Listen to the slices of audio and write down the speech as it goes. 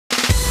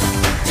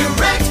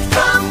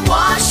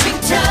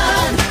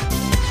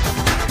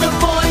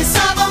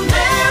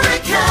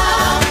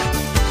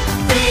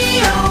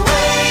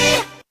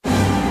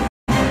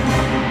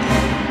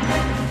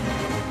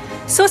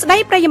ស្ដី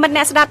ប្រិយមិត្ត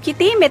អ្នកស្ដាប់ជា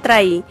ទីមេត្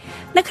រី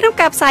នៅក្នុង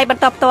ការផ្សាយប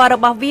ន្តផ្ទាល់រ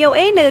បស់ VOA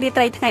នៅរា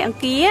ត្រីថ្ងៃអង្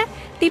គារ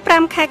ទី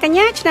5ខែកញ្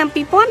ញាឆ្នាំ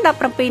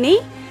2017នេះ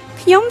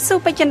ខ្ញុំសុ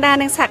បចិន្តា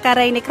និងសហកា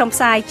រីនៃក្រុមផ្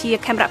សាយជា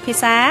ខេមរៈភា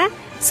សា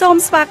សូម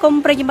ស្វាគម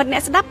ន៍ប្រិយមិត្តអ្ន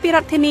កស្ដាប់ពីរ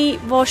ដ្ឋធានី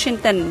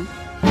Washington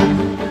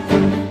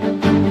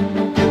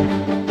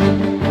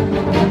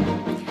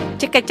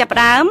ជាកិច្ចចាប់ផ្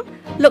ដើម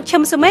លោកឈឹ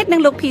មសុមេតនិ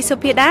ងលោកភីសុ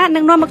ភាដានឹ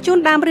ងនាំមកជូន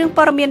ដើមរឿង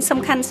ព័ត៌មានសំ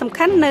ខា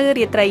ន់ៗនៅ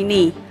រាត្រី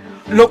នេះ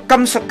លោកកឹ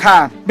មសុខា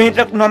មាន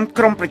ដឹកនាំ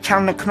ក្រុមប្រឆាំ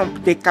ងនៅក្នុងប្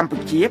រទេសកម្ពុ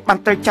ជាបាន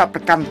ត្រូវចាប់ប្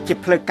រកាន់ជា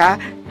ផ្លូវការ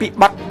ពី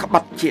បទក្ប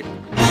ត់ជាតិ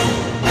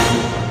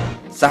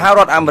សហរ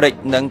ដ្ឋអាមេរិក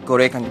និងកូ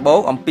រ៉េខាងត្បូង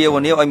អំពាវ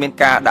នាវឲ្យមាន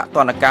ការដាក់ទ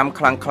ណ្ឌកម្ម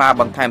ខ្លាំងក្លា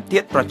បន្ថែមទៀ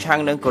តប្រឆាំង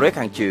នឹងកូរ៉េ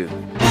ខាងជើង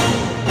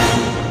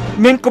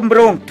មានគម្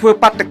រោងធ្វើ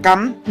បាតក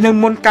ម្មនៅ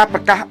មុនការប្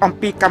រកាសអំ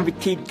ពីកម្មវិ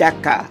ធី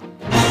DACA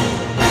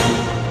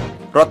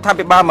រដ្ឋា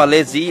ភិបាលម៉ា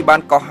ឡេស៊ីបាន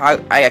កោះហៅឯ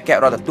កអគ្គ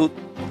រដ្ឋទូត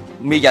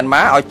មីយ៉ាន់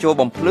ម៉ាឲ្យចូល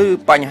បំភ្លឺ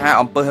បញ្ហា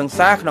អំពើហិង្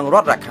សាក្នុងរ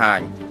ដ្ឋរខា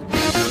ញ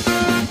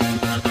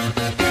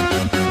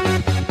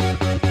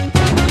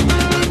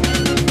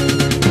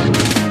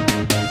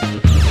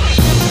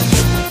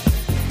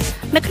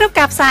នៅក្នុង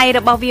ការផ្សាយរ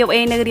បស់ VOA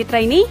នៅរាត្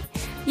រីនេះ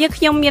យើង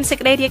ខ្ញុំមានសេច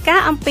ក្តីរាយការ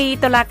ណ៍អំពី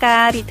តុលាកា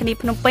ររាជធានី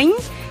ភ្នំពេញ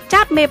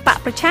ចាប់មេបក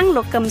ប្រឆាំង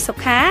លោកកឹមសុ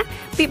ខា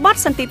ពីបទ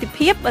សន្តិ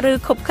ភាពឬ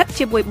ខុបខិត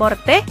ជាមួយបរ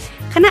ទេស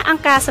គណៈអង្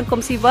គការសង្គ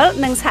មស៊ីវិល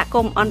និងសហគ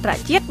មន៍អន្តរ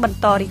ជាតិបន្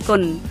តរិះគ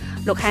ន់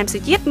លោកហែមសុ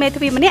ជាតិមេធា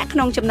វីម្នាក់ក្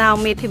នុងចំណោម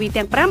មេធាវី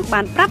ទាំង5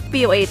បានប្រាប់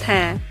VOA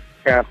ថា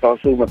ការត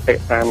ស៊ូមតិ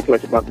តាមផ្លូវ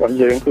ច្បាប់របស់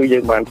យើងគឺយើ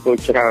ងបានធ្វើ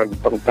ច្រើន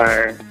ប៉ុន្តែ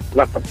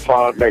លទ្ធផ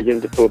លដែលយើង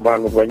ទទួលបាន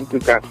មកវិញគឺ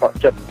ការខក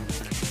ចិត្ត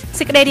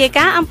សេចក្តីរាយ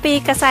ការណ៍អំពី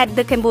កាសែត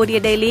The Cambodia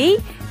Daily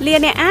លា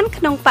អ្នកអាន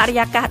ក្នុងបរិ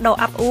យាកាសដ៏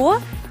អាប់អួរ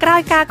ក្រោ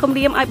យការគំ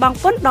រាមឲ្យបង់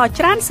ពន្ធដ៏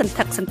ច្រើនសន្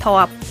ធឹកសន្ធា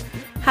ប់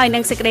ហើយនឹ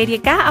ងសេចក្តីរា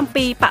យការណ៍អំ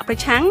ពីបកប្រ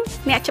ឆាំង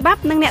អ្នកច្បាប់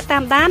និងអ្នកតា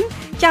មដាន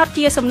ចោទ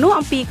ជាសំណួរ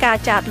អំពីការ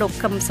ចោទលោក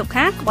កឹមសុ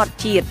ខាក្បត់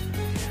ជាតិ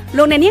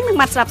លោកអ្នកនាងនឹង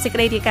បានស្ដាប់សេចក្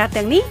តីរាយការណ៍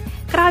ទាំងនេះ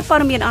ក្រោយព័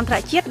ត៌មានអន្តរ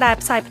ជាតិដែល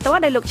ផ្សាយផ្ទាល់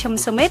ដោយលោកឈឹម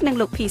សុមេតនិង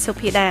លោកភីសុ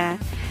ភាដា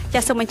ចា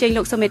សសូមអញ្ជើញ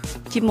លោកសុមេត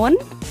ជាមុន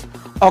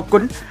អរគុ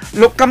ណ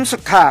លោកកឹមសុ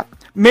ខា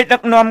មេដឹ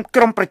កនាំ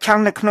ក្រុមប្រឆាំង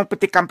នៅក្នុងប្រ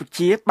ទេសកម្ពុ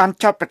ជាបាន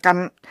ត្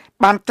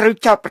រូវ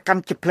ចោទប្រកា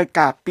ន់ជាផ្លូវ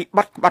ការពីប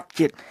ទក្បត់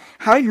ជាតិ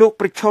ហើយលោក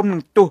ប្រឈមនឹ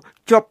ងទោស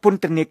ជាប់ពន្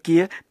ធនាគា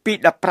រពី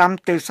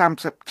15ទៅ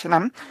30ឆ្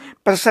នាំ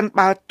ប្រសិន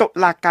បើតុ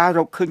លាការរ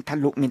កឃើញថា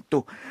លោកមានទោ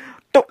ស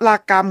តុលា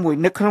ការមួយ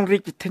នៅក្នុងរា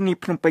ជធានី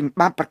ភ្នំពេញ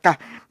បានប្រកាស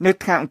នៅ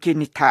ថ្ងៃអង្គារ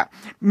នេះថា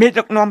មេ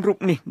ដឹកនាំរូប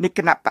នេះនៃគ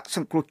ណៈបក្សស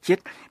ង្គ្រោះជា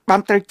តិបាន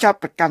ត្រូវចោទ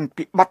ប្រកាន់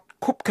ពីបទ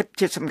ខុបខិត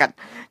ជាសម្ងាត់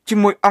ជា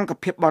មួយអង្គ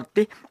ភាពបរ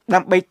ទេសដើ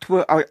ម្បីធ្វើ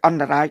ឲ្យអន្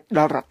តរាយដ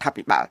ល់រដ្ឋា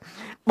ភិបាល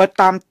បើ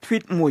តាម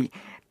tweet មួយ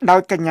ដោ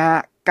យកញ្ញា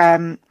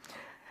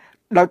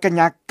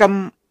កឹម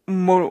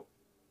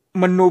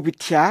មនោវិ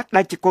ទ្យា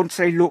ដែលជាកូន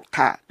ស្រីលោក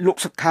ថាលោក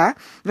សុខា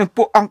និង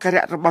ពួកអង្គ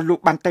រៈរបស់លោក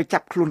បានទៅចា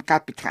ប់ខ្លួនកាល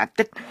ពីថ្ងៃអា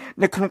ទិត្យ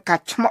នៅក្នុងការ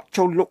ឆ្មក់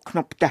ចូលលោកក្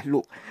នុងផ្ទះ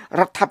លោក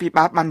រដ្ឋាភិ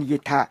បាលបាននិយា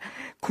យថា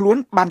ខ្លួន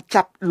បាន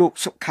ចាប់លោក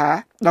សុខា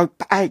ដោយ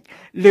ផ្អែក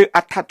លើអ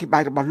ត្ថាធិប្បា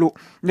យរបស់លោក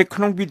នៅក្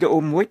នុងវីដេអូ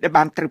មួយដែល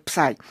បានត្រូវផ្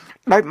សាយ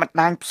ដោយបណ្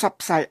ដាញផ្សព្វ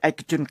ផ្សាយឯក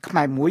ជនខ្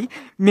មែរមួយ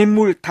មាន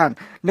មូលដ្ឋាន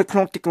នៅក្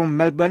នុងទីក្រុង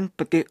Melbourne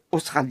ប្រទេសអូ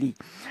ស្ត្រាលី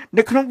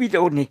នៅក្នុងវីដេ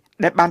អូនេះ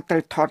ដែលបានត្រូ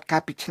វថតកា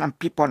លពីឆ្នាំ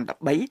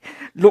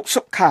2013លោក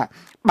សុខា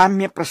បាន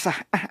មានប្រសាស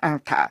ន៍អះអាង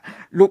ថា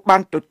លោកបា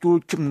នទទួល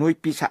ជំនួយ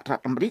ពីសហរដ្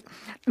ឋអាមេរិក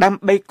ដើ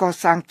ម្បីក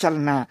សាងចល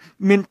នា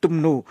មានទំ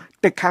នោរ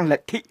ទៅខាងល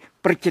ទ្ធិ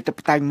ប្រជាធិប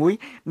តេយ្យមួយ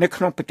នៅ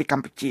ក្នុងប្រទេសក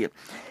ម្ពុជា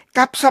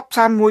ការផ្សព្វផ្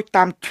សាយមួយ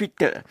តាម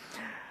Twitter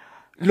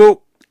លោក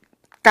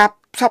កាល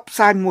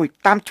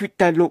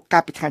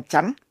ពីថ្ងៃ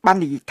ច័ន្ទបាន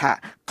និយាយថា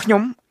ខ្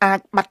ញុំអាច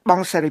បាត់ប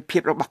ង់សេរីភា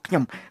ពរបស់ខ្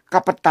ញុំក៏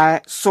ប៉ុន្តែ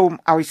សូម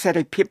ឲ្យសេ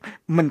រីភាព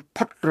មិន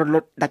ផុតរល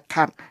ត់ដាច់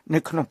ខាតនៅ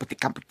ក្នុងប្រទេស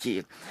កម្ពុជា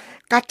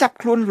ការចាប់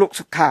ខ្លួនលោក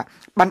សុខា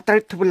បានត្រូ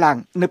វធ្វើឡើង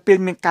នៅពេល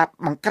មានការ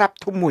បង្ក្រាប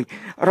ធំមួយ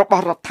រប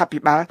ស់រដ្ឋាភិ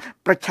បាល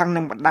ប្រឆាំងនឹ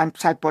ងបណ្ដាញ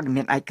ផ្សាយព័ត៌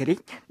មានឯករា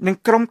ជ្យនិង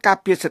ក្រមការ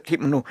ពារសិទ្ធិ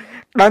មនុស្ស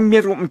ដោយមា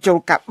នរួមបញ្ចូល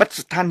ការបិទ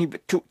ស្ថានីយវិ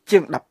ទ្យុជា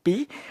ង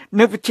12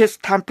នៅវិទ្យា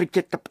ស្ថានប្រ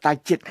ជាធិបតេយ្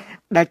យជាតិ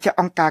ដែលជា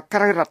អង្គការក្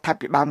រៅរដ្ឋា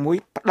ភិបាលមួយ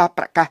ផ្ដល់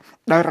ប្រកាស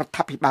ដោយរដ្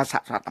ឋាភិបាលសហ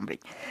រដ្ឋអាមេរិ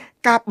ក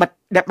ការបិទ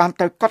ដែលបាន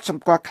ទៅកត់ស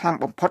ម្គាល់ខ្លាំង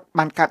បំផុត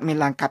បានកើតមាន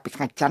ឡើងកាលពី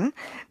ថ្ងៃច័ន្ទ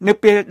នៅ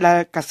ពេលដែល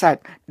កាសែត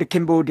The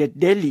Cambodia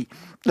Daily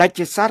ដែល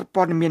ជាសារ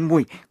ព័ត៌មានមួ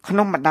យក្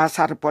នុងបណ្ដា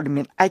សារព័ត៌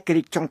មានឯក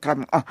រាជ្យចុងក្រោយ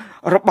បង្អស់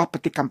របស់ប្រ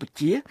ទេសកម្ពុ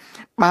ជា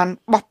បាន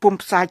បោះពុម្ព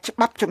ផ្សាយច្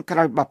បាប់ចុងក្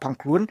រោយរបស់ផង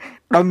ខ្លួន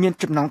ដោយមាន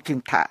ចំណងជើង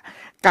ថា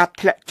ការ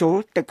ធ្លាក់ចូល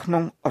ទៅក្នុ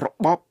ងរ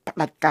បបផ្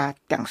ដាច់ការ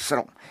ទាំងស្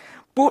រុង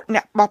ពួកអ្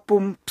នកបោះពុ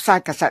ម្ពផ្សាយ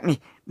កាសែតនេះ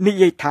និ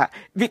យាយថា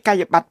វិក័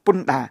យប័ត្រព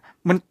ន្ធដារ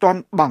មិនទា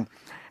ន់បង់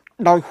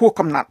ដោយហួស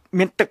កំណត់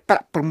មានទឹកប្រា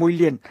ក់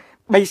$6 លាន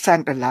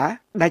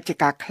$300,000ដែលជា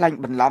ការក្លែង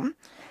បន្លំ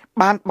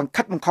បានបង្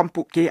ខិតបង្ខំ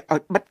ពួកគេឲ្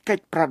យបិទកិច្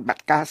ចប្រតិបត្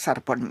តិការសារ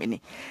ព័ត៌មាន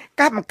នេះ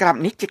ការបង្ក្រាប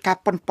នេះជាការ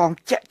ប៉ុនប៉ង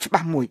ជាក់ច្បា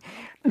ស់មួយ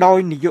ដោយ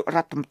នាយករ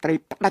ដ្ឋមន្ត្រី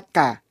ផ្ដាច់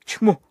ការ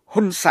ឈ្មោះ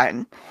ហ៊ុនសែន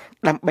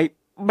ដើម្បី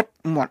បិទ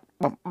មាត់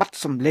បំបត្តិ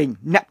សម្លេង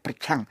អ្នកប្រ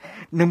ឆាំង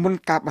នៅមុន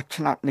ការបោះ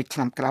ឆ្នោតនៅឆ្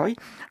នាំក្រោយ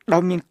ដោ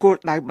យមានគោល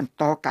ដៅបន្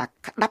តការ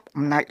ក្តាប់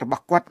អំណាចរប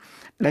ស់គាត់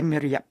ដែលមាន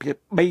រយៈពេល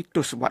3ទ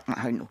សវត្សរ៍មក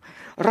ហើយនោះ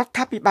រដ្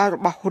ឋាភិបាលរ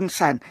បស់ហ៊ុន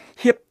សែន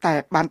ហៀបតែ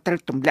បានត្រូវ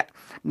ទម្លាក់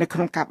នៅក្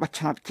នុងការបោះ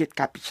ឆ្នោតជាតិ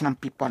កាលពីឆ្នាំ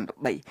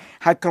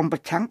2013ហើយក្រុមប្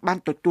រឆាំងបាន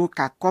ទទួល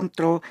ការគាំ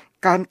ទ្រ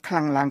កើនខ្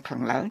លាំងឡើង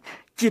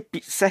ជា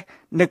ពិសេស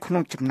នៅក្នុ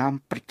ងចំណោម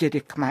ប្រជា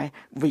រាស្ត្រខ្មែរ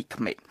វ័យ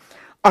ក្មេង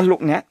អស់លោ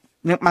កអ្នក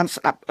នឹងបាន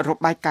ស្ដាប់រ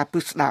បាយការណ៍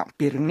ពិស្ដារអំ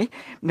ពីរឿងនេះ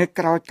នៅ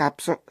ក្រៅការ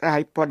ផ្សា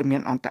យព័ត៌មា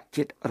នអន្តរ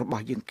ជាតិរប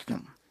ស់យើងខ្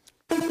ញុំ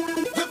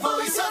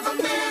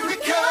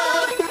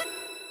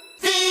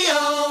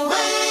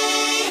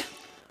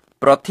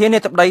ប្រធានា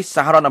ធិបតីស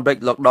ហរដ្ឋអាមេរិក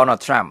លោក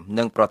Donald Trump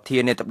និងប្រធា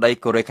នាធិបតី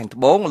កូរ៉េខាងត្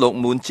បូងលោក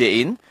Moon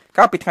Jae-in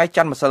កាលពីថ្ងៃ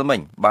ច័ន្ទម្សិលមិញ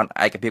បាន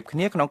ឯកភាពគ្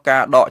នាក្នុងកា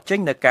រដកចេញ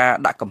នូវការ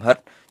ដាក់កំហិត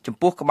ចំ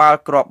ពោះក្បាល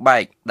គ្រាប់បែ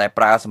កដែល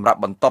ប្រើសម្រាប់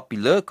បន្ទាប់ពី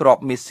លើគ្រា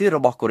ប់មីស៊ីលរ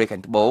បស់កូរ៉េខា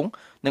ងត្បូង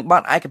និងបា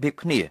នឯកភាព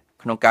គ្នា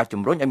ក្នុងការ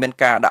ជំរុញឲ្យមាន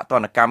ការដាក់ទ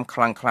ណ្ឌកម្មខ្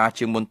លាំងក្លា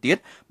ជាងមុនទៀត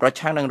ប្រ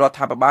ឆាំងនឹងរដ្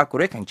ឋាភិបាលកូ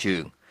រ៉េខាងជើ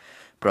ង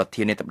ប្រ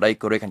ធានាធិបតី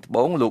កូរ៉េខាងត្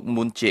បូងលោក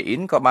Moon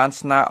Jae-in ក៏បាន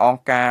ស្នើអង្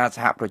គការស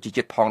ហប្រជា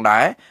ជាតិផងដែ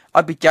រ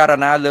ឲ្យពិចារ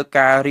ណាលើ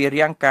ការរា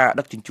រាំងការ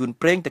ដឹកជញ្ជូន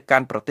ប្រេងទៅកា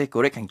ន់ប្រទេសកូ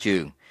រ៉េខាងជើ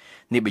ង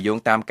នេះបញ្យង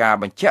តាមការ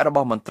បញ្ជាក់រប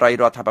ស់មន្ត្រី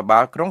រដ្ឋាភិបា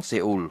លក្រុងសេ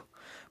អ៊ូល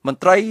មន្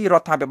ត្រីរ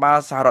ដ្ឋាភិបាល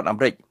សហរដ្ឋអា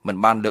មេរិកមិន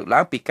បានលើកឡើ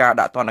ងពីការ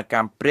ដាក់ទណ្ឌក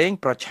ម្មប្រេង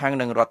ប្រឆាំង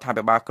នឹងរដ្ឋា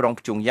ភិបាលក្រុង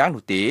ព្យុងយ៉ាង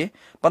នោះទេ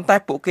ប៉ុន្តែ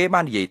ពួកគេ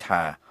បាននិយាយ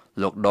ថា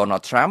លោក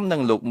Donald Trump និ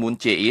ងលោក Moon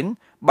Jae-in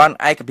បាន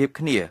ឯកភាព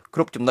គ្នាគ្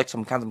រប់ចំណុច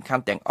សំខាន់ៗ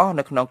ទាំងអស់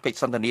នៅក្នុងកិច្ច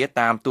សន្ទនា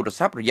តាមទូរ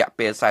ស័ព្ទរយៈ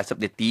ពេល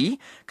40នាទី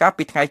កាល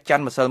ពីថ្ងៃច័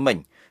ន្ទម្សិលមិញ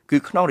គឺ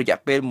ក្នុងរយៈ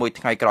ពេល1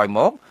ថ្ងៃក្រោយម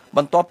កប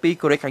ន្ទាប់ពី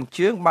កូរ៉េខាង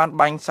ជើងបាន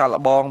បាញ់សាក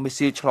ល្បងមី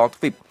ស៊ីលឆ្លង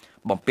ទ្វីប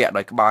បំពាក់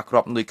ដោយក្បាលគ្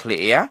រាប់នុយក្លេ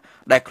អ៊ែរ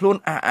ដែលខ្លួន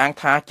អះអាង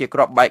ថាជាគ្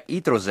រាប់បែកអ៊ី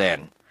ដ្រូសែន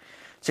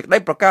សេចក្តី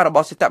ប្រកាសរប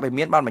ស់សេតវិ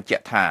មានបានបញ្ជា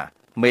ក់ថា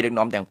មេដឹក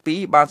នាំទាំងពីរ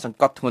បានសង្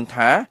កត់ធ្ងន់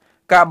ថា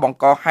ការបង្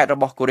កហេតុរ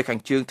បស់កូរ៉េខា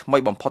ងជើងថ្មី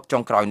បំផុតចុ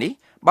ងក្រោយនេះ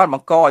បានប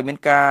ង្កឲ្យមាន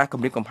ការគំ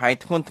រាមកំហែង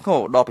ធ្ងន់ធ្ងរ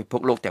ដល់ពិភព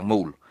លោកទាំង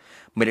មូល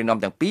មេដឹកនាំ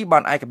ទាំងពីរបា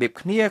នឯកភាព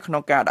គ្នាក្នុ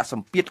ងការដាក់ស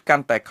ម្ពាធកា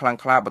ន់តែខ្លាំង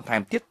ក្លាបន្ថែ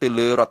មទៀតទៅ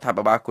លើរដ្ឋា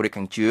ភិបាលកូរ៉េ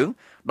ខាងជើង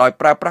ដោយ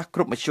ប្រើប្រាស់គ្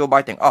រប់មធ្យោបា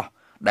យទាំងអស់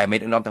ដែលមេ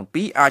ដឹកនាំទាំង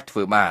ពីរអាចធ្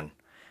វើបាន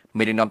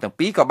មេដឹកនាំទាំង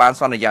ពីរក៏បាន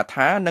សន្យា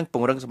ថានឹងព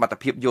ង្រឹងសមត្ថ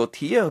ភាពយោ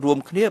ធារួម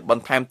គ្នាប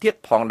ន្ថែមទៀត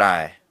ផងដែ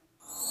រ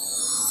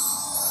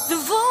The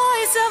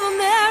Voice of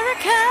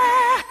America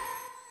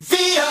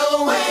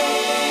VOA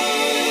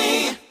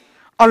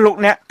អស់លោក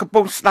អ្នកកំ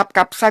ពុងស្ដាប់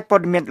ការផ្សាយព័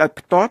ត៌មានដោយ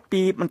ផ្ទាល់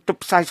ពីបន្ទប់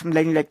ផ្សាយសំ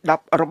ឡេងលេខ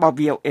10របស់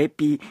VOA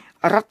ពី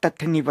រដ្ឋ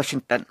ធានី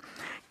Washington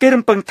គេ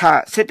រំពឹងថា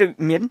សេដ្ឋកិច្ច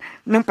មាន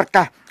នឹងប្រ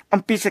កាស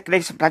អំពីសេចក្តី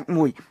សម្រេច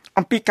មួយ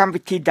អំពីកម្ម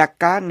វិធី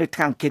DACA នៅថ្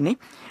ងៃអង្គារនេះ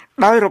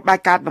ដោយរបាយ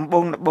ការណ៍ដំបូ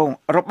ង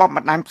របស់ប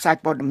ណ្ដាញផ្សាយ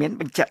ព័ត៌មាន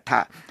បញ្ជាក់ថា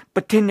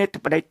ប្រធានាធិ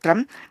បតីត្រុំ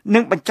នឹ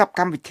ងបញ្ចប់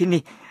កម្មវិធី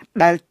នេះ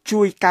ដែល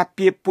ជួយការ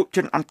ពារពួកជ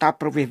នអន្តោ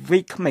ប្រវេសន៍វ័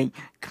យក្មេង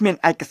គ្មាន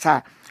ឯកសារ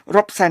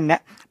រាប់សែននា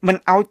ក់មិន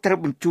ឲ្យត្រូវ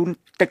បញ្ជូន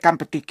ទៅកាន់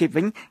ប្រទេសគេ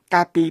វិញ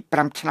កាលពី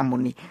5ឆ្នាំមុ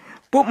ននេះ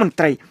ពួកមន្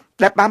ត្រី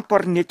ដែលបានព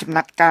ណ៌នាចំ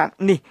ណាត់ការ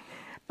នេះ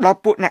ដល់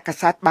ពួកអ្នកកា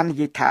សែតបាននិ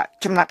យាយថា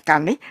ចំណាត់ការ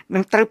នេះនឹ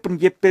ងត្រូវពន្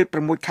យាពេល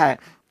6ខែ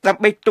ដើ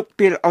ម្បីទុក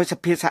ពេលឲ្យស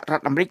ភាសហរ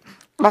ដ្ឋអាមេរិក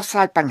ដោះស្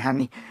រាយបញ្ហា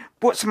នេះ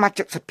ពួកសមា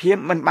ជិកសភា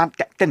មិនបាន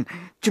តាក់ទិន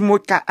ជាមួយ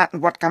ការអនុ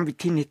វត្តកម្មវិ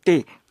ធីនេះទេ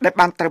ដែល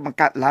បានត្រូវបង្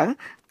កើតឡើង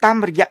តាម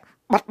រយៈ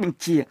បទបញ្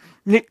ជា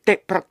នីតិ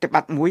ប្រតិប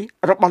ត្តិមួយ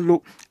របស់លោក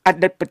អ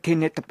តីតប្រធា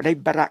នាធិបតី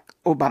Barack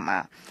Obama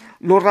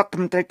លោករដ្ឋ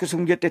មន្ត្រីក្រសួ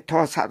ងយុតិធ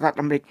ម៌សហរដ្ឋ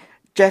អាមេរិក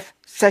Jeff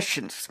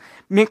Sessions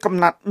មានកំ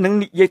ណត់នឹង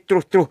និយាយត្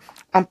រួស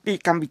អំពី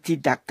កម្មវិធី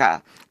DACA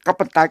ក៏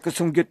ប៉ុន្តែក្រ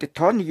សួងយុតិ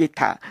ធម៌និយាយ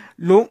ថា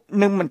លោក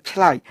នឹងមិនឆ្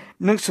លើយ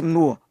នឹងសំ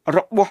ណួររ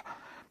បស់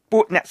ពួ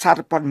កអ្នកសា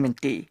រព័ត៌មាន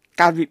ទេ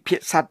ការវិភាគ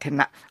សាធារ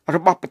ណៈរ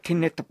បស់ប្រធា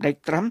នាធិបតី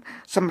ត្រុំ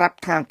សម្រាប់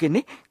ខាងគេ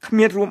នេះគ្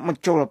មានរួមប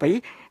ញ្ចូលអ្វី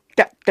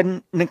តាក់ទិន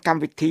នឹងកម្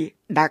មវិធី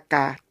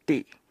DACA ទេ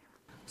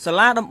សា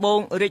លាដំបង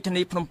រាជធា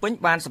នីភ្នំពេញ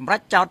បានសម្រេច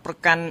ចោទប្រ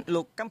កាន់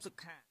លោកកឹមសុ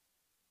ខា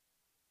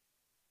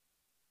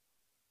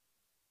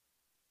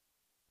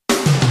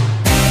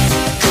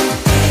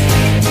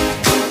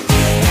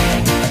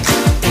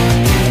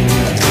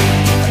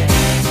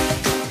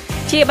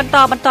ជាបន្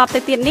តទៅ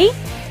ទៀតនេះ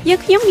យើង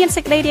ខ្ញុំមាន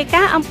សេចក្តីរាយ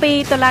ការណ៍អំពី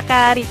តុលា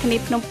ការរាជធានី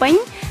ភ្នំពេញ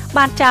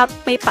បានចោទ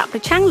មេបកប្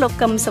រឆាំងលោក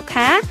កឹមសុ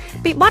ខា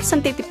ពីបទស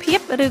ន្តិភាព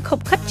ឬខុប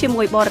ខិតជា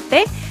មួយបរ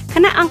ទេសគ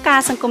ណៈអង្គការ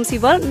សង្គមស៊ី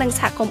វិលនិង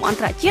សហគមន៍អន្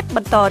តរជាតិប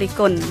ន្តរិះ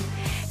គន់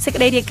សេច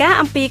ក្តីរាយការណ៍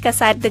អំពីកា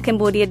សែត The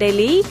Cambodia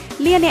Daily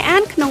លាអ្នកអា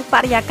នក្នុងប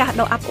រិយាកាស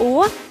ដ៏អាប់អួ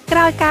រក្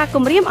រោយការ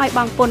គំរាមឲ្យប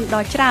ង់ពន្ធ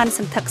ដ៏ច្រើនស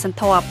ន្ធឹកសន្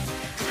ធាប់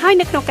ហើយ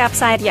នៅក្នុងការផ្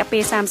សាយរយៈពេ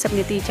ល30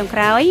នាទីចុងក្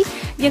រោយ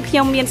យើងខ្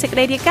ញុំមានសេចក្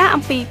តីរាយការណ៍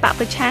អំពីបក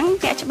ប្រឆាំង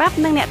អ្នកច្បាប់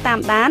និងអ្នកតាម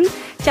ដាន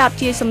ចោទ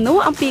ជាសំណួរ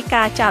អំពី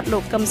ការចោទលោ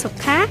កកឹមសុ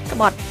ខាក្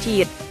បត់ជា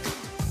តិ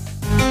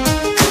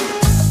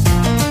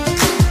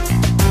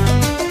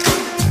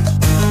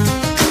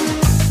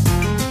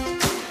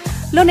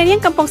លោកអ្នកនា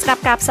ងកំពុងស្ដា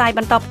ប់ការផ្សាយប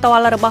ន្តផ្ទា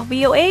ល់របស់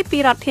VOA ពី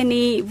រដ្ឋធា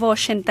នី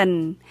Washington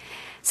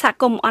សហ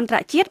គមន៍អន្តរ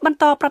ជាតិបន្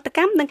តប្រតិក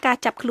ម្មនឹងការ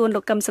ចាប់ខ្លួន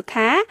លោកកឹមសុ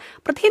ខា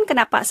ប្រធានគ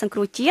ណៈបកសង្គ្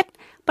រោះជាតិ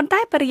ប៉ុន្តែ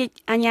ព្រះរាជ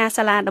អាជ្ញា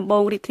សាលាដំប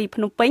ងរាជធានី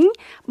ភ្នំពេញ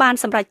បាន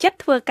សម្រេចចិត្ត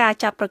ធ្វើការ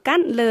ចាប់ប្រកា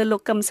ន់លើលោ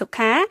កកឹមសុ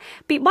ខា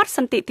ពីបទស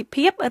ន្តិ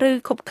ភាពឬ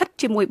ខុបខិត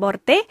ជាមួយបរ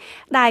ទេស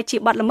ដែលជា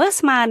បទល្មើស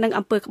ស្មើនឹង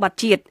អំពើក្បត់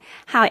ជាតិ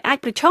ហើយអាច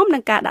ប្រឈមនឹ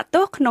ងការដាក់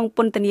ទោសក្នុងព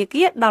ន្ធនា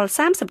គារដល់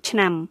30ឆ្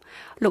នាំ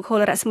លោកហុ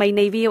លរស្មី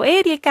នៃ VOA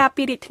រាយការណ៍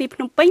ពីរាជធានីភ្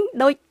នំពេញ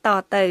ដូចត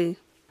ទៅ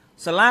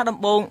សាលាដំ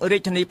បងរា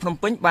ជធានីភ្នំ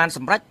ពេញបានស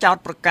ម្រេចចោទ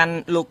ប្រកាន់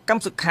លោកកឹម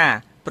សុខា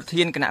ប្រ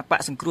ធានគណៈប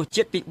កសង្គ្រោះ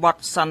ជាតិពីបទ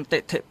សន្តិ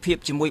ភាព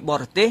ជាមួយប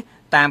រទេស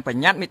តាមប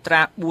ញ្ញត្តិមាត្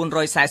រា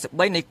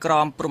443នៃក្រ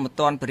មព្រហ្ម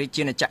ទណ្ឌប្រ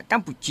ជាជាតិក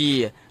ម្ពុជា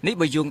នេះ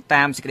បើយោង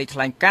តាមសេចក្តីថ្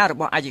លែងការណ៍រ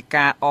បស់អัย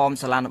ការអម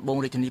សាលាដំបង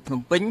រាជធានីភ្នំ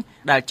ពេញ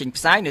ដែលចេញ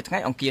ផ្សាយនៅថ្ងៃ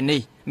អង្គារ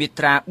នេះមា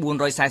ត្រា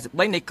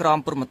443នៃក្រម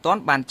ព្រហ្មទណ្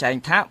ឌបានចែង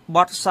ថាប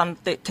ទសន្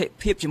តិ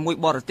ភាពជាមួយ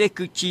បរទេស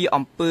គឺជា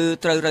អំពើ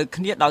ត្រូវរើ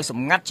គ្នាដោយស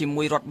ម្ងាត់ជា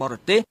មួយរដ្ឋបរ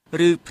ទេស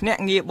ឬភ្នា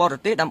ក់ងារបរ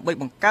ទេសដើម្បី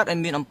បង្កើតឲ្យ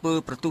មានអំពើ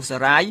ប្រទុស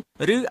រាយ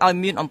ឬឲ្យ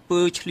មានអំពើ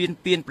ឈ្លាន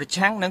ពានប្រ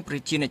ឆាំងនឹងប្រ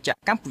ជាជាតិ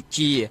កម្ពុ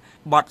ជា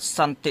បទស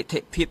ន្តិ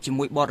ភាពជា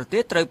មួយបរទេ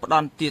សត្រូវផ្ដ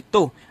ន្ទា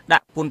ទោសដា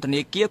ក់ពន្ធ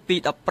នាគារពី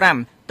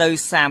15ទៅ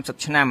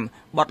30ឆ្នាំ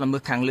បទល្មើ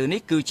សខាងលើ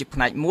នេះគឺជាផ្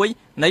នែកមួយ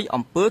នៃ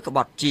អំពើក្ប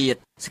ត់ជាតិ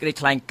សេចក្តី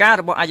ថ្លែងការណ៍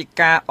របស់អัย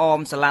ការអម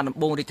សាលាដំ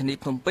បងរាជធានី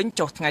ភ្នំពេញ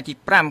ចុះថ្ងៃទី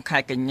5ខែ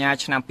កញ្ញា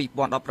ឆ្នាំ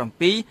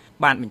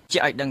2017បានបញ្ជា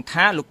ក់ឲ្យដឹង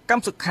ថាលោកកឹម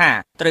សុខា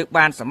ត្រូវ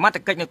បានសមត្ថ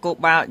កិច្ចនគរ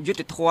បាលយុ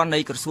តិធធម៌នៃ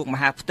ក្រសួងម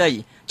ហាផ្ទៃ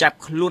ចាប់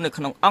ខ្លួននៅ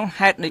ក្នុងអង្គ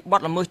ហេតុនៃប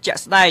ទល្មើសជាក់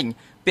ស្ដែង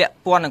ពាក់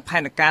ព័ន្ធនឹងផែ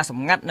នការស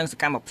ម្ងាត់និងស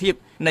កម្មភាព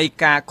នៃ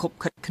ការខົບ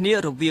ខិតគ្នា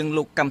រវាង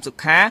លោកកឹមសុ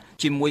ខា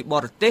ជាមួយប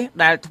រទេស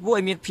ដែលធ្វើឲ្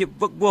យមានភាព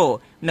វឹកវរ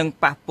និង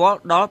ប៉ះពាល់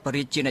ដល់ប្រ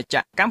ជាជា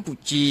តិកម្ពុ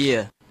ជា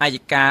អัย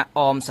ការអ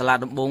មសាលា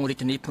ដំបងរាជ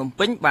ធានីភ្នំ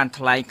ពេញបាន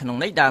ថ្លែងក្នុង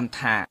ន័យដើម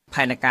ថា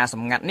ផែនការស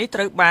ម្ងាត់នេះត្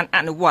រូវបានអ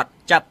នុវត្ត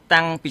ចាប់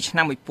តាំងពីឆ្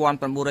នាំ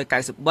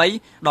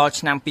1993ដល់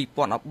ឆ្នាំ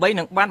2013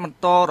និងបានបន្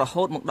តរ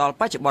ហូតមកដល់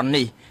បច្ចុប្បន្ន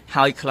នេះ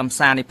ហើយខ្លឹម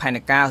សារនៃផែន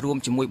ការរួម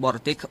ជាមួយបរ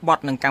ទេសក្ប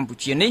ត់នឹងកម្ពុ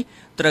ជានេះ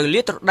ត្រូវ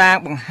លាតត្រដាង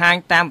បង្ហាញ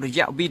តាមរ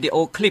យៈវីដេ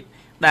អូឃ្លីប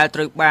ដែលត្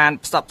រូវបាន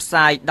ផ្សព្វផ្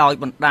សាយដោយ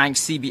បណ្ដាញ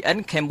CBN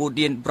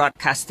Cambodian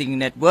Broadcasting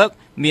Network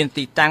មាន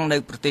ទីតាំងនៅ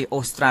ប្រទេស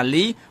អូស្ត្រា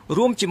លី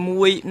រួមជា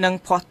មួយនឹង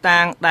ភស្តុតា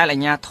ងដែលអា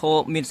ជ្ញាធរ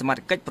មានសមត្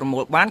ថកិច្ចប្រមូ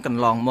លបានក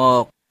ន្លងម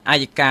កអั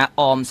ยការ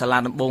អមសាលា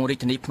ដំបងរាជ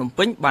ធានីភ្នំ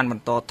ពេញបានប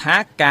ន្តថា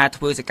ការ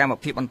ធ្វើសកម្ម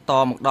ភាពបន្ត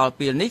មកដល់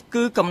ពេលនេះ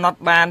គឺកំណត់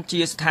បានជា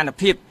ស្ថាន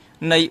ភាព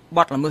នៃប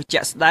ទល្មើសជា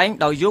ក់ស្ដែង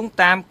ដោយយោង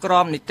តាមក្រ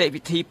មនីតិ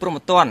វិធីព្រហ្ម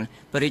ទណ្ឌ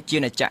ប្រជាជា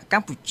តិក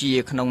ម្ពុជា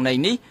ក្នុងន័យ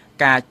នេះ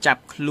ការចា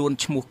ប់ខ្លួន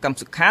ឈ្មោះកឹម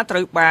សុខាត្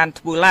រូវបាន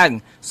ធ្វើឡើង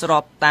ស្រ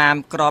បតាម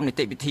ក្រមនី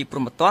តិវិធីព្រ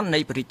ហ្មទណ្ឌនៃ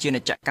ប្រជាជា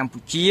តិកម្ពុ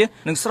ជា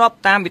និងស្រប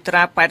តាមមាត្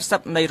រា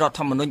80នៃរដ្ឋ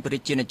ធម្មនុញ្ញប្រជា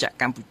ជាតិ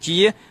កម្ពុជា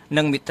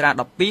និងមាត្រា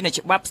12នៃ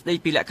ច្បាប់ស្តី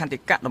ពីលក្ខន្តិ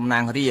កៈតំណា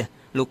ងរាស្ត្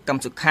រលោកកឹម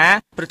សុខា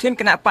ប្រធាន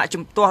គណៈបក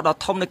ជំទាស់ដ៏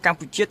ធំនៅកម្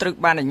ពុជាត្រូវ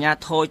បានអាជ្ញា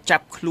ធរចា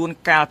ប់ខ្លួន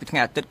កាលពីថ្ងៃ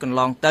អាទិត្យកន្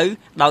លងទៅ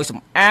ដោយសំ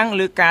អាង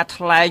លើការ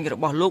ថ្លែងរ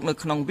បស់លោកនៅ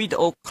ក្នុងវីដេ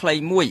អូខ្លី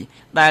មួយ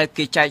ដែល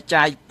គេចែក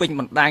ចាយពេញ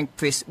បណ្ដាញ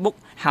Facebook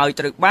ហើយ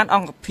ត្រូវបានអ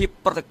ង្គភាព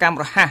ប្រតិកម្ម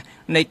រហ័ស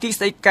នៃទី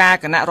ស្តីការ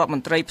គណៈរដ្ឋម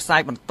ន្ត្រីផ្សា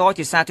យបន្ត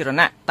ជាសាធារ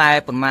ណៈតែ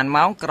ប៉ុន្មាន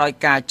ម៉ោងក្រោយ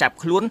ការចាប់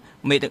ខ្លួន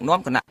មេដឹកនាំ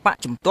គណៈបក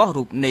ជំទាស់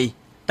រូបនេះ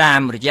តា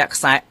មរយៈ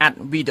ខ្សែអាត់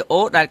វីដេ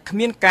អូដែលគ្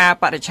មានការ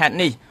បដិឆេទ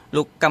នេះ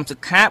លោកកឹមសុ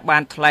ខាបា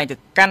នថ្លែងទៅ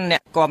កាន់អ្ន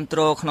កគាំទ្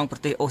រក្នុងប្រ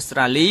ទេសអូស្ត្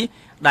រាលី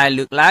ដែល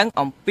លើកឡើង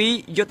អំពី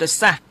យុទ្ធ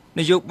សាស្ត្រ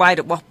នយោបាយ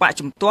របស់បក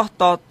ជំទាស់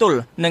តទល់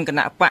នឹងគ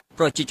ណៈបក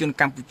ប្រជាជន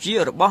កម្ពុជា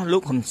របស់លោ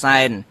កហ៊ុនសែ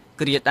ន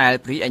គ្រាដែល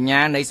ព្រះអាជ្ញា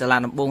នៃសាលា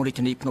ដំបងរាជ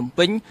ធានីភ្នំ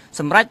ពេញ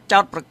សម្រាប់ចោ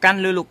ទប្រកាន់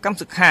លើលោកកឹម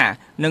សុខា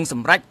និងស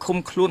ម្រាប់ឃុំ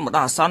ខ្លួនម្ដ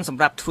ងអាសន្នស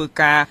ម្រាប់ធ្វើ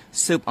ការ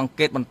ស៊ើបអង្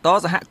កេតបន្ត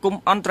សហគម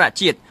ន៍អន្តរ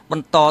ជាតិប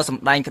ន្តស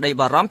ម្ដែងក្តី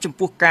បារម្ភចំ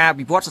ពោះការ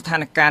វិវត្តស្ថា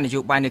នភាពនយោ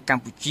បាយនៅក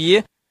ម្ពុជា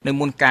នៅ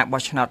មុនការ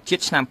បោះឆ្នោតជា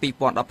តិឆ្នាំ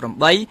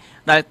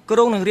2018ដែលគ្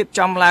រោងនឹងរៀប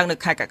ចំឡើងនៅ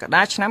ខែកក្ក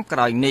ដាឆ្នាំក្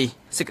រោយនេះ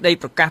សេចក្តី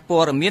ប្រកាសព័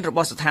ត៌មានរប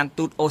ស់ស្ថាន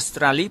ទូតអូស្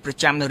ត្រាលីប្រ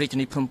ចាំនៅរាជធា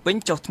នីភ្នំពេញ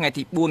ចុះថ្ងៃ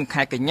ទី4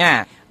ខែកញ្ញា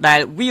ដែល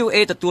VOA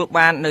ទទួល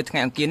បាននៅថ្ងៃ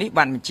អង្គារនេះ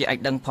បានបញ្ជាក់ឲ្យ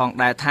ដឹងផង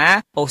ដែរថា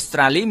អូស្ត្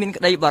រាលីមាន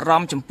ក្តីបារ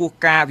ម្ភចំពោះ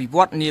ការវិវ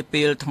ត្តនា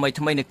ពេលថ្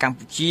មីៗនៅកម្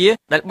ពុជា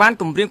ដែលបាន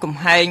គំរាមកំ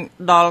ហែង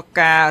ដល់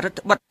ការរឹត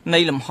បន្តឹងនៃ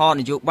លំហន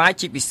យោបាយ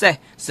ជាពិសេស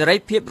សេរី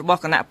ភាពរប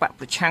ស់គណៈបក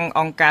ប្រឆាំង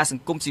អង្គការស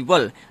ង្គមស៊ីវិ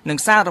លនិង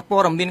សារព័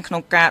ត៌មានក្នុ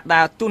ងការ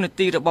ដើរតួនា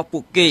ទីរបស់ពួ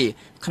កគេ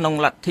ក្នុង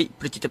លទ្ធិ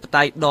ប្រជាធិប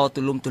តេយ្យដ៏ទូ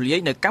លំទូលាយ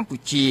នៅកម្ពុ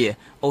ជា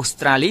អូស្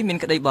ត្រាលីមាន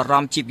ក្តីបារ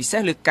ម្ភជាពិសេ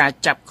សលើការ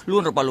ចាប់ខ្លួ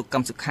នរបស់លោកកឹ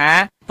មសុខា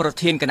ប្រ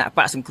ធានគណៈប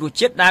កសង្គ្រោះ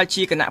ជាតិដែល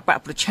ជាគណៈបក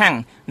ប្រឆាំង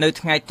នៅ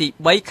ថ្ងៃទី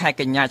3ខែ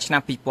កញ្ញាឆ្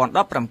នាំ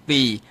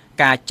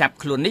2017ការចាប់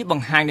ខ្លួននេះប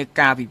ង្ហាញនូវ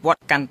ការវិវត្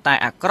តកាន់តែ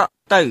អាក្រក់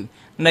ទៅ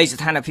នៃស្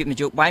ថានភាពន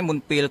យោបាយមុន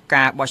ពេល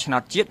ការបោះឆ្នោ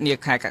តជាតិនា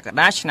ខែកក្ក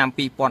ដាឆ្នាំ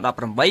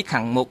2018ខា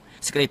ងមុខ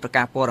សេចក្តីប្រ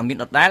កាសព័ត៌មាន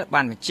ដដែល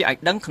បានបញ្ជាក់ឲ្យ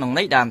ដឹងក្នុង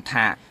ន័យដើម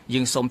ថាយើ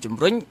ងសូមជំ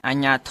រុញអា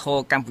ជ្ញាធរ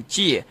កម្ពុ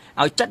ជា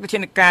ឲ្យចាត់វិធា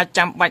នការ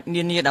ចាំបាច់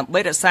នានាដើម្បី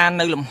រក្សា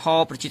នៅលំហ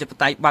ប្រជាធិប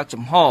តេយ្យបើក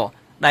ចំហ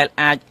ដែល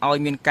អាចឲ្យ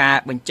មានការ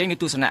បញ្ចេញនូវ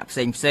ទស្សនៈផ្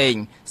សេង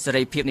សេ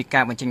រីភាពនៃ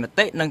ការបញ្ចេញម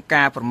តិនិង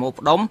ការប្រមូល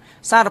ផ្ដុំ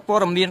សារព័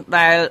ត៌មាន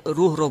ដែលរ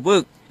ស់រវើ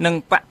កនិង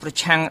បកប្រ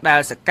ឆាំងដែ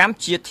លសកម្ម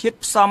ជាធាតុ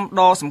ផ្សំ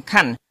ដ៏សំ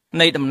ខាន់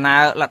នៃដំណើ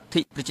រលទ្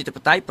ធិប្រជាធិប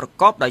តេយ្យប្រ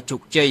កបដោយជោ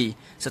គជ័យ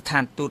ស្ថា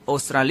នទូតអូ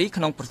ស្ត្រាលី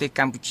ក្នុងប្រទេស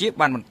កម្ពុជា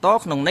បានបន្ត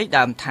ក្នុងន័យ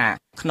ដើមថា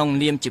ក្នុង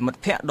នាមជាមិត្ត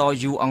ភ័ក្តិដ៏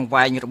យូរអង្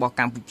វែងរបស់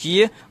កម្ពុជា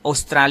អូ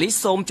ស្ត្រាលី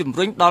សូមជំ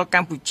រុញដល់ក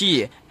ម្ពុជា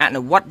អ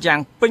នុវត្តយ៉ាង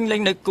ពេញលេ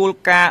ញនូវគោល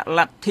ការណ៍ល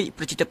ទ្ធិ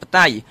ប្រជាធិប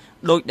តេយ្យ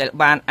ដោយដែល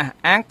បានអះ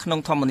អាងក្នុង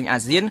ធម្មនុញ្ញអា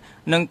ស៊ាន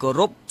និងគោ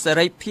រពសេ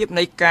រីភាព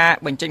នៃការ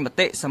បញ្ចេញម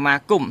តិសមា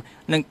គម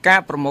និងការ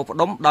ប្រមូលផ្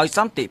ដុំដោយស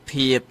ន្តិ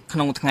ភាពក្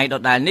នុងថ្ងៃដ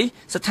ដែលនេះ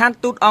ស្ថាន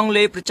ទូតអង់គ្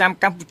លេសប្រចាំ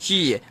កម្ពុ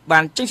ជាបា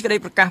នចេញសេចក្តី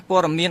ប្រកាសព័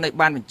ត៌មានឲ្យ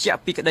បានបញ្ជាក់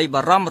ពីក្តី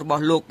បារម្ភរប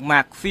ស់លោក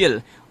Mark Field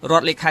រ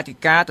ដ្ឋលេខាធិ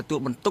ការទទួល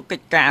បន្ទុកកិ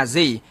ច្ចការអា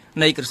ស៊ី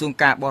នៃក្រសួង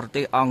ការបរ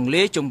ទេសអង់គ្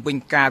លេសជំវិញ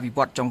ការវិវ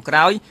ត្តចុងក្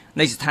រោយ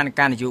នៃស្ថាន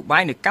ភាពនយោបា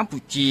យនៅកម្ពុ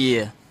ជា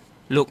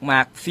លោក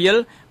Mark Field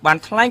បាន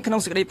ថ្លែងក្នុង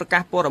សេចក្តីប្រកា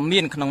សព័ត៌មា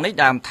នក្នុងនេះ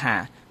ដើមថា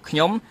ខ្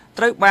ញុំ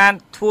ត្រូវបាន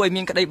ធ្វើឲ្យ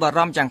មានក្តីបារ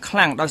ម្ភយ៉ាងខ្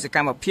លាំងដោយសក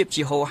ម្មភាព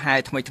ជាហូរហែ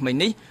ថ្មីៗ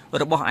នេះ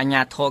របស់អាជ្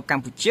ញាធរក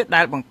ម្ពុជា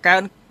ដែលបង្កើ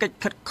នកិច្ច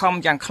ខិតខំ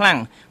យ៉ាងខ្លាំង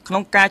ក្នុ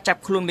ងការចាប់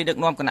ខ្លួនមេដឹក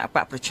នាំគណៈប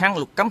កប្រឆាំង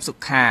លោកកឹមសុ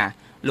ខា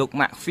លោក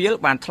Mark Field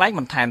បានថ្លែងប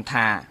ន្ថែម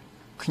ថា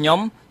ខ្ញុំ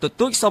ទ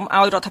ទូចសូម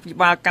ឲ្យរដ្ឋាភិ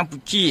បាលកម្ពុ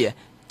ជា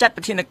ចាត់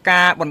វិធាន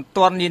ការបន្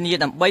ទាន់នានា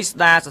ដើម្បីស្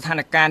ដារស្ថា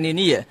នភាពនា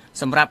នា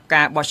សម្រាប់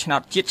ការបោះឆ្នោ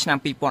តជាតិឆ្នាំ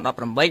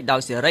2018ដោ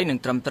យសេរីនិង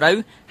ត្រឹមត្រូវ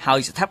ហើយ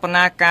ស្ថាប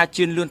នាការ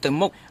ជឿនលឿនទៅ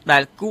មុខដែ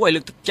លគួរឲ្យលើ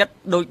កទឹកចិត្ត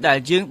ដោយដែល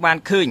យើងបាន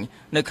ឃើញ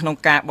នៅក្នុង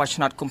ការបោះឆ្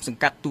នោតគុំសង្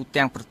កាត់ទូ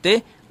ទាំងប្រទេស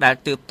ដែល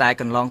ទើបតែ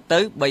កន្លងទៅ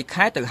3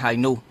ខែទៅហើយ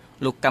នោះ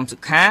លោកកឹមសុ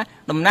ខា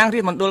តំណាងរា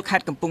ជមណ្ឌលខេ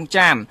ត្តកំពង់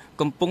ចាម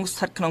កំពុងស្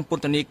ថិតក្នុងព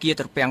ន្ធនាគារ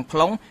ត្រពាំង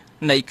plong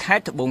នៃខេ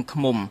ត្តត្បូងឃ្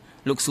មុំ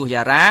លោកសួស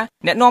យ៉ារ៉ា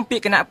អ្នកនាំពា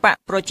ក្យគណៈបក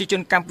ប្រជាជ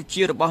នកម្ពុ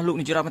ជារបស់លោក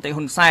នាយករដ្ឋមន្ត្រី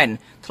ហ៊ុនសែន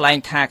ថ្លែង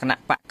ថាគណៈ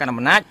បកកណ្ដាលអំ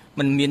ណាច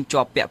មិនមាន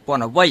ជាប់ពាក់ព័ន្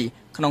ធអ្វី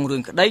ក្នុងរឿ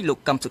ងក្តីលោក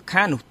កឹមសុ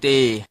ខានោះទេ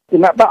គ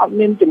ណៈបកអត់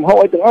មានចំហ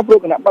អីទាំងអស់ព្រោះ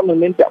គណៈបកមិន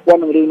មានពាក់ព័ន្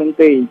ធនឹងរឿងហ្នឹង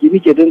ទេ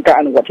នេះជារឿងការ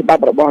អនុវត្តច្បា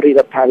ប់របស់រាជ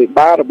រដ្ឋាភិ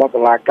បាលរបស់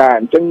តុលាការ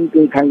អញ្ចឹង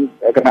គឺខាង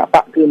គណៈប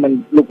កគឺមិន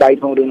លុបដៃ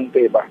ក្នុងរឿងហ្នឹង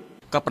ទេបាទ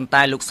ក៏ប៉ុន្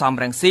តែលោកសំ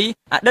រងស៊ី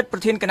អតីតប្រ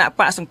ធានគណៈ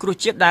បកសង្គ្រោះ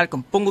ជាតិដែល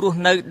កំពុងរស់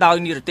នៅដោយ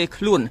និរទេស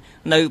ខ្លួន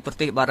នៅប្រ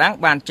ទេសបារាំង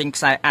បានចេញ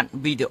ខ្សែអាត់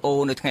វីដេអូ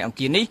នៅថ្ងៃអង្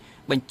គារនេះ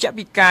បញ្ជាក់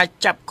ពីការ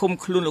ចាប់ឃុំ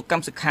ខ្លួនលោកកឹ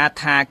មសុខា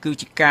ថាគឺ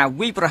ជាការ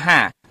វាយប្រហា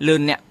រលើ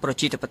អ្នកប្រ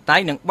ជាធិបតេ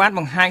យ្យនិងបានប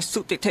ង្ហាញសុ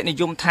ទិដ្ឋិនិ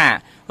យមថា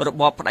រ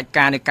បបផ្ដាច់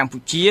ការនៅកម្ពុ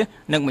ជា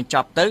នឹងបញ្ច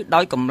ប់ទៅ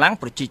ដោយកម្លាំង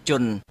ប្រជាជ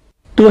ន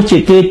ទោះជា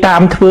គេតា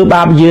មធ្វើ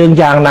បាបយើង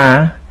យ៉ាងណា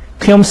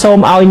ខ្ញុំសូម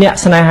ឲ្យអ្នក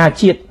ស្នេហា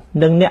ជាតិ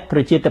និងអ្នកប្រ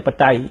ជាធិប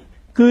តេយ្យ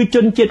គឺជ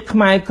នជាតិខ្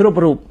មែរគ្រប់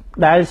រូប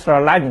ដែលស្រ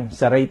ឡាញ់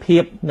សេរីភា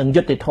ពនិង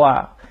យុត្តិធ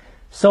ម៌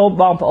សូម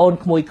បងប្អូន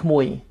ក្មួ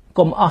យ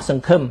កុំអស់ស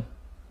ង្ឃឹម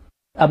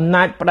អំ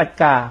ណាចផ្ដាច់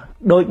ការ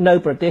ដូចនៅ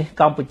ប្រទេស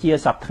កម្ពុជា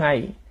សពថ្ងៃ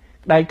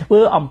ដែលធ្វើ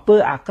អំពើ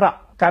អាក្រក់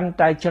កាន់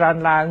តែច្រើន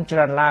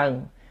ឡើង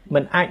មិ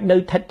នអាចនៅ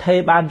ថិតថេរ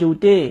បានយូរ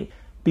ទេ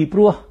ពីព្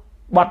រោះ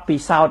បទពិ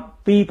សោធន៍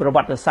ពីប្រវ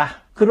ត្តិសាស្ត្រ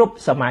គ្រប់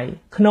សម័យ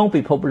ក្នុង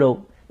ពិភពលោក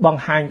ប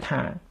ង្ហាញ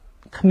ថា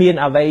គ្មាន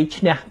អ្វី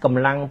ឈ្នះក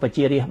ម្លាំងប្រ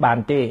ជារាស្ត្របាន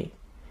ទេ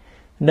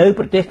នៅ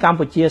ប្រទេសកម្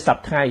ពុជាសព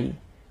ថ្ងៃ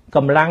ក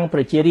ម្លាំងប្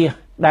រជារាស្ត្រ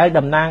ដែល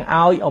តំណាង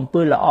ឲ្យអំ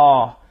ពើល្អ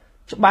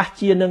ច្បាស់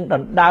ជានឹងដ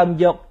ណ្ដើម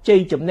យកជ័យ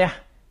ជំនះ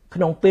ក្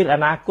នុងពេលអ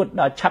នាគត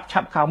ដ៏ឆា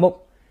ប់ខាងមុខ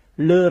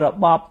លើរ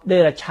បបដេ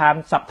រឆាន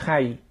សពថ្ងៃ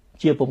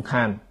ជាពុំ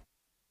ខាន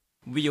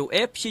VOA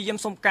ព្យាយាម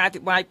សុំការអធិ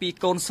ប្បាយពី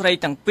កូនស្រី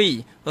ទាំងពីរ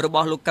រប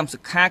ស់លោកកឹមសុ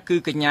ខាគឺ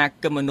កញ្ញា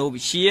កឹមមនោ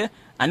វិជ្ជា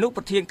អនុ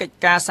ប្រធានកិច្ច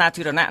ការសា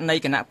ធារណៈនៃ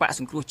គណៈបក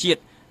សង្គ្រោះជា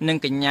តិនិង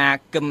កញ្ញា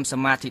កឹមស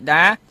មាធិ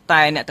ដា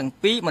តែអ្នកទាំង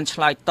ពីរមិនឆ្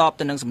លើយតប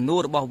ទៅនឹងសំណួរ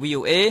របស់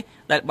VOA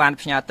ដែលបាន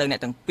ផ្ញើទៅអ្នក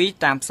ទាំងពីរ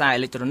តាមសារអេ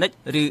ឡិចត្រូនិក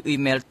ឬអ៊ី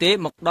មែលទេ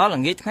មកដល់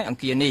ល្ងាចថ្ងៃអ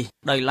ង្គារនេះ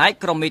ដោយឡែក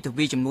ក្រុមមេធា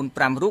វីចំនួន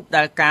5រូប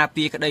ដែលការ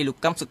ពារក្តីលោក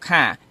កឹមសុ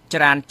ខា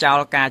ច្រានចោល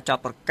ការចោទ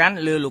ប្រកាន់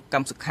លើលោកកឹ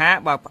មសុខា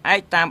បើផ្អែក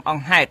តាមអ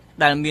ង្គហេតុ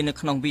ដែលមាននៅ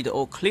ក្នុងវីដេ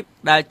អូឃ្លីប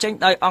ដែលចេញ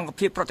ដោយអង្គ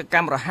ភាពប្រតិក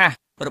ម្មរហ័ស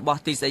របស់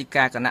ទីស្តី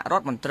ការគណៈរ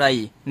ដ្ឋមន្ត្រី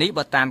នេះ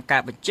បើតាមកា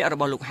របញ្ជាក់រ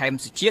បស់លោកហែម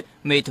សុជាតិ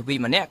មេធាវី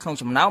ម្នាក់ក្នុង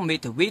ចំណោមមេ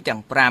ធាវីទាំ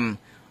ង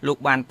5លោក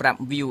បានប្រាប់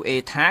VOA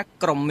ថា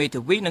ក្រុមមេ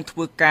ធាវីនឹងធ្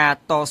វើការ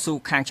តស៊ូ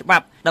ខាងច្បា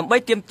ប់ដើម្បី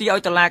ទាមទារឲ្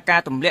យតុលាការ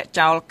ទម្លាក់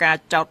ចោលការ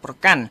ចោទប្រ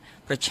កាន់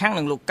ប្រឆាំង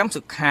នឹងលោកកឹម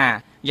សុខា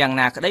យ៉ាង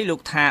ណាក្តីលោក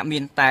ថាមា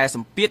នតែស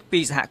ម្ពាធពី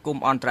សហគម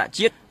ន៍អន្តរ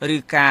ជាតិឬ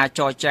ការ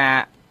ចរចា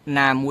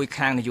ណាមួយ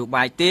ខាងនយោ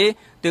បាយទេ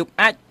ទើប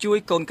អាចជួយ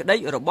កូនក្តី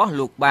របស់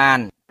លោកបាន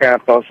ការ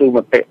តស៊ូម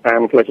តិតា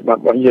មផ្លូវច្បាប់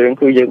របស់យើង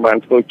គឺយើងបាន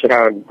ធ្វើច្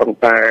រើនប៉ុន្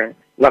តែ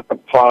លទ្ធ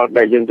ផល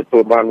ដែលយើងទទួ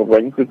លបានមកវិ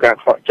ញគឺការ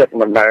ខកចិត្ត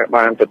មិនដែល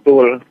បានទទួ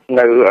ល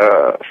នៅ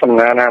សំ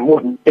ណាណាមួយ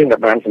ជាងតែ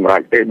បានសម្រេ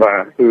ចទេបា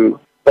ទគឺ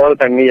តើ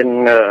តែមាន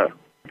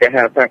គេ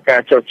ហៅថាកា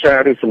រចរចា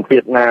ឬសម្ពា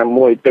ធណា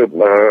មួយទើប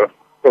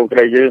កូនក្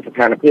តីយើងស្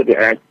ថានភាពវា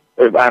អាច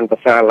បានប្រ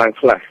សើរឡើង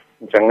ខ្លះ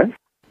អញ្ចឹង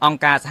ណាអង្គ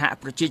ការសហ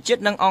ប្រជាជា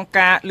តិនិងអង្គ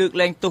ការលើក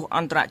លែងទោសអ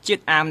ន្តរជា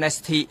តិ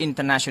Amnesty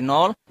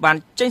International បាន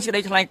ចេញសេចក្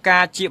តីថ្លែងកា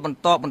រណ៍ជាបន្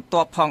តបន្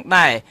ទាប់ផង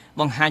ដែរ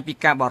បង្ហាញពី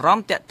ការបារ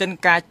ម្ភទាក់ទិន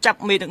ការចាប់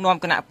មេដឹកនាំ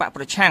គណៈបក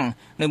ប្រឆាំង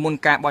នៅមុន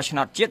ការបោះឆ្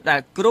នោតជាតិដែល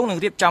គ្រោងនឹង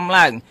រៀបចំ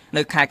ឡើង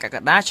នៅខែកក្ក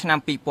ដាឆ្នាំ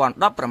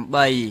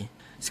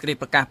2018សេចក្តី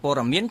ប្រកាសព័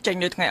ត៌មានចេញ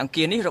នៅថ្ងៃអង្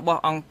គារនេះរប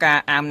ស់អង្គការ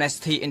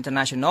Amnesty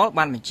International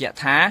បានបញ្ជាក់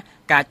ថា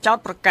ការចោទ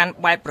ប្រកាន់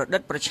បែបប្រឌិ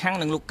តប្រឆាំង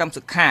នឹងលោកកឹម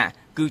សុខា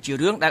គឺជា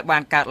រឿងដែលបា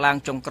នកើតឡើង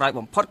ចុងក្រោយ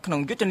បំផុតក្នុង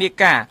យុទ្ធនា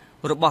ការ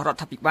របស់រ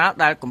ដ្ឋាភិបាល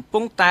ដែលកំពុ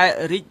ងតែ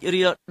រីក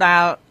រាលដា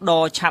ល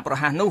ដ៏ឆាប់រ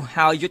ហ័សនោះ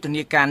ហើយយុទ្ធ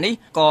នាការនេះ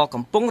ក៏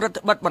កំពុងរឹត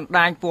បន្តឹងបណ្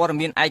ដាញព័ត៌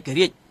មានឯក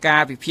រាជ្យកា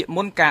រវិភាគ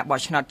មុនការបោះ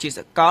ឆ្នោតជាស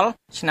កល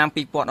ឆ្នាំ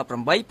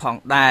2018ផង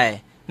ដែរ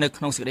នៅ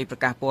ក្នុងសេចក្តីប្រ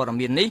កាសព័ត៌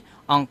មាននេះ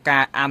អង្គកា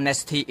រ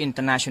Amnesty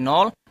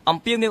International អំ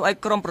ពាវនាវឲ្យ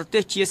ក្រុមប្រទេ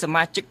សជាស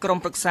មាជិកក្រុម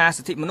ប្រឹក្សា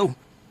សិទ្ធិមនុស្ស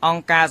អ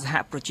ង្គការសហ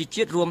ប្រជា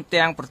ជាតិរួម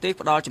ទាំងប្រទេស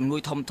ផ្ដល់ជំនួយ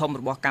ធំៗ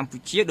របស់កម្ពុ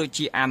ជាដូច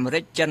ជាអាមេរិ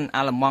កចិន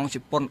អាល្លឺម៉ង់ជ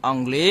ប៉ុនអ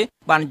ង់គ្លេស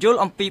បានយល់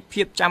អំពី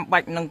ភាពចាំបា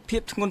ច់និងភា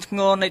ពធ្ងន់ធ្ង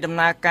រនៃដំ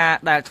ណើរការ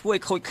ដែលធ្វើឲ្យ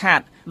ខូចខា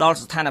តដល់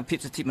ស្ថានភាព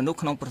សិទ្ធិមនុស្ស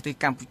ក្នុងប្រទេស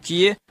កម្ពុ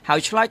ជាហើយ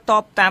ឆ្លើយត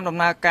បតាមដំ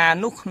ណើរការ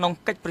នោះក្នុង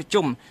កិច្ចប្រ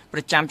ជុំប្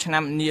រចាំឆ្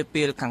នាំនា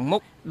ពេលខាងមុ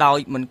ខដោយ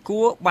មិន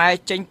គួរបែរ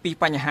ចេញពី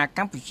បញ្ហាក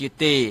ម្ពុជា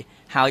ទេ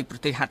ហើយប្រ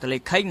ទេសហត្ថលេ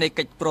ខីនៃ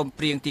កិច្ចព្រម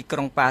ព្រៀងទីក្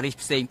រុងប៉ារីស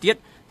ផ្សេងទៀត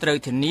ត្រូវ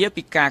ធានា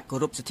ពីការគោ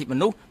រពសិទ្ធិម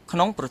នុស្សក្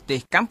នុងប្រទេស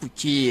កម្ពុ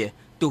ជា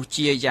ទោះ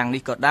ជាយ៉ាង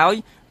នេះក៏ដោយ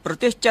ប្រ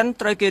ទេសចិន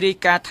ត្រូវគេរាយ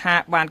ការណ៍ថា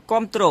បាន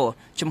គាំទ្រ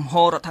ជំហ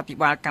ររដ្ឋាភិ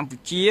បាលកម្ពុ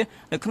ជា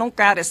នៅក្នុង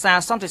ការរក្សា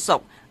សន្តិសុ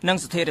ខនិង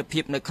ស្ថិរភា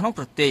ពនៅក្នុង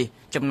ប្រទេស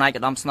ចំណែកឧ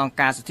ត្តមស្នង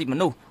ការសិទ្ធិម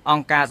នុស្សអ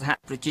ង្គការសហ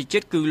ប្រជាជា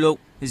តិគឺលោក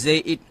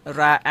Zaid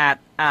Ra'ad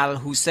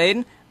Al-Hussein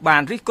បា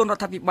នរិះគន់រ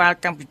ដ្ឋាភិបាល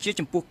កម្ពុជា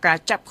ចំពោះការ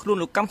ចាប់ខ្លួន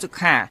លោកកំសុ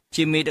ខា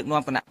ជាមេដឹក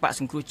នាំគណៈបក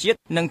សង្គ្រោះជាតិ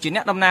និងជាអ្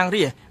នកតំណាង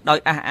រាស្ត្រដោយ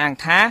អះអាង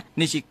ថា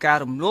នេះជាការ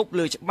រំលោភ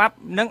លើច្បាប់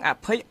និងអ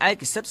ភ័យឯ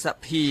កសិទ្ធិស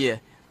ភា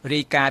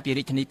រាយការណ៍ពី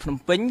រាជធានីភ្នំ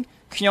ពេញ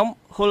ខ្ញុំ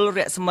ហុលរ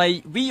ស្មី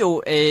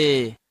VOA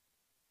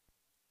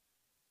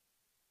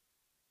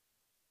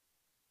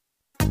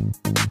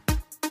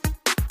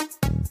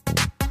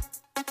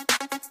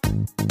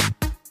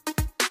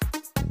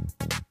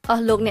អ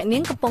ស់លោកអ្នកនា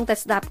ងកំពុងតែ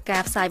ស្ដាប់កា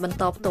រផ្សាយបន្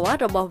តផ្ទាល់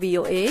របស់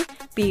VOA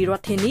ពីរ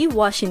ដ្ឋធានី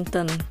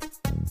Washington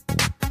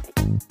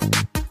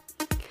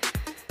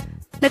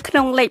នៅក្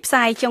នុងលេខផ្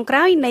សាយចុងក្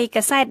រោយនៃ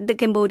កាសែត The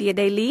Cambodia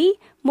Daily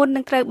មុននឹ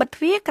ងត្រូវបិទ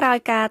ទ្វារក្រោយ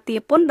ការទារ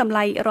ពន្ធតម្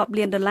លៃរាប់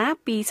លានដុល្លារ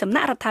ពីសំ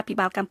ណាក់រដ្ឋាភិ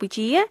បាលកម្ពុ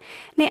ជា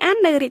អ្នកអាន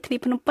នៅរាជធានី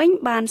ភ្នំពេញ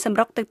បានសម្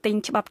រុកទៅទិញ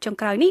ច្បាប់ចុង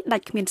ក្រោយនេះដា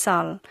ច់គ្មានស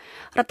ល់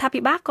រដ្ឋាភិ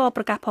បាលក៏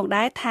ប្រកាសផង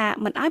ដែរថា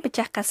មិនអោយម្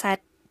ចាស់កាសែត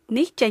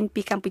នេះចេញ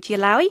ពីកម្ពុជា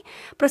ឡើយ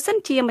ប្រសិន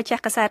ជាម្ចា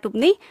ស់កាសែតរូប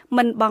នេះ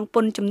មិនបង់ព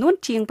ន្ធចំនួន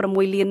ជាង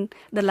6លាន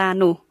ដុល្លារ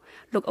នោះ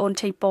លោកអូន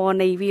ឆៃប៉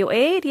នៃ VOA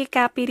រាយ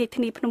ការណ៍ពីរាជ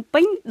ធានីភ្នំ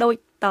ពេញដូច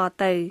ត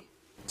ទៅ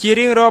ជា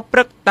រៀងរាល់ព្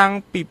រឹកតាំង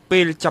ពីពេ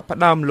លចាប់ផ្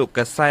ដើមលោក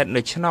កាសែត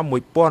នៅឆ្នាំ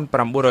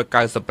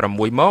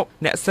1996មក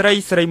អ្នកស្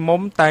រី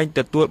មុំតែងទ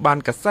ទួលបាន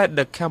កាសែត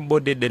The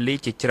Cambodia Daily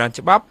ជាច្រើន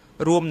ច្បាប់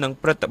រួមនឹង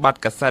ប្រតិបត្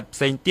តិកាសែតផ្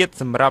សេងទៀត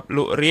សម្រាប់ល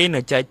ក់រាយ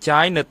នៅចែកចា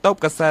យនៅតូប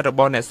កាសែតរប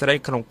ស់អ្នកស្រី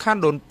ក្នុងខណ្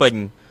ឌដូនពេញ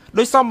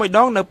ដោយសមមួយដ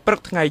ងនៅព្រឹក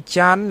ថ្ងៃ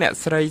ច័ន្ទអ្នក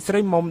ស្រី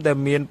មុំដែល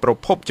មានប្រ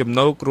ភពចំ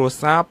ណូលគ្រួ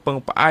សារពឹង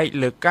ផ្អែក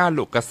លើការល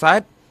ក់កាសែ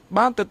ត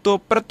បានទទួល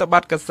ប្រតិប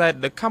ត្តិកាសែត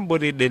The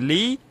Cambodia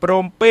Daily ព្រ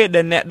មពេល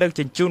ដែលអ្នកដឹក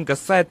ជញ្ជូនកា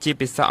សែតជា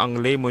ភាសាអង់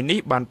គ្លេសមួយនេះ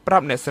បានប្រា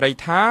ប់អ្នកស្រី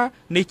ថា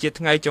នេះជា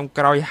ថ្ងៃចុង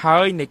ក្រោយហើ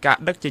យនៃការ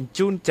ដឹកជញ្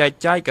ជូនចែក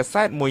ចាយកា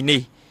សែតមួយ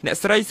នេះអ្នក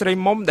ស្រី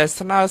មុំដែល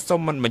ស្នើសុំ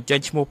មិនបញ្ចេញ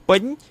ឈ្មោះពេ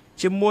ញ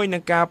ជាមួយនឹ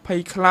ងការភ័យ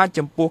ខ្លាច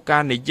ចំពោះកា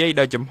រនិយាយ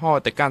ដោយចំហ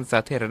ទៅកាន់សា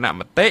ធារណ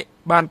មតិ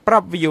បានប្រា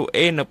ប់ VOA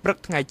នៅព្រឹក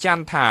ថ្ងៃច័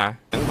ន្ទថា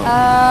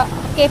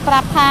គេប្រា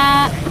ប់ថា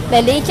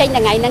Daily ចេញ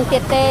ថ្ងៃហ្នឹងទៀ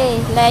តទេ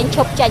លែងឈ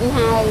ប់ចេញ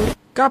ហើយ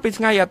កាលពី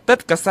ថ្ងៃអាទិត្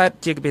យកាសែត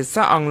ជាភា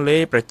សាអង់គ្លេ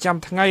សប្រចាំ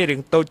ថ្ងៃរៀ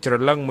ងតូចច្រ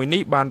ឡឹងមួយ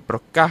នេះបានប្រ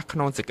កាសក្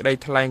នុងសេចក្តី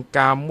ថ្លែង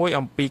ការណ៍មួយ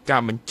អំពីកា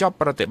របញ្ចប់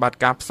ប្រតិបត្តិ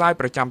ការផ្សាយ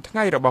ប្រចាំថ្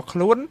ងៃរបស់ខ្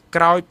លួន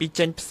ក្រោយពី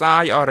ចេញផ្សា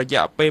យអស់រ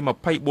យៈពេល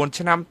24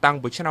ឆ្នាំតាំង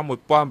ពីឆ្នាំ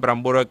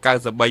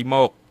1993ម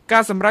ក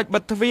ការសម្រេចបិ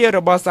ទទ្វាររ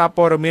បស់សារ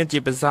ព័ត៌មានជា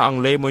ភាសាអង់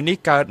គ្លេសមួយនេះ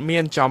កើតមា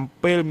នចំ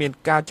ពេលមាន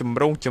ការជំ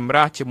រុញចម្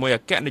រាស់ជាមួយអ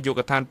គ្គនាយក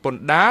ដ្ឋានពន្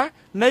ធដារ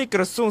នៃក្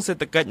រសួងសេ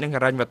ដ្ឋកិច្ចនិង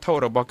ហិរញ្ញវត្ថុ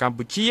របស់កម្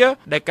ពុជា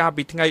ដែលកាល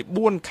ពីថ្ងៃ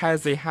4ខែ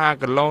សីហា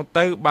កន្លង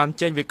ទៅបាន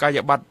ចេញវិក័យ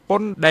ប័ត្រព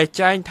ន្ធដែល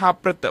ចែងថា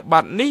ប្រតិប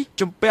ត្តិនេះ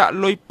ជំពាក់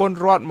លុយពន្ធ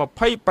រដ្ឋ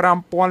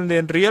25,000 លា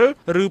នរៀល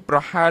ឬប្រ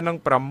ហែលនឹង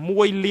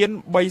6លាន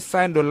3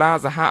សែនដុល្លារ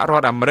សហរ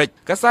ដ្ឋអាមេរិក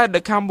កាសែត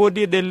The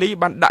Cambodia Daily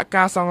បានដាក់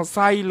ការសង្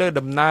ស័យលើ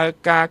ដំណើរ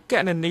ការគ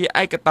ណនា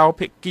ឯកតោ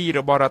ភាគីរ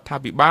បស់រដ្ឋា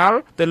ភិបាល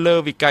ទៅលើ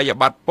វិក័យ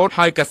ប័ត្រពន្ធ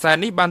ហើយកាសែត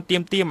នេះបានទា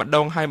មទារម្ដ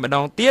ងហើយម្ដ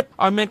ងទៀត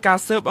ឲ្យមានការ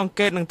ស៊ើបអង្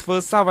កេតនិងធ្វើ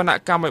សវន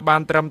កម្មឲ្យបា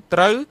នត្រឹម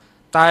ត្រូវ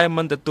តែ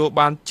មិនទទួល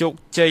បានជោគ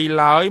ជ័យ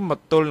ឡើយមក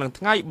ទល់នឹង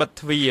ថ្ងៃបិទ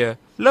ទ្វារ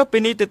លើសពី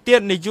នេះទៅទៀត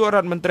នាយករ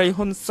ដ្ឋមន្ត្រី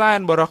ហ៊ុនសែន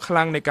បរិសុទ្ធខ្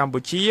លាំងនៃកម្ពុ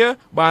ជា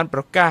បានប្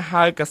រកាស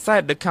ហៅកាសែ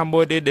ត The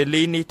Cambodia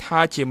Daily នេះថា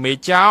ជាមេ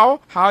ចោរ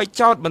ហើយ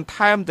ចោទបន្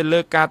ថែមទៅលើ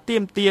ការទា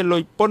មទារលុ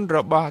យពន្ធរ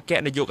បស់អគ្គ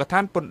នាយកដ្ឋា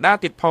នពន្ធដារ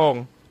ទៀតផង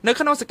នៅ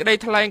ក្នុងសេចក្តី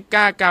ថ្លែង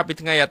ការណ៍កាលពី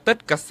ថ្ងៃអាទិត្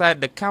យកាសែត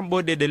The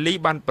Cambodia Daily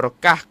បានប្រ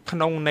កាសក្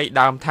នុងន័យ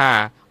ដើមថា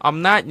អំ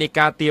ណាចនៃ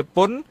ការទារព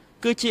ន្ធ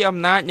គឺជាអំ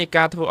ណាចនៃ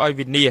ការធ្វើឲ្យ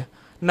វិនាស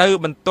នៅ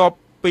បន្ទាប់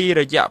ពី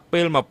រយៈពេ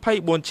ល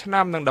24ឆ្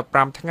នាំនិង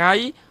15ថ្ងៃ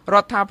រ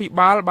ដ្ឋាភិ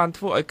បាលបាន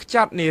ធ្វើឲ្យខ្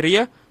ចាត់នារា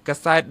កា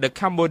សែត The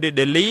Cambodia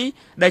Daily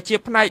ដែលជា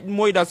ផ្នែក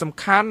មួយដ៏សំ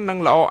ខាន់និង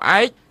ល្អ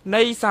ឯក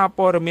នៃសារ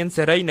ព័ត៌មាន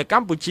សេរីនៅក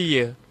ម្ពុជា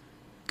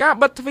ការ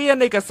បិទទ្វារ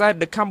នៃកាសែត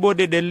The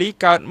Cambodia Daily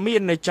កើតមា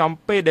ននៅចំ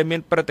ពេលដែលមា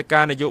នព្រឹត្តិកា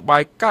រណ៍នយោបា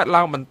យកើត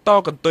ឡើងបន្ត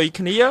កន្ទុយ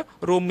គ្នា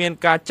រួមមាន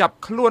ការចាប់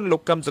ខ្លួនលោ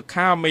កកឹមសុ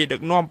ខាមេដឹ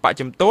កនាំបច្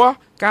ចឹមទោះ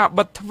ការ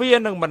បិទទ្វារ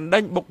និងបណ្ដេ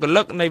ញបុគ្គ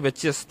លិកនៃវិ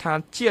ទ្យាស្ថាន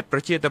ជាតិប្រ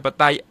ជាធិប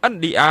តេយ្យ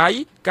NDI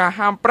ការ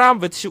ហាម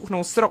5វិទ្យុក្នុ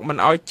ងស្រុកមិន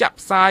ឲ្យចាក់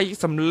ផ្សាយ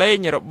សម្លេង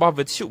របស់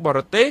វិទ្យុបរ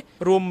ទេស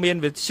រួមមាន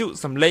វិទ្យុ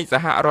សម្លេងស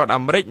ហរដ្ឋ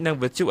អាមេរិកនិង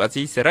វិទ្យុអា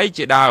ស៊ីសេរី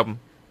ជាដើម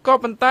ក៏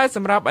ប៉ុន្តែស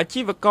ម្រាប់អា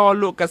ជីវករ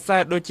លក់កាសែ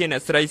តដូចជាអ្ន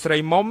កស្រី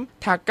មុំ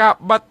ថាការ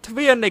បិទទ្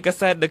វារនៃកា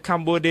សែត The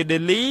Cambodia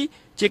Daily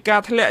ជាកា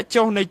រធ្លាក់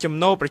ចុះនៃចំ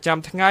ណូលប្រចាំ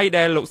ថ្ងៃ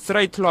ដែលលោកស្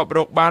រីធ្លាប់រ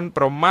កបាន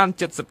ប្រមាណ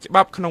70ច្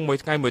បាប់ក្នុងមួយ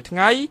ថ្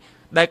ងៃ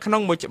ដែលក្នុ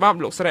ងមួយច្បាប់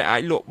លោកស្រីអា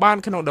ចលក់បាន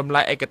ក្នុងតម្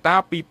លៃឯកតា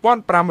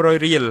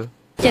 2,500 រៀល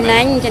ចំណេ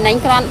ញ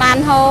គ្រាន់បាន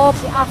ហូប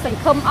អស់សង្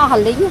ឃឹមអស់ហ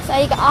លីងស្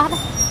អីក៏អស់ដែ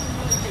រ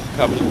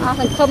អស់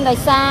សង្ឃឹមដោយ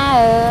សា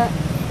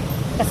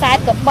រកាសែត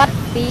ក៏បិទ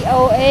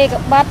VOA ក៏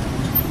បិទ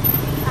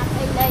អត់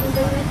អីលែង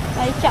ឮ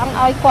ហើយចង់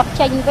ឲ្យគាត់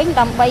ចេញវិញ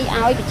ដើម្បី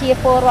ឲ្យប្រជា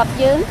ពលរដ្ឋ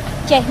យើង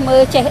ចេះមើ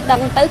លចេះដឹ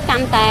ងទៅកា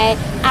ន់តែ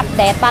អាប់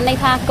ដេតបានន័យ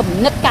ថាគំ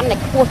និតកាន់តែ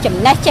ខ្ពស់ចំ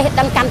ណេះចេះ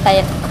ដឹងកាន់តែ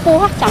ខ្ព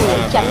ស់ចង់និ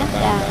យាយចឹង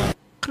ចា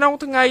ក្នុង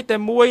ថ្ងៃតែ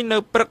មួយនៅ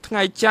ព្រឹកថ្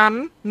ងៃច័ន្ទ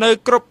នៅ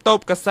គ្រប់តូប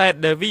កាសែត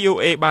ដែល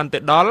VOA បានទៅ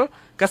ដល់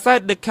កាសែត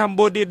The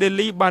Cambodia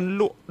Daily បាន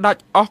លក់ដា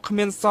ច់អស់គ្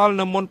មានសល់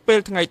នៅមុនពេល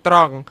ថ្ងៃត្រ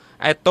ង់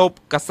ឯតូប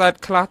កាសែត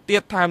ខ្លះទៀ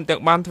តថែមទាំ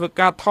ងបានធ្វើ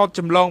ការថតច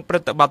ម្លងព្រឹ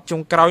ត្តិបត្តិចុ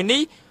ងក្រោយ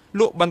នេះ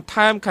លក់បន្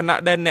ថែមខណៈ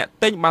ដែលអ្នក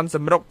ទិញបានស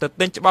ម្រុកទៅ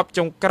ទិញច្បាប់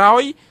ចុងក្រោ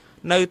យ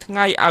នៅថ្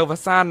ងៃអវ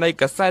សាននៃ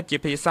កាសែតជា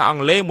ភាសាអ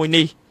ង់គ្លេសមួយ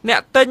នេះអ្ន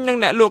កទិញនិង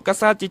អ្នកលក់កា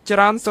សែតជាច្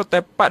រើនសុទ្ធតែ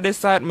បដិ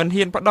សេធមិន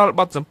ហ៊ានផ្ដល់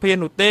បទសម្ភាស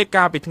ន៍នោះទេ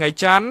កាលពីថ្ងៃ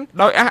ច័ន្ទ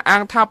ដោយអះអា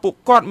ងថាពួក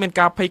គាត់មាន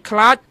ការភ័យខ្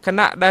លាចខ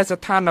ណៈដែល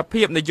ស្ថាន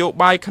ភាពនយោ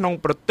បាយក្នុង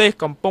ប្រទេស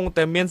កំពុង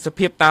តែមានស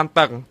ភាពតាន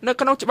តឹងនៅ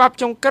ក្នុងច្បាប់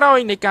ចុងក្រោយ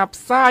នៃការ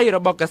ផ្សាយរ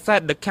បស់កាសែត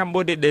The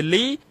Cambodia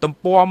Daily ទំ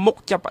ព័រមុខ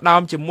ចាប់ផ្ដើ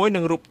មជាមួយ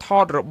នឹងរូបថ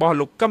តរបស់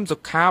លោកកឹមសុ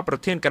ខាប្រ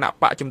ធានគណៈ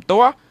បកជំ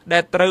ទាស់ដែ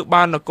លត្រូវ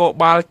បាននគរ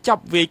បាលចា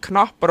ប់វាយខ្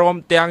នោះព្រម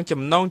ទាំង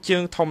ចំណងជើ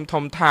ង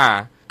ធំថា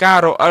ការ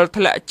រអិល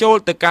ធ្លាក់ចូល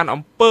ទៅកាន់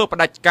អំពើផ្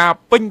ដាច់ការ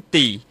ពេញ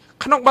ទី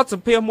ក្នុងបទស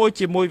ម្ភាសន៍មួយ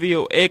ជាមួយ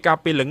VOA កាល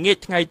ពីល្ងាច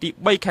ថ្ងៃទី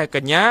3ខែក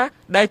ញ្ញា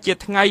ដែលជា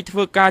ថ្ងៃធ្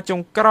វើការចុ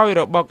ងក្រោយ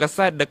របស់កា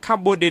សែត The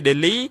Cambodia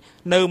Daily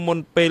នៅមុន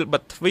ពេលបិ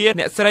ទទ្វារ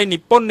អ្នកស្រីនិ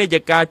ពន្ធនាយិ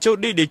កាជូ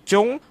ឌីឌី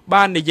ជុង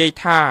បាននិយាយ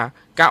ថា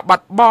ការបា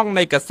ត់បង់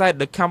នៃកាសែត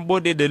The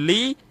Cambodia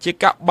Daily ជា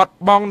ការបាត់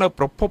បង់នៅ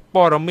ប្រភព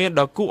ព័ត៌មាន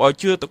ដ៏គួរឲ្យ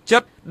ជឿទុកចិ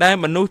ត្តដែល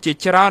មនុស្សជា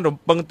ច្រើនរំ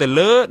ពឹងទៅ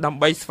លើដើម្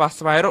បីស្វះ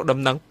ស្វែងរកដំ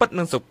ណឹងពិត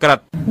និងសុក្រិត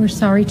We're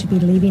sorry to be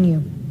leaving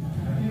you.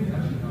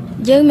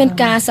 យើងមាន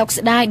ការសោក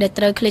ស្ដាយដែល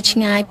ត្រូវឃ្លាតឆ្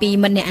ងាយពី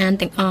មិត្តអ្នកអាន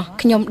ទាំងអស់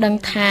ខ្ញុំដឹង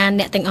ថា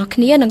អ្នកទាំងអស់គ្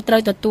នានឹងត្រូ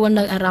វទទួល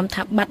នៅអារម្មណ៍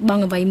ថាបាត់ប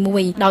ង់អ្វីមួ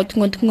យដោយធ្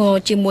ងន់ធ្ងរ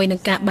ជាមួយនឹង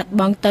ការបាត់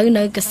បង់ទៅ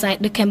នៅកាសែត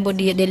The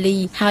Cambodia Daily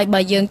ហើយបើ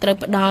យើងត្រូវ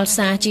ផ្ដល់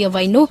សារជាអ្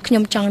វីនោះខ្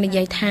ញុំចង់និ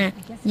យាយថា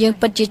យើង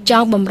ពិតជាច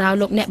ង់បម្រើ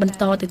លោកអ្នកបន្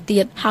តទៅទៀ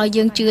តហើយ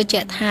យើងជឿជា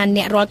ក់ថា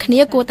អ្នករាល់គ្នា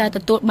គួរតែទ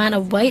ទួលបាន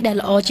អ្វីដែល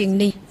ល្អជាង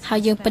នេះហើយ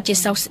យើងពិតជា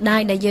សោកស្ដា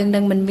យដែលយើងនឹ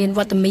ងមិនមានវ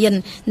ត្តមាន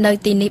នៅ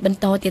ទីនេះបន្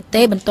តទៀត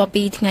ទេបន្ទាប់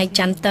ពីថ្ងៃ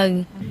ច័ន្ទទៅ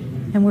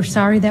And we're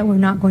sorry that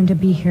we're not going to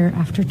be here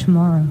after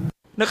tomorrow.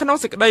 នៅក្នុង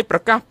សេចក្តីប្រ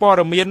កាសព័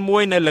ត៌មានមួ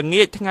យនៅល្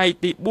ងាចថ្ងៃ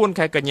ទី4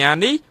ខែកញ្ញា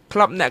នេះក្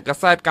លឹបអ្នកកា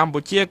សែតកម្ពុ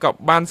ជាក៏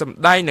បានសម្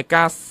ដែងនឹង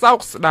ការសោក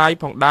ស្ដាយ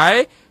ផងដែរ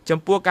ចំ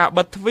ពោះការ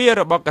បិទទ្វារ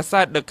របស់កា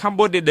សែត The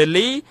Cambodia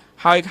Daily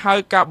ហើយ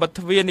ការបិទ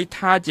ទ្វារនេះ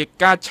ថាជា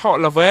ការឆក់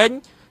ល្វែង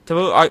ធ្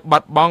វើឲ្យបា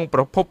ត់បង់ប្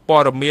រភពព័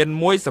ត៌មាន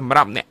មួយសម្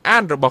រាប់អ្នកអា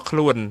នរបស់ខ្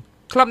លួន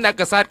ក្លឹបអ្នក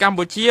កាសែតកម្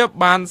ពុជា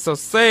បានសរ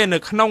សេរនៅ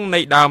ក្នុងន័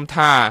យដើម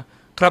ថា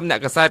ក្លឹបអ្នក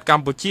កាសែតក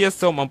ម្ពុជា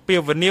សូមអំពា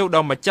វនាវដ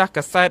ល់ម្ចាស់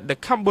កាសែត The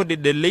Cambodia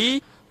Daily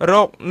រ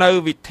កនៅ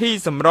វិធី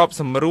សម្រប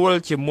សម្រួល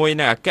ជាមួយ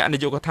នឹងអគ្គនា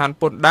យកដ្ឋាន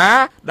ពន្ធដារ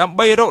ដើម្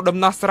បីរកដំ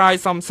ណោះស្រាយ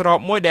សមស្រប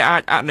មួយដែលអា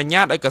ចអនុញ្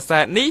ញាតឲ្យកាសែ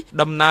តនេះ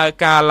ដំណើរ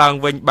ការឡើង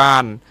វិញបា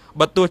ន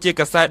បើទោះជា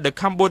កាសែត The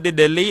Cambodia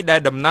Daily ដែល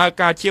ដំណើរ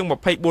ការជាង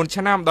24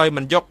ឆ្នាំដោយ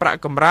មិនយកប្រាក់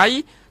កម្រៃ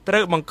ត្រូ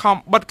វបង្ខំ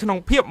បិទក្នុង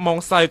ភាពម៉ោង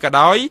សៅក៏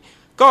ដោយ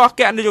ក៏អគ្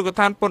គនាយកដ្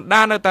ឋានពន្ធ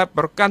ដារនៅតែ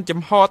ប្រកាន់ចំ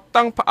ហ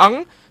តឹងផ្អឹង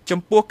ចំ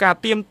ពោះការ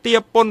ទាមទារ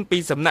ពន្ធពី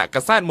សំណាក់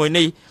កាសែតមួយ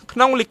នេះក្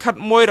នុងលិខិត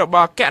មួយរប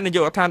ស់អគ្គនាយ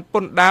កដ្ឋានព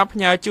ន្ធដារផ្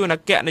ញើជូនអ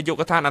គ្គនាយ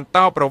កដ្ឋានអន្ត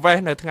រប្រវេស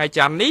ន៍នៅថ្ងៃ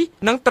ច័ន្ទនេះ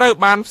នឹងត្រូវ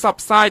បានផ្សព្វ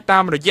ផ្សាយតា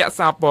មរយៈ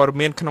សារព័ត៌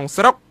មានក្នុង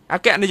ស្រុកអ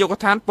គ្គនាយក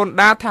ដ្ឋានពន្ធ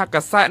ដារថា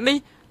កាសែតនេះ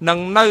នឹង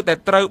នៅតែ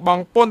ត្រូវប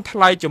ង់ពន្ធថ្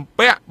លៃជំ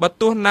ពាក់បើ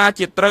ទោះណា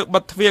ជាត្រូវបិ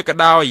ទទ្វារក៏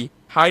ដោយ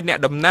ហើយអ្នក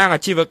តំណាងអា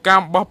ជីវក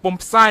ម្មរបស់ពុម្ព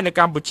ផ្សាយនៅ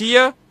កម្ពុជា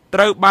ត្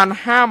រូវបាន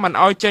ហាមមិន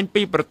ឲ្យចេញ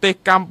ពីប្រទេស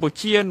កម្ពុ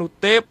ជានោះ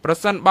ទេប្រ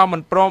សិនបើមិ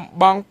នព្រម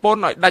បង់ពន្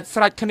ធឲ្យដាច់ស្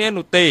រេចគ្នា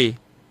នោះទេ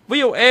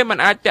VOA មិន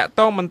អាចតាក់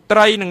ទងមន្ត្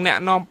រីនិងអ្នក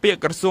នាំពាក្យ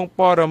ក្រសួង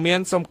ព័ត៌មាន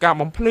សុំការ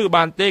បំភ្លឺ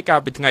បានទេកាល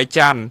ពីថ្ងៃ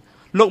ច័ន្ទ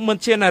លោកមន្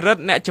ត្រីនរិទ្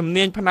ធអ្នកជំ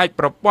នាញផ្នែក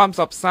ប្រព័ន្ធផ្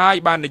សព្វផ្សាយ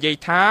បាននិយាយ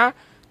ថា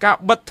ការ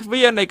បិទទ្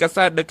វារនៃកា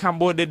សែត The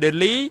Cambodia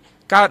Daily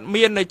កើត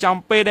មាននៅចំ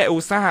ពេលដែលឧ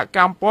ស្សាហក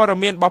ម្មព័ត៌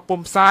មានរបស់ពុ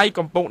ម្ពផ្សាយ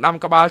កំពុងដាំ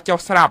ក្បាលចុះ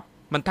ស្រាប់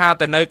មិនថា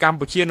តែនៅកម្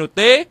ពុជានោះ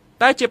ទេ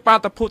តែជាបា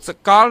តុភូតស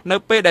កលនៅ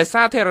ពេលដែល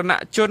សាធារណ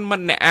ជនមិន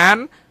អ្នកអាន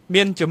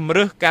មានជំ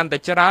រឿសកាន់តែ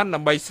ច្រើនដើ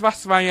ម្បីស្វះ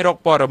ស្វែងរក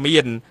ព័ត៌មា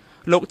ន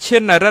លោកឈិ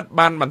ននរិទ្ធ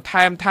បានបន្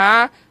ថែមថា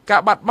កា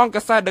របាត់បង់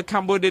កាសែត The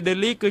Cambodia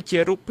Daily គឺជា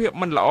រូបភាព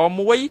មិនល្អ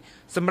មួយ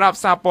សម្រាប់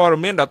សារព័ត៌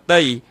មានដ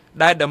ទៃ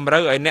ដែលតម្រូ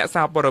វឲ្យអ្នក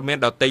សារព័ត៌មាន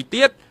ដទៃ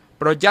ទៀត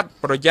ប្រយ័ត្ន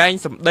ប្រយែង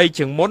សម្ដី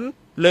ជាងមុន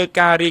លើ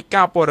ការរាយ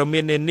ការណ៍ព័ត៌មា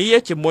ននានា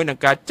ជាមួយនឹង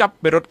ការចាប់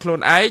ពិរុទ្ធខ្លួន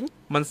ឯង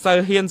មិនសូវ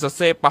ហ៊ានសរ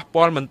សេរប៉ះ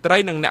ពាល់មន្ត្រី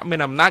និងអ្នកមាន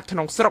អំណាចក្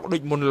នុងស្រុកដូ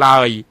ចមុនឡើ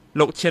យ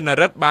លោកឈិនន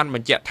រិទ្ធបានប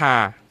ញ្ជាក់ថា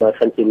បើ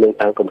សិនជាមាន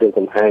ការគម្រាម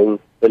កំហែង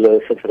ទៅលើ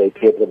សិទ្ធិសេរី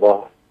ភាពរប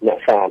ស់អ្នក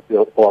សារ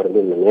ព័ត៌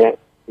មានម្នាក់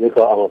ឬ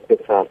ក៏អង្គភាព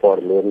សារព័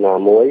ត៌មានណា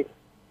មួយ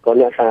ក៏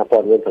អ្នកសារព័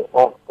ត៌មានទាំងអ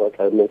ស់ក៏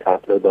ត្រូវមានការ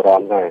ផ្លូវបារ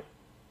ម្ភដែរ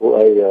ព្រោះ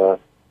អី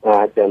អា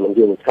ចមិនយ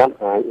ល់ឆាប់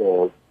អាច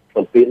ស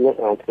ម្ពាធនេះ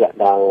អាចធ្លាក់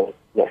ដល់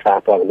អ្នកសារ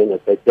ព័ត៌មានដ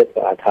ទៃទៀត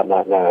ក៏អាចថា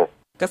បានដែរ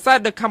កាសែត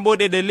The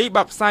Cambodia Daily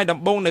បានផ្សាយដំ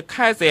បូងនៅ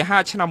ខែសីហា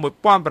ឆ្នាំ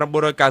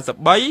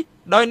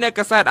1993ដោយអ្នក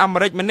កាសែតអាមេ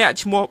រិកម្នាក់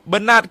ឈ្មោះ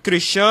Bernard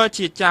Krischer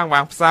ជាចាង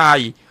វាងផ្សាយ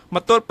ម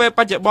កទល់ពេលប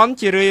ច្ចុប្បន្ន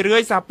ជារឿ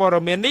យៗសារព័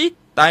ត៌មាននេះ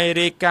តែ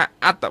រាយការណ៍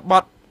អត្ថប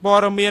ទព័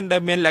ត៌មានដែ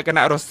លមានលក្ខ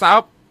ណៈរសើ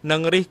បនិ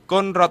ងរិះគ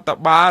ន់រដ្ឋ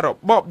បាលរ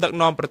បបដឹក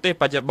នាំប្រទេស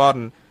បច្ចុប្បន្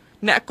ន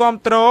អ្នកគាំ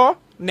ទ្រ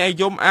អ្នកនិ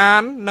យមអា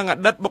ននិងអ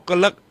តីតបុគ្គ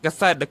លិកកា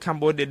សែត The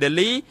Cambodia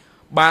Daily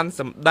បាន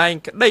សម្ដែង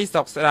ក្តី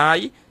សោកស្ដាយ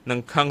និង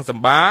ខឹងស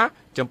ម្បារ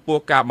ចំពោះ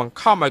ការបង្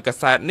ខំឲ្យកា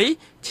សែតនេះ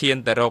ឈាន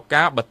ទៅរក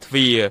ការបិទទ្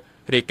វារ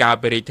រាយការណ៍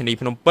ពីរាជធានី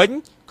ភ្នំពេញ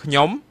ខ្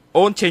ញុំ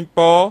អូនឆេង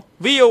ប៉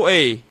VOA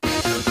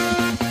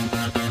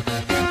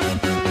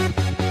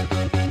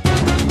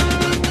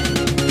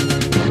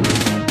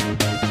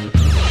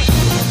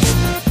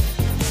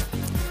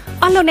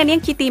លោកអ្នកនា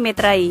ងជាទីមេ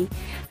ត្រី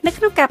នៅ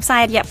ក្នុងការផ្សា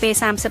យរយៈពេល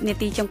30នា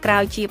ទីចុងក្រោ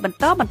យជាបន្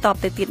ត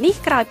ទៅទៀតនេះ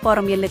ក្រោយព័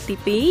ត៌មានលើកទី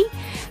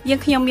2យើង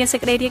ខ្ញុំមានសេច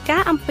ក្តីរាយកា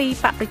រណ៍អំពី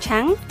បកប្រ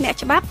ឆាំងអ្នក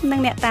ច្បាប់និង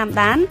អ្នកតាម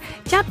ដាន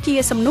ចាប់ជា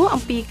សំណួរ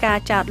អំពីការ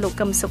ចោទលោក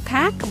កឹមសុ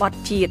ខាក្បត់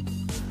ជាតិ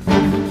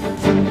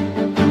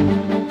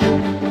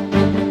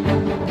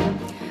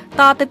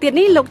តទៅទៀត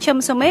នេះលោកឈឹម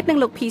សុមេតនិង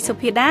លោកភីសុ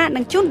ភាដា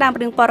នឹងជួនដើម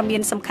រឿងព័ត៌មា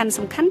នសំខា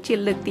ន់ជា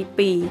លើកទី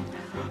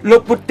2លោ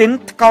កពូទីន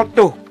ថ្កោល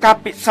ទោសការ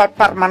ពិសោធន៍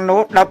បរិមាណ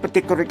ដោយប្រទេ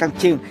សកូរ៉េខាង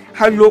ជើង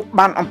ហើយលោក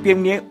បានអំពាវ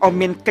នាវឲ្យ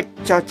មានកិច្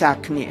ចចរចា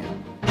គ្នា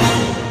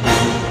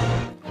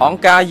អង្គ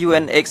ការ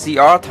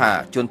UNHCR ថា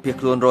ជនភៀស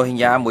ខ្លួនរ៉ូហិ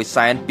ញ៉ា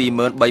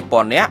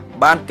 123,000 នាក់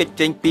បានគេច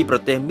ចេញពីប្រ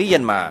ទេសមីយ៉ា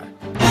ន់ម៉ា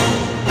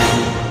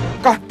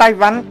កោះតៃ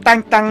វ៉ាន់តែង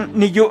តាំង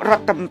នាយករ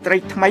ដ្ឋមន្ត្រី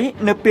ថ្មី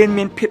នៅពេល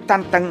មានភាពតា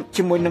នតឹង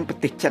ជាមួយនឹងប្រ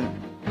ទេសចិន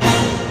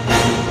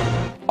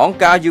អង្គ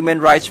ការ Human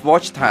Rights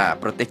Watch ថា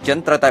ប្រទេសចិន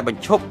ត្រូវតែប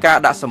ញ្ឈប់ការ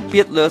ដាក់សម្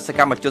ពាធលើសក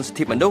ម្មជនសិទ្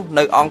ធិមនុស្ស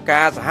នៅអង្គ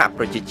ការសហ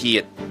ប្រជាជា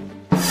តិ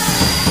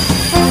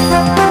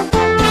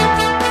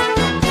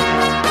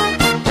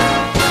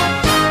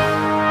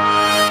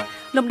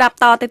លំដាប់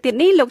តទៅទៀត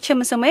នេះលោកឈឹ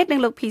មសុមេតនិង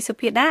លោកភីសុ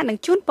ភាដានឹង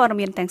ជួនព័ត៌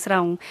មានទាំងស្រុ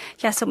ង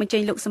ចាសសូមអញ្ជើ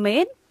ញលោកសុមេ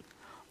ត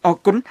អរ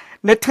គុណ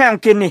នៅថ្ងៃអ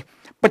ង្គារនេះ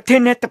ប្រធា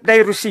នាធិបតី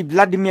រុស្ស៊ី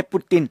Vladimir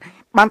Putin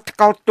បានថ្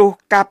កោលទោស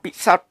ការពិ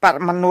សោធន៍ប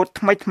រិមាណ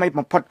ថ្មី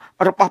បំផុត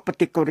របស់ប្រ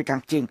ទេសកូរ៉េខា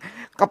ងជើង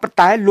ក៏ប៉ុន្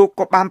តែលោក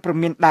ក៏បានព្រ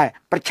មានដែរ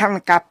ប្រឆាំងនឹ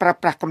ងការប្រើ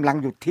ប្រាស់កម្លាំង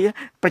យោធា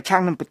ប្រឆាំ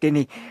ងនឹងប្រទេស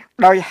នេះ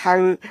ដោយហៅ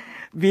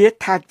វា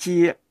ថាជា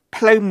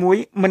ផ្លូវមួយ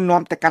មិន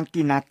នាំទៅកាន់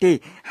ទីណាទេ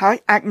ហើយ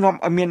អាចនាំ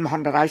ឲ្យមានមហ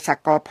ន្តរាយស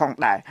កលផង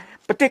ដែរ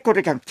ប្រទេសកូ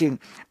រ៉េខាងជើង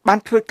បាន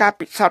ធ្វើការ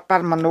ពិសោធន៍ប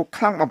រិមាណ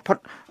ខ្លាំងបំផុត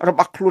រប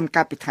ស់ខ្លួន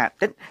កាលពីថ្ងៃអា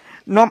ទិត្យ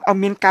នាំឲ្យ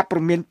មានការព្រ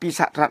មានពី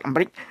សហរដ្ឋអាមេ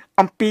រិក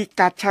អំពី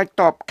ការឆ្លើយ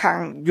តបខាង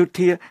យោ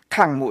ធាខ្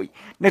លាំងមួយ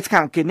នៅថ្ងៃ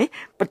អង្គារនេះ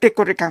ប្រទេស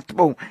កូរ៉េខាងត្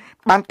បូង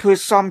បានធ្វើ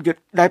សមយុទ្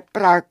ធដោយ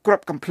ប្រើគ្រា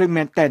ប់កាំភ្លើង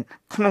មែនទែន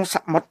ក្នុងស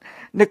មុទ្រ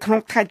នៅក្នុង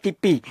ថ្ងៃទី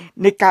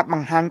2នៃការប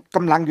ង្ហាញក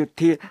ម្លាំងយោ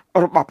ធា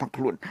របស់ផង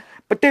ខ្លួន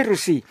ប្រទេសរុ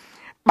ស្ស៊ី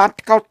បាន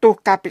ថ្កោលទោស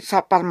ការពិសោ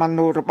ធន៍បរិមាណ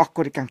របស់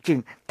កូរ៉េខាងជើង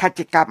ថា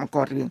ជាការបង្ក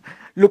រឿង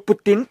លោកពូ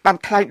ទីនបាន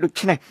ថ្លែងដូ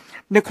ចនេះ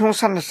នៅក្នុង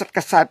សន្និសីទ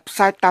កាសែតផ្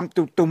សាយតាម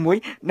ទូរទស្សន៍មួយ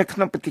នៅក្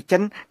នុងប្រទេសចិ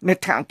ននៅ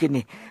ថ្ងៃអង្គារ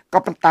នេះក៏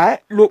ប៉ុន្តែ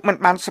លោកមិន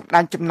បានសម្ដែ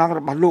ងចំណងរ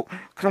បស់លោក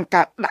ក្នុង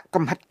ការដាក់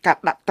កំហិតការ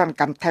ដាក់ទណ្ឌ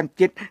កម្មថែម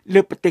ទៀតលើ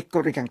ប្រទេសកូ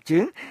រ៉េខាងជើ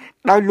ង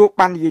ដោយលោក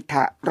បាននិយាយ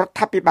ថារដ្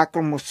ឋាភិបាលក្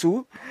រុងម៉ូ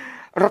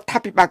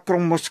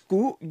ស្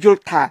គូយ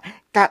ល់ថា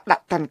ការដា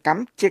ក់ទណ្ឌកម្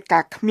មជាកា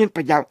រគ្មាន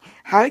ប្រយោជន៍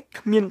ហើយ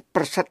គ្មាន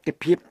ប្រសិទ្ធ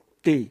ភាព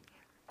ទេ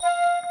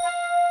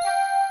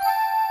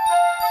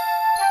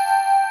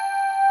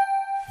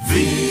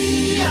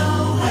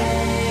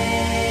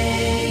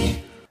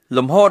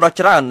លំហដ៏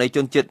ច្រើននៃជ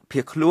នជាតិភៀ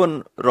សខ្លួន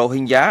រ៉ូ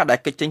ហិញ៉ាដែល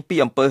គេចចេញពី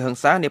អំពើហិង្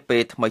សានាពេ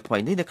លថ្មី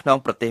នេះនៅក្នុង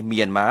ប្រទេសមី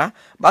យ៉ាន់ម៉ា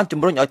បានជំ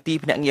រុញឲ្យទី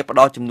ភ្នាក់ងារផ្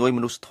ដល់ជំនួយម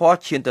នុស្សធម៌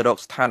ឈានទៅរក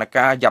ស្ថាន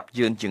ភាពយ៉ាប់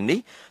យ៉ឺនជាងនេះ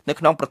នៅ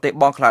ក្នុងប្រទេស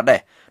បង់ក្លាដេស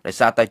ដោយ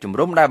សារតែជំ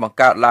រំដែលបង្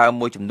កើតឡើង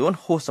មួយចំនួន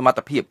ហួសសមត្ថ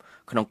ភាព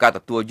ក្នុងការទ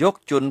ទួលយក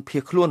ជនភៀ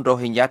សខ្លួនរ៉ូ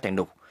ហិញ៉ាទាំង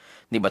នោះ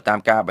នេះបើតាម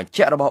ការបញ្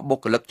ជាក់របស់បុ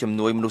គ្គលិកជំ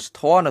នួយមនុស្ស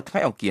ធម៌នៅថ្ងៃ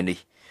អង្គារនេះ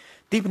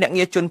ទីភ្នាក់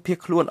ងារជនភៀស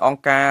ខ្លួនអង្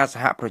គការស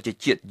ហប្រជា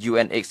ជាតិ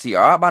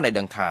UNHCR បានឲ្យ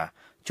ដឹងថា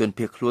ជន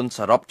ភៀសខ្លួនស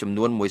រុបចំ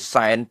នួន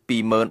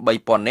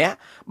 123,000 នាក់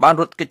បាន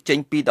រត់គេចចេញ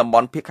ពីតំប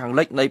ន់ភាគខាង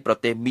លិចនៃប្រ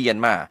ទេសមីយ៉ា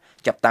ន់ម៉ា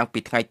ចាប់តាំងពី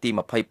ថ្ងៃទី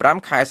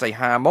25ខែសី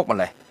ហាមកម្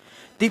លេះ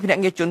ទីភ្នា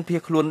ក់ងារជនភៀស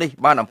ខ្លួននេះ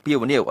បានអំពា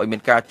វនាវឲ្យមា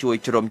នការជួយ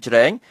ជ្រោមជ្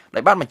រែងដែ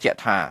លបានបញ្ជាក់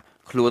ថា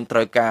ខ្លួនត្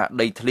រូវការ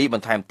ដីធ្លីប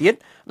ន្ថែមទៀត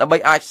ដើម្បី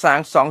អាចសាង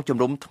សង់ជំ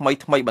រំថ្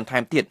មីបន្ថែ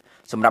មទៀត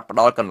សម្រាប់ផ្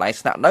ដល់កន្លែង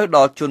ស្នាក់នៅដ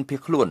ល់ជនភៀស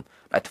ខ្លួន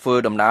ដែលធ្វើ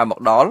ដំណើរមក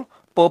ដល់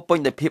ពោពេញ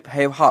ដោយភាព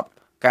ហេវហត់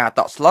ការ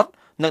តក់ស្លុត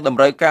និងត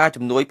ម្រូវការ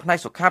ជំនួយផ្នែក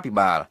សុខាភិ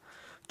បាល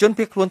ជន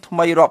ភៀសខ្លួនថ្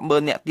មីរាប់ម៉ឺ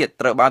ននាក់ទៀត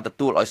ត្រូវបានទ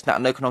ទួលឲ្យស្នាក់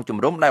នៅក្នុងជំ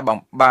រំដែល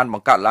បានប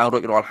ង្កើតឡើងរួ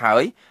ចរាល់ហើ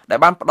យដែល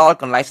បានផ្ដល់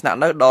កន្លែងស្នាក់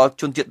នៅដល់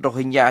ជនជាតិរ៉ូ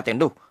ហិញ៉ាទាំង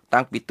នោះ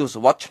តាំងពីទស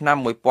វត្សរ៍ឆ្នាំ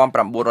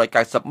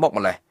1990មក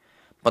ម្លេះ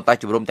ប៉ុន្តែ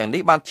ជំរំទាំង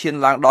នេះបានឈាន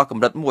ឡើងដល់ក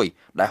ម្រិតមួយ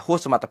ដែលហួស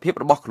សមត្ថភាព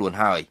របស់ខ្លួន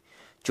ហើយ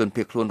ជន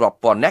ភៀសខ្លួនរាប់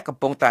ពាន់នាក់កំ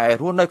ពុងតែ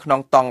រស់នៅក្នុង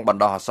តង់ប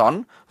ណ្ដោះអាសន្ន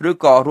ឬ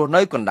ក៏រស់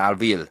នៅកណ្ដាល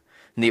វាល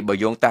នេះបើ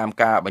យោងតាម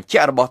ការបញ្ជា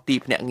ក់របស់ទី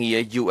ភ្នាក់ងារ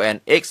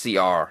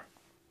UNHCR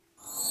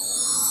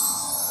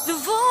The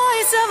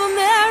Voice of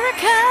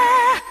America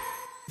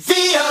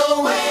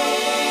VOA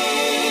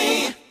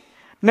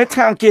នៅថ្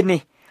ងៃអង្គារ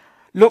នេះ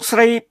លោកស្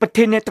រីប្រ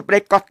ធានាធិបតី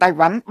កោះតៃ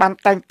វ៉ាន់បាន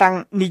តែងតាំង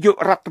នាយក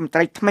រដ្ឋមន្ត្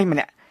រីថ្មីម្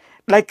នាក់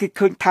ដែលគេ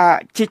ឃើញថា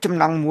ជាចំ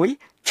ណងមួយ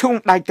ឈោង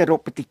ដៃទៅរក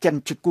ប្រទេសចិន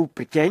ជាគូ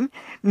ប្រជែង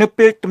នៅ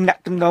ពេលទំនា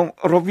ក់ទំនង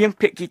រវាង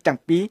ភាគីទាំង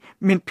ពីរ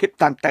មានភាព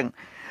តានតឹង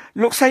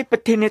លោកស្រីប្រ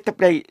ធានាធិប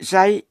តី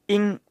Tsai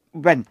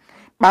Ing-wen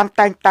បាន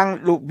តែងតាំង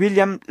លោក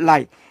William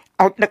Lai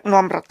ឲ្យដឹក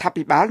នាំរដ្ឋា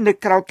ភិបាលនៅ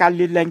ក្រៅការ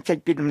លាលែងចេញ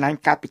ពីតំណែង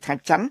កាលពីថ្ងៃ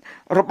ច័ន្ទ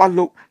របស់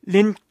លោក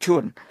Lin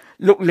Chun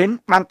លោក Lin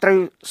បានត្រូវ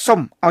សុំ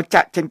ឲ្យ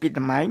ចាក់ចេញពី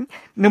តំណែង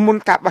នៅមុន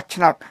ការបោះឆ្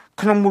នោត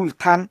ក្នុងមូល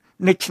ដ្ឋាន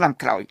នៅឆ្នាំ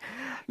ក្រោយ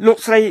លោក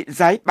ស្រី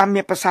Tsai បាន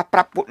មានប្រសាសន៍ប្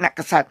រាប់ពួកអ្នក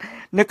កាសែត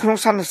នៅក្នុង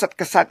សន្និសីទ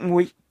កាសែតមួ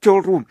យចូល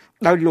រួម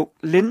ដោយលោក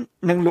Lin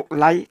និងលោក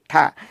Lai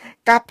ថា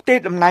ការផ្ទេរ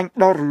តំណែង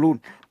ដ៏រលូន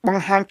ប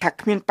ង្ហាញថា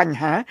គ្មានបញ្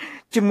ហា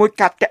ជាមួយ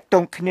ការតាក់ទ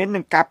ងគ្នានឹ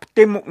ងការផ្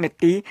ទេរមុខនី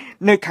តិ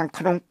នៅខាង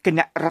ក្នុងគ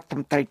ណៈរដ្ឋម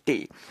ន្ត្រីទេ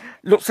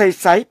លោកស្រី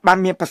Tsai បាន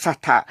មានប្រសាស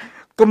ន៍ថា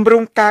គម្រោ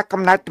ងការ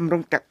កំណែទម្រ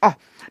ង់ទាំងអស់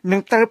នឹ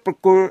ងត្រូវប្រ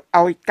គល់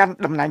ឲ្យកាន់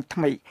តំណែងថ្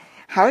មី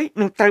ហើយ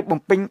នឹងត្រូវបំ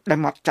ពេញដោយ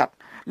ម៉ត់ចត់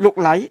លោក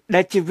ឡៃ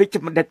ដែលជាវិជ្ជ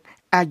បណ្ឌិត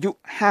អាយុ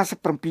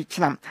57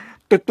ឆ្នាំ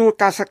ទទួល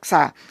ការសិក្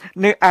សា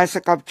នៅឯ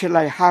សាកលវិទ្យា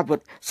ល័យ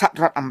Harvard សហ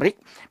រដ្ឋអាមេរិក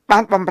បា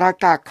នបម្រើ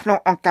ការក្នុង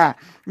អង្គការ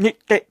នី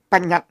តិប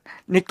ញ្ញត្តិ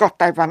នៃកោះ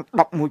តៃវ៉ាន់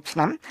11ឆ្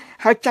នាំ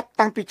ហើយចាប់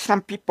តាំងពីឆ្នាំ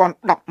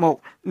2010មក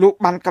លោក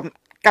បាន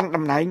កាន់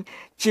តំណែង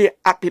ជា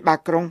អភិបាល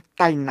ក្រុង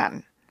តៃណាន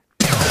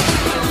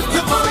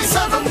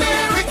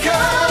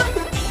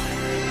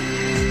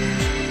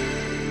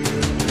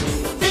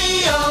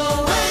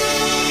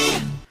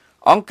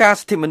អង្គការ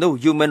សិទ្ធិមនុស្ស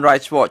Human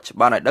Rights Watch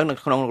បានឲ្យដឹងនៅ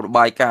ក្នុងរ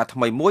បាយការណ៍ថ្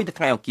មីមួយនៅ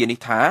ថ្ងៃអង្គារនេះ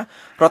ថារ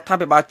ដ្ឋា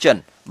ភិបាលចិន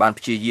បាន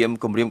ព្យាយាម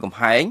គំរាមកំ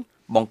ហែង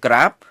បង្ក្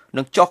រាប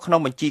និងចោះក្នុង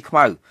បញ្ជីខ្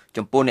មៅ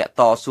ចំពោះអ្នក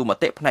តស៊ូម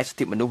តិផ្នែកសិទ្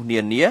ធិមនុស្សនា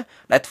នា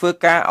ដែលធ្វើ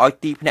ការឲ្យ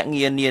ទីភ្នាក់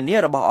ងារនានា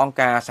របស់អង្គ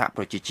ការសហ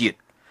ប្រជាជាតិ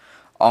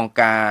អង្គ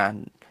ការ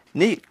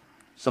នេះ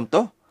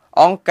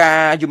អង្គកា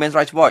រ Human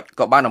Rights Watch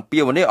ក៏បានអំពា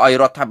វនាវឲ្យ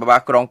រដ្ឋាភិបាល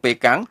ក្រុងប៉េ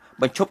កាំង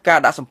បញ្ឈប់ការ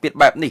ដាក់សម្ពាធ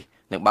បែបនេះ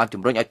នឹងបាន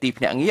ជំរុញឲ្យទី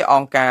ភ្នាក់ងារអ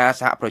ង្គការ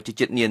សហប្រជា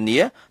ជាតិនានា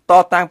ត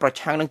តាំងប្រ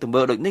ឆាំងនឹងទង្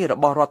វើដូចនេះរ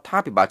បស់រដ្ឋា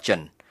ភិបាលចិន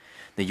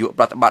នាយក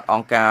ប្រតិបត្តិអ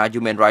ង្គការ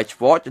Human Rights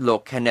Watch លោក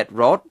Kenneth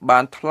Roth បា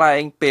នថ្លែ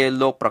ងពេល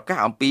លោកប្រកាស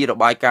អំពីរ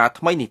បាយការណ៍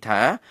ថ្មីនេះថា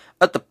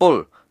ឥទ្ធិពល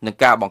នឹង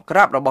ការបង្ក្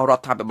រាបរបស់រ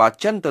ដ្ឋាភិបាល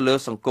ចិនទៅលើ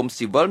សង្គម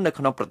ស៊ីវិលនៅ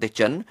ក្នុងប្រទេស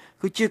ចិន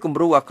គឺជាគំ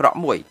រូអាក្រក់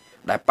មួយ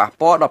ដែលប៉ះ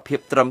ពាល់ដល់ភាព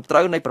ត្រឹមត្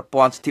រូវនៃប្រ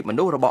ព័ន្ធសិទ្ធិម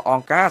នុស្សរបស់អ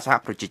ង្គការសហ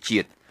ប្រជា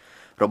ជាតិ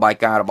របាយ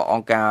ការណ៍របស់អ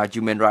ង្គការ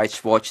Human Rights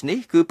Watch នេះ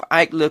គឺផ្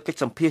អែកលើកិច្ច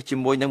សម្ភាសជា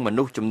មួយនឹងម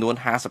នុស្សចំនួន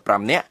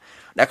55នាក់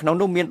ដែលក្នុង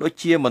នោះមានដូច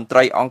ជាមន្ត្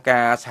រីអង្គកា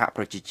រសហ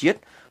ប្រជាជាតិ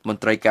ម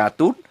ន្ត្រីការ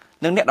ទូត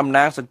និងអ្នកតំ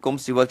ណាងសង្គម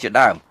ស៊ីវិលជា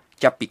ដើម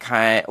ចាប់ពី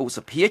ខែឧស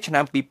ភាឆ្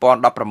នាំ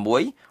2016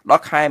ដ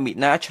ល់ខែមី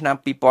នាឆ្នាំ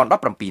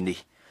2017នេះ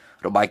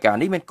របាយការណ៍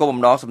នេះមានគោល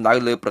បំណងសំដៅ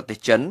លើប្រទេស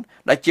ចិន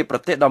ដែលជាប្រ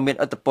ទេសដ៏មាន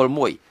ឥទ្ធិពល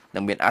មួយនិ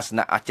ងមានអាស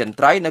នៈអចិន្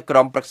ត្រៃយ៍នៅក្រ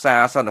មប្រឹក្សា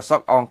សន្តិសុ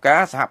ខអង្គកា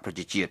រសហប្រ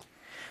ជាជាតិ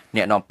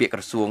អ្នកនាំពាក្យក្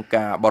រសួង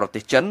ការបរទេ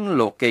សចិន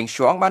លោកកេង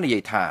ឈួងបាននិយា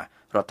យថារ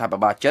ដ្ឋាភិ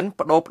បាលចិនប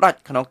ដូរផ្ដាច់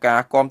ក្នុងការ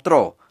គាំទ្រ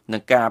នឹ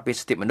ងការពារ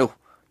សិទ្ធិមនុស្ស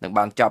និង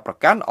បានចោទប្រ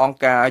កាន់អង្គ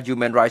ការ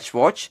Human Rights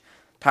Watch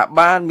ថា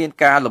បានមាន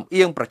ការលំ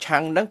អៀងប្រឆាំ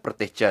ងនឹងប្រ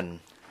ទេសចិន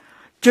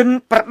ជន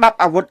ប្រដាប់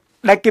អាវុធ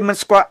ដែលគេមិន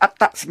ស្គាល់អត្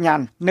តសញ្ញាណ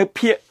នៅ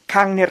ភូមិ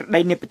ខាងនិរដី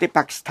នៃប្រទេស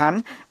ប៉ាគីស្ថាន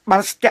បា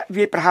នស្ទាក់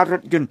វាយប្រហាររ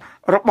ថយន្ត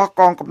របស់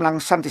កងកម្លាំង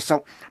សន្តិសុ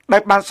ខដោ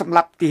យបានសម្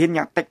លាប់ទាហាន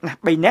យ៉ាងតិចណាស់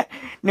3នាក់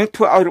និង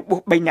ធ្វើឲ្យរបួស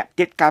3នាក់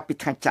ទៀតកាលពី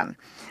ថ្ងៃច័ន្ទ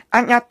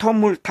អាជ្ញាធរ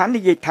មូលដ្ឋាន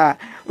និយាយថា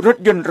រថ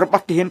យន្តរប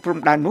ស់ទាហានព្រំ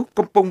ដែននោះ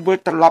កំពុងវិល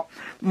ត្រឡប់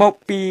មក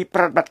ពីប្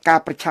រតិបត្តិការ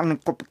ប្រឆាំងនឹង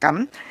កុបកម្ម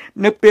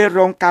នៅពេលរ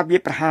ងការវា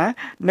យប្រហារ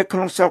នៅក្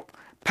នុងស្រុក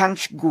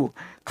Panjgur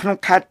ក្នុង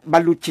ខេត្ត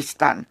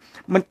Baluchistan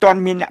មិនទាន់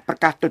មានអ្នកប្រ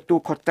កាសទទួល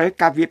ខុសត្រូវ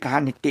ការវាយប្រហា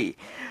រនេះទេ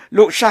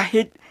លោក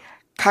Shahid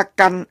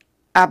Khakan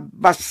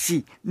Abbasi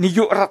នាយ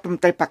ករដ្ឋម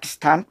ន្ត្រីប៉ាគី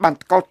ស្ថានបាន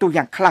ថ្កោលទោស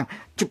យ៉ាងខ្លាំង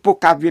ចំពោះ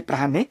ការវាយប្រ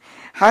ហារនេះ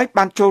ហើយ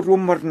បានចូលរួ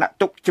មមរណ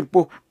ទុក្ខចំ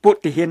ពោះពួក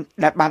ទាហាន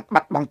ដែលបាន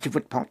បាត់បង់ជីវិ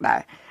តផងដែ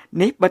រ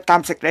នេះបើតា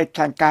មសេចក្តីថ្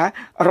លែងការណ៍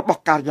រប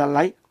ស់ការិយា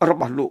ល័យរ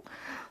បស់លោក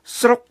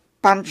ស្រុក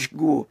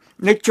Panjgur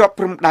នៅជាប់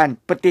ព្រំដែន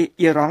ប្រទេស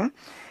អ៊ីរ៉ង់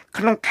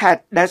ក្នុងខេត្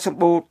តដែលសម្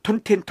បូរធន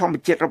ធានធម្ម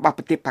ជាតិរបស់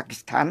ប្រទេសប៉ាគី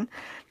ស្ថាន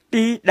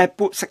ទីដែល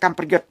ពួកសកម្ម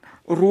ប្រយុទ្ធ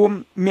រួម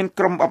មាន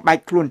ក្រុមបំបែក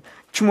ខ្លួន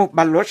ឈ្មោះ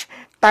Baloch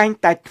តែង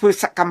តែធ្វើ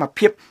សកម្ម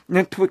ភាព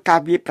និងធ្វើការ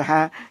វាយប្រហា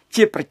រ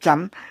ជាប្រចាំ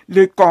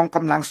លើកងក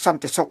ម្លាំងស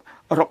ន្តិសុខ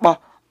របស់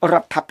រ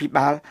ដ្ឋាភិ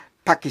បាល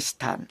ប៉ាគីស្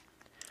ថាន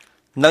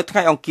នៅថ្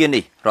ងៃអង្គារ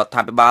នេះរដ្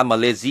ឋាភិបាលម៉ា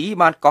ឡេស៊ី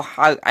បានកោះ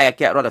ហៅឯកអគ្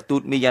គរដ្ឋទូ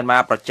តមីយ៉ាន់ម៉ា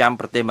ប្រចាំ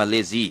ប្រទេសម៉ា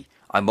ឡេស៊ី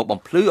ឲ្យមកបំ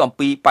ភ្លឺអំ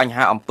ពីបញ្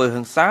ហាអំពើ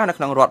ហិង្សានៅ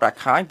ក្នុងរដ្ឋរា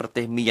ខាញប្រ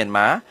ទេសមីយ៉ាន់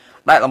ម៉ា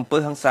ដែលអំពើ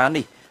ហិង្សា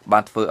នេះបា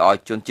នធ្វើឲ្យ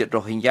ជនជាតិ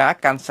រ៉ូហិញ៉ា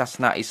កាន់សាស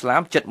នាអ៊ីស្លា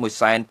មជិត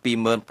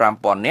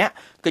 125,000 នាក់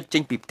គេចចេ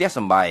ញពីផ្ទះស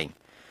ម្បែង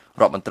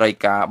រដ្ឋមន្ត្រី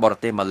ការបរ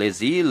ទេសម៉ាឡេ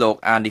ស៊ីលោក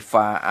អានីហ្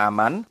វាអា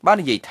ម៉ាន់បាន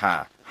និយាយថា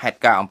ហេតុ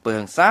ការណ៍អំពើ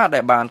ហិង្សាដែ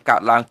លបានកើ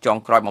តឡើងចុង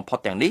ក្រោយបំផុត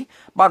ទាំងនេះ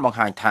បានបង្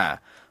ហាញថា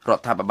រ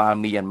ដ្ឋាភិបាល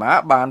មីយ៉ាន់ម៉ា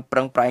បានប្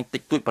រឹងប្រែងតិ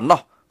ចតួចប៉ុណ្ណោះ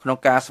ក្នុង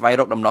ការស្វែង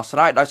រកដំណោះស្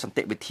រាយដោយសន្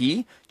តិវិធី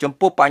ចំ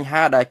ពោះបញ្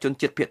ហាដែលជន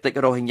ជាតិភាគតិច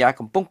រ៉ូហិញ៉ា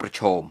កំពុងប្រ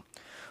ឈម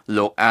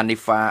លោកអានី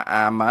ហ្វា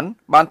អាម៉ាន់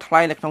បានថ្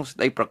លែងនៅក្នុងសេច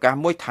ក្តីប្រកាស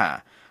មួយថា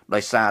ដោ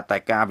យសារតែ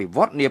ការវិវ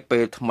ត្តនាពេ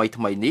លថ្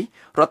មីនេះ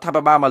រដ្ឋា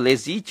ភិបាលម៉ាឡេ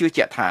ស៊ីជឿ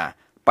ជាក់ថា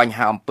បញ្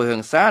ហាអំពើហិ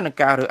ង្សានិង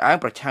ការរើសអើង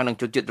ប្រឆាំងនឹង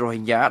ជនជាតិរ៉ូ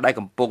ហិញ៉ាដែល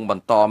កំពុងប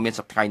ន្តមាន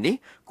សប្តាហ៍នេះ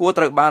គួរ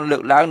ត្រូវបានលើ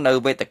កឡើងនៅ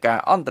វេទិកា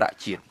អន្តរ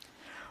ជាតិ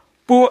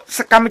ពួកស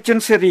កម្មជន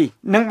សេរី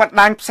និងបណ្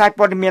ដាញផ្សាយ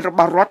ព័ត៌មានរប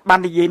ស់រដ្ឋបាន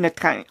និយាយនៅ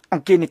ថ្ងៃអ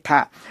ង្គារនេះថា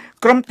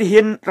ក្រុមទា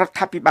ហានរដ្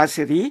ឋាភិបាល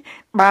សេរី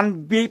បាន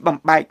វាយបំ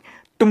បែក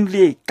ទម្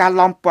លាយការ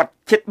ឡោមព័ទ្ធ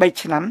ជិត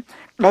3ឆ្នាំ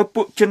ដោយ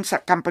ពួកជនស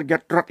កម្មប្រយុ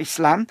ទ្ធរដ្ឋអ៊ី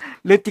ស្លាម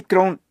លើទីក្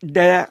រុង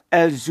Deir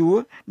el-Zur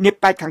នា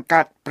ប៉ែកខាង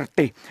កើតប្រ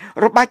ទេស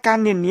របាយការ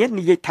ណ៍នានា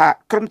និយាយថា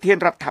ក្រុមទាហាន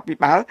រដ្ឋាភិ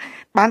បាល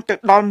បានទៅ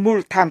ដល់មូល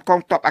ដ្ឋានកង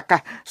ទ័ពអាកាស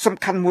សំ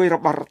ខាន់មួយរ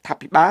បស់រដ្ឋា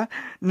ភិបាល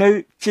នៅ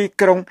ជា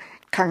ក្រុង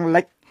ខាង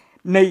លិច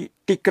នៃ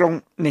ទីក្រុង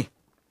នេះ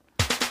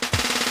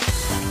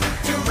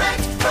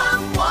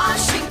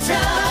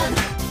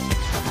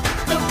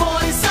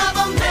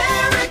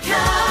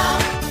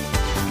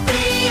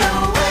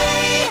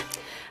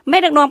មេ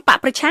ដឹកនាំបក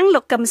ប្រឆាំងលោ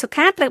កកឹមសុ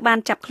ខាត្រូវបាន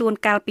ចាប់ខ្លួន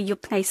កាលពីយ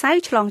ប់ថ្ងៃសៅ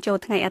រ៍ឆ្លងចូល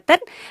ថ្ងៃអាទិ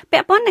ត្យពា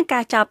ក់ព័ន្ធនឹងកា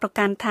រចោទប្រ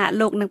កាន់ថា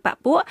លោកនិងបក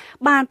ពួក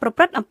បានប្រ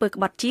ព្រឹត្តអំពើក្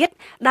បត់ជាតិ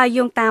ដោយ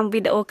យោងតាមវី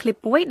ដេអូឃ្លីប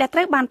មួយដែលត្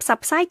រូវបានផ្សព្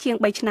វផ្សាយជាង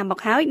3ឆ្នាំមក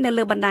ហើយនៅ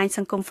លើបណ្ដាញស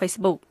ង្គម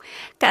Facebook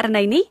ករ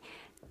ណីនេះ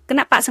គ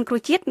ណៈបកសង្គ្រោះ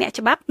ជាតិអ្នក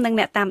ច្បាប់និង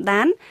អ្នកតាម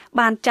ដាន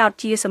បានចោទ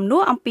ជាសំណួ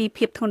រអំពី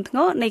ភាពធ្ងន់ធ្ង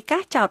រនៃកា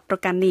រចោទប្រ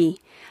កាន់នេះ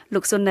លោ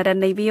កសុននរិន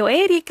នៃ VOA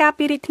រាយការណ៍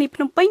ពីរាជធានីភ្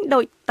នំពេញដូ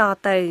ចត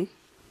ទៅ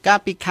កាល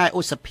ពីខែឧ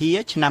សភា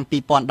ឆ្នាំ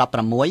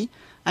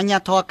2016អាជ្ញា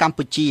ធរកម្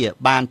ពុជា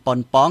បានប៉ុន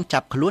ប៉ងចា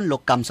ប់ខ្លួនលោ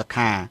កកឹមសុ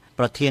ខា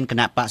ប្រធានគ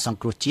ណៈបកសង្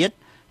គ្រោះជាតិ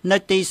នៅ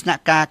ទីស្នា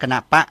ក់ការគណៈ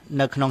បក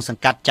នៅក្នុងស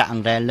ង្កាត់ចាក់អ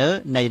ង្រែលើ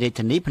នៃរាជ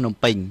ធានីភ្នំ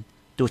ពេញ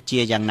ទោះជា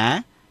យ៉ាងណា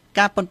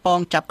ការប៉ុនប៉ង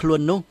ចាប់ខ្លួន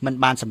នោះមិន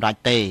បានសម្រេច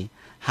ទេ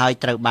ហើយ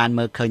ត្រូវបាន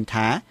មើលឃើញ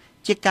ថា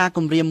ជាការ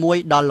គំរាមមួយ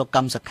ដល់លោក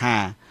កឹមសុខា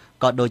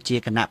ក៏ដូចជា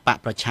គណៈបក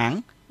ប្រឆាំង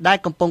ដែល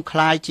កំពុងក្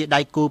លាយជាដៃ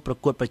គូប្រ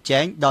កួតប្រជែ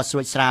ងដ៏ស្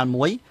រួចស្រាល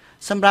មួយ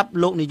សម្រាប់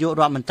លោកនាយក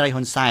រដ្ឋមន្ត្រី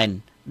ហ៊ុនសែន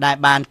ដែល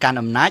បានកាន់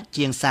អំណាច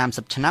ជាង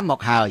30ឆ្នាំមក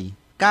ហើយ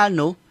កាល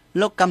នោះ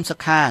លោកកឹមសុ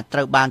ខាត្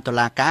រូវបានតុ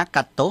លាការ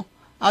កាត់ទោស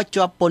ឲ្យ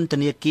ជាប់ពន្ធ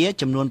នាគារ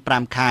ចំនួន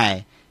5ខែ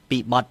ពី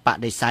បទប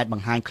ដិសេធប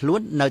ង្ហាញខ្លួ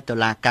ននៅតុ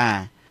លាការ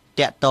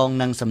តាក់ទង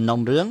នឹងសំណុំ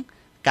រឿង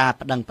ការ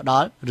ប្តឹងផ្ត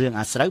ល់រឿង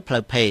អាស្រូវផ្លូ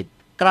វភេទ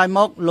ក្រោយម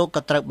កលោក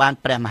ក៏ត្រូវបាន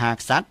ព្រះមហា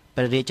ក្សត្រ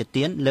ព្រះរាជ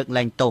ទានលើក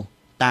លែងទោស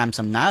តាម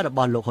សំណើរប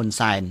ស់លោកហ៊ុន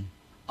សែន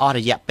អស់រ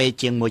យៈពេល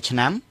ជាង1ឆ្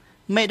នាំ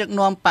មេដឹក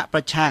នាំបកប្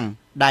រឆាំង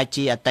ដែល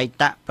ជាអតី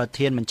តប្រ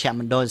ធានមជ្ឈ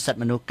មណ្ឌលសិទ្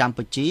ធិមនុស្សកម្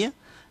ពុជា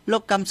លោ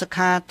កកឹមសុ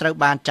ខាត្រូវ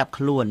បានចាប់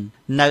ខ្លួន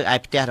នៅឯ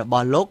ផ្ទះរប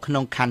ស់លោកក្នុ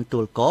ងខណ្ឌទួ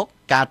លគោក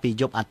កាលពី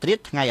យប់អាធ្រា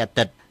ត្រថ្ងៃអា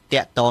ទិត្យ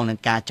តាក់ទងនឹង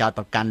ការចោទ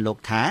ប្រកាន់លោក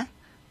ថា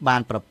បា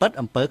នប្រព្រឹត្ត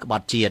អំពើក្ប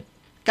ត់ជាតិ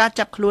ការ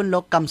ចាប់ខ្លួនលោ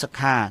កកឹមសុ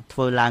ខាធ្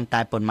វើឡើង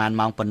តែប៉ុន្មាន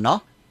ម៉ោងប៉ុណ្ណោះ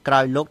ក្រោ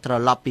យលោកត្រ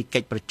ឡប់ពីកិ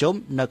ច្ចប្រជុំ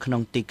នៅក្នុ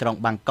ងទីក្រុង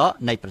បាងកក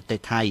នៃប្រទេស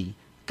ថៃ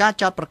ការ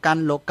ចោទប្រកា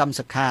ន់លោកកឹម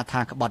សុខា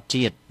ថាក្បត់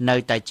ជាតិនៅ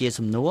តែជា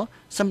សំណួរ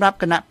សម្រាប់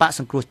គណៈបកស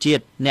ង្គ្រោះជា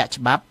តិអ្នក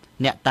ច្បាប់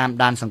អ្នកតាម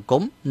ដានសង្គ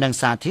មនិង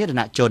សាធារ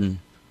ណជន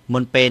មុ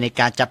នពេលនៃ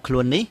ការចាប់ខ្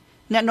លួននេះ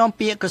អ្នកនាំ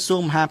ពាក្យក្រសួ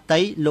ងមហាផ្ទៃ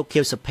លោក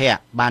ខៀវសុភ័ក្រ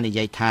បាននិ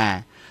យាយថា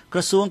ក្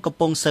រសួងកំ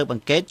ពុងស៊ើបអ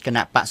ង្កេតគ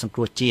ណៈបកសង្គ្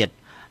រោះជាតិ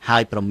ហើ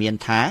យប្រមាន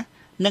ថា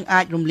នឹង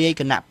អាចរំលាយ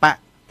គណៈបក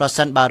ប្រ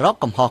សិនបើរក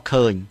កំហុស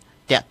ឃើញ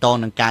តាក់ទង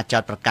នឹងការចោ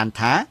ទប្រកាន់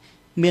ថា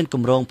មានគ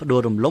ម្រោងផ្ដួ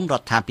លរំលំរ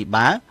ដ្ឋាភិ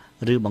បាល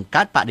ឬបង្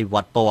កើតបដិវ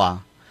ត្តពណ៌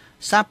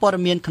សារព័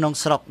ត៌មានក្នុង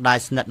ស្រុកដែល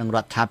ស្និទ្ធនឹងរ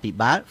ដ្ឋាភិ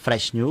បាល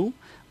Fresh News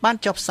បាន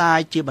ចុះផ្សាយ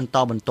ជាបន្ត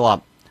បន្ទា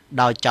ប់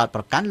ដោយចោទ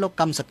ប្រកាន់លោក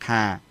កឹមសុ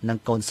ខានិង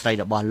កូនស្រី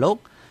របស់លោក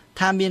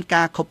ថាមាន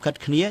ការខុបខិត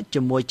គ្នា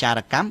ជាមួយចារ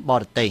កម្មប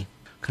រទេស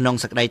ក្នុង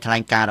សេចក្តីថ្លែ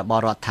ងការណ៍រប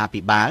ស់រដ្ឋា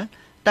ភិបាល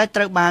តែត្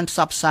រូវបានផ្ស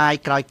ព្វផ្សាយ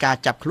ក្រោយការ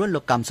ចាប់ខ្លួន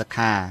លោកកឹមសុ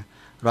ខា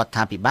រដ្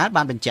ឋាភិបាល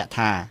បានបញ្ជាក់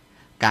ថា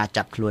ការ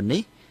ចាប់ខ្លួន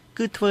នេះ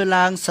គឺធ្វើ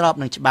ឡើងស្រប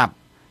នឹងច្បាប់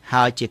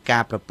ហើយជាកា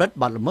រប្រព្រឹត្ត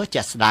បទល្មើស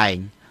ជាក់ស្ដែង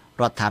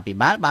រដ្ឋាភិ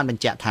បាលបានប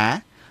ញ្ជាក់ថា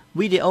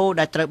វីដេអូ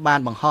ដែលត្រូវបាន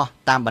បង្ហោះ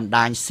តាមបណ្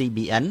ដាញ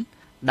CBN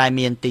ដែល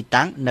មានទី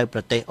តាំងនៅប្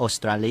រទេសអូ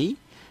ស្ត្រាលី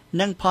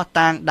និងភស្តុ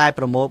តាងដែល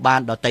ប្រមូលបា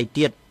នដទៃ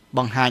ទៀតប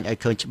ង្ហាញឲ្យ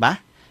ឃើញច្បាស់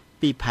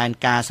ពីផែន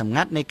ការសម្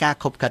ងាត់នៃការ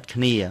ខុបខិតគ្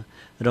នា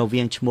រ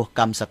វាងឈ្មោះ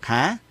កឹមសុ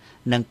ខា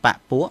និងបក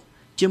ពួក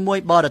ជាមួយ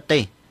បរទេ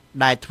ស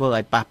ដែលធ្វើ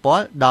ឲ្យប៉ះពា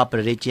ល់ដល់ព្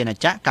រះរាជាណា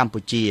ចក្រកម្ពុ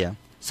ជា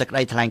សេចក្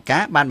តីថ្លែងកា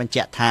រណ៍បានបញ្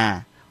ជាក់ថា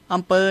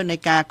អំពើនៃ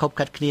ការខុប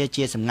ខិតគ្នា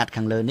ជាសម្ងាត់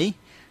ខាងលើនេះ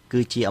គឺ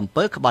ជាអំ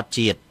ពើក្បត់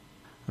ជាតិ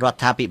រដ្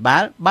ឋាភិបា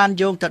លបាន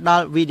យោងទៅដ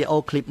ល់វីដេអូ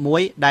ឃ្លីបមួ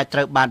យដែលត្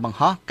រូវបានបង្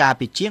ហោះកាល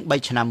ពីជាង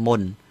3ឆ្នាំមុ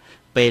ន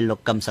ពេលលោក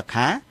កឹមសុ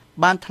ខា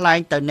បានថ្លែង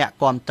ទៅអ្នក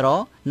គាំទ្រ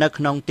នៅ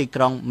ក្នុងទី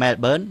ក្រុង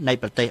Melbourne នៃ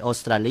ប្រទេសអូ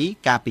ស្ត្រាលី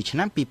កាលពីឆ្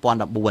នាំ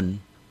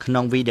2014ក្នុ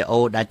ងវីដេអូ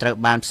ដែលត្រូវ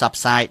បានផ្សព្វ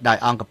ផ្សាយដោយ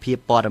អង្គភាព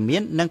ព័ត៌មា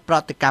ននិងប្រ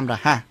តិកម្មរ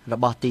ហ័សរ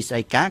បស់ទីស្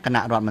តីការគ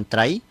ណៈរដ្ឋមន្ត្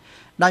រី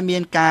ដោយមា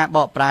នការប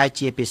កប្រែ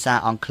ជាភាសា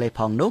អង់គ្លេស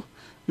ផងនោះ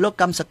លោក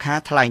កឹមសុខា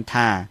ថ្លែង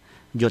ថា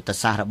យុទ្ធ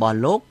សាស្ត្ររបស់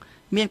លោក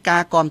មានកា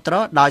រគាំទ្រ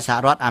ដោយសហ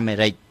រដ្ឋអាមេ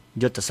រិក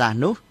យុទ្ធសាស្ត្រ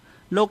នោះ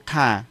លោក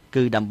ថា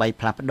គឺដើម្បី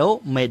ផ្លាស់ប្ដូរ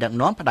មេដឹក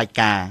នាំផ្ដាច់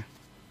ការ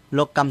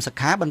លោកកឹមសុ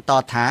ខាបន្ត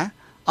ថា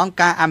អង្គ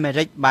ការអាមេ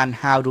រិកបាន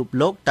ហៅរូប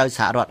លោកទៅស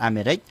ហរដ្ឋអា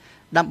មេរិក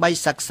ដើម្បី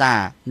សិក្សា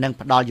និង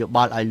ផ្ដល់យោប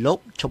ល់ឲ្យលោក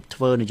ឈប់ធ្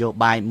វើនយោ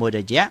បាយមួយរ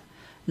យៈ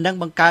និង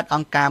បង្កើតអ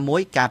ង្គការមួ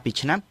យកាលពី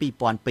ឆ្នាំ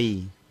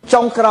2002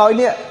ចុងក្រោយ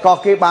នេះក៏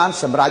គេបាន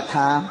សម្រេច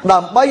ថាដើ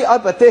ម្បីឲ្យ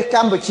ប្រទេសក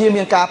ម្ពុជា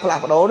មានការផ្លា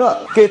ស់ប្ដូរនោះ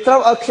គេត្រូវ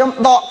ឲ្យខ្ញុំ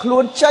ដកខ្លួ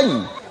នចេញ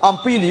អំ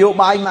ពីនយោ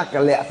បាយមកក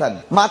លៈសិន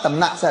មកតំ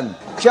ណាក់សិន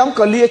ខ្ញុំ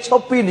ក៏លាឈ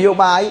ប់ពីនយោ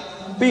បាយ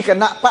ពីគ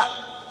ណៈបក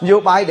នយោ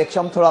បាយដែលខ្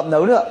ញុំធ្លាប់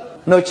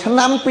នៅឆ្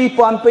នាំ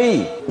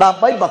2002ដើ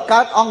ម្បីបង្កើ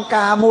តអង្គ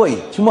ការមួយ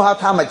ឈ្មោះ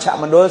ថាមជ្ឈ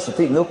មណ្ឌលសិទ្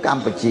ធិមនុស្សក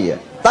ម្ពុជា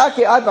តើ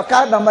គេឲ្យបង្កើ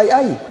តដើម្បី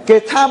អីគេ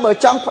ថាបើ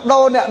ចង់បដូ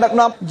រអ្នកដឹក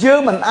នាំយើង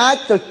មិនអាច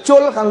ទៅជុ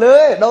លខាងលើ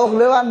ទេដូរខាង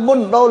លើបានមុន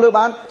ដូរលើ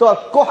បានទោះ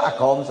កោះអា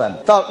ក្រមសិន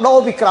តើដូរ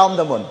ពីក្រោម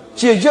ទៅមុន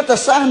ជាយុទ្ធ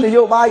សាស្ត្រន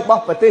យោបាយរប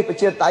ស់ប្រទេសប្រ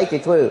ជាធិបតេយ្យគេ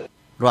ធ្វើរ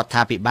ដ្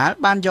ឋាភិបាល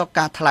បានយក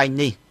ការថ្លែង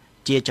នេះ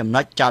ជាចំ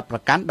ណុចចោទប្រ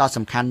កាន់ដ៏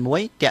សំខាន់មួ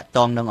យទាក់ទ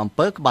ងនឹងអំ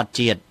ពើក្បត់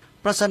ជាតិ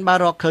ប្រសិនបើ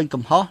រកឃើញ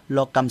កំហុស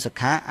លោកកឹមសុ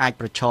ខាអាច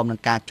ប្រឈមនឹង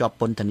ការជាប់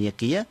ពន្ធនា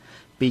គារ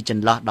ពីច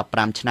ន្លោះ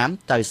15ឆ្នាំ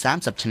ទៅ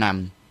30ឆ្នាំ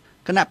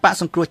គណៈបក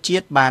សង្គ្រោះជា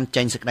តិបាន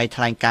ចេញសេចក្តី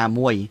ថ្លែងការណ៍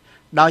មួយ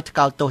ដោយថ្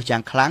កោលទោសយ៉ា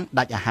ងខ្លាំង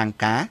ដាច់អហង្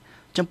ការ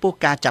ចំពោះ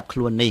ការចាប់ខ្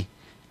លួននេះ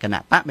គណៈ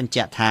បកបញ្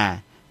ជាក់ថា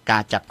កា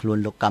រចាប់ខ្លួន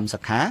លោកកឹមសុ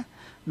ខា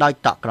ដោយ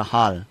តក់ក្រហ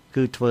ល់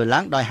គឺធ្វើឡើ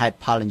ងដោយហេតុ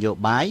ផលនយោ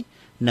បាយ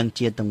និង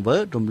ជាទង្វើ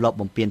រំលោភ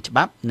បំពានច្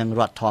បាប់និង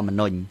រដ្ឋធម្ម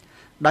នុញ្ញ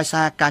ដោយ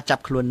សារការចា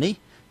ប់ខ្លួននេះ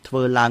ធ្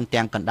វើឡើង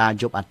ទាំងកណ្ដាល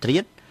យប់អាធ្រា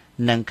ត្រ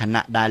និងខ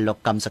ណៈដែលលោក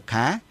កឹមសុ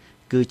ខា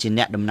គឺជា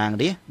អ្នកតំណាង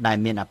រាស្ត្រដែល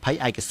មានអភ័យ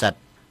ឯកសិទ្ធិ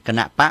គ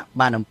ណៈបក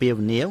បានអំពាវ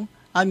នាវ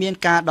ឲ្យមាន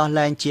ការដោះ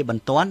លែងជាប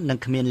ន្ទាន់និង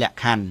គ្មានលក្ខ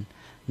ខណ្ឌ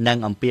និង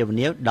អំពាវ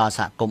នាវដល់ស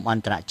ហគមន៍អ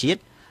ន្តរជាតិ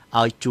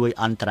ឲ្យជួយ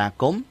អន្តរា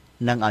គមន៍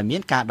និងឲ្យមា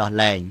នការដោះ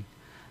លែង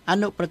អ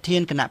នុប្រធា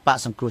នគណៈបក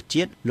សង្គ្រោះ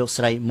ជាតិលោក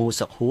ស្រីមូ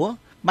សុខហួរ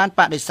បានប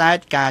ដិសេធ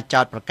ការ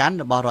ចោទប្រកាន់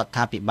របស់រដ្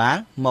ឋាភិបាល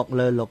មក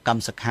លើលោកកឹម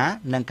សុខា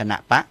និងគណៈ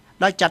បក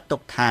ដោយចាត់ទុ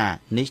កថា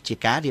នេះជា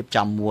ការរៀប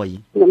ចំមួយ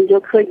ខ្ញុំយ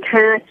ល់ឃើញ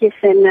ថាជា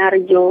សេណា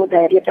រីយ៉ូ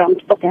ដែលរៀបចំ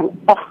ទុកទាំង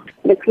អស់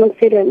នៅក្នុង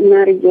សេ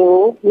ណារីយ៉ូ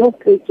នោះ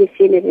គឺជា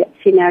សេ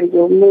ណារី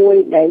យ៉ូមួយ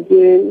ដែល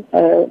យើង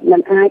មិ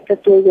នអាចទ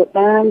ទួលយក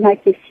បានហើយ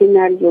ជាសេ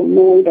ណារីយ៉ូ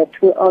មួយដែល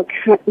ធ្វើឲ្យ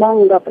ខាតបង់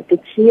ដល់ប្រទេស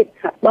ជាតិ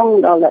ខាតបង់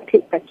ដល់លទ្ធិ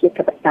ប្រជា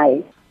ធិបតេយ្យ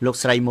លោក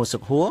ស្រីមូសុ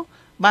ខហួរ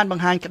បានប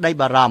ង្ហាញក្តី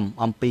បារម្ភ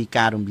អំពី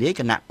ការរំលាយ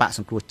គណៈបកស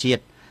ង្គ្រោះជា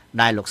តិ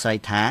ដែលលោកស្រី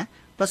ថា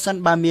ប្រសិន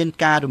បើមាន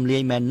ការរំលា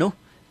យមែននោះ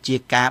ជា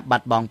ការបា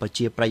ត់បង់ប្រ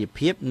ជាប្រិយ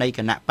ភាពនៃគ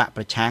ណៈបក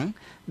ប្រឆាំង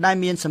ដែល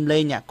មានសម្លេ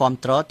ងអ្នកគាំ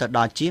ទ្រទៅដ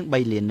ល់ជាង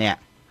3លាននាក់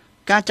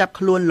ការចាប់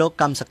ខ្លួនលោក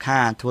កឹមសុខា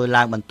ធ្វើ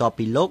ឡើងបន្ទាប់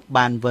ពីលោក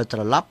បានវិលត្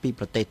រឡប់ពី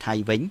ប្រទេសថៃ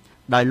វិញ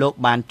ដោយលោក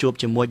បានជួប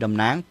ជាមួយតំ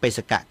ណាងបេស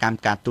កកម្ម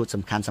ការទូត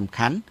សំខា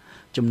ន់ៗ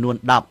ចំនួន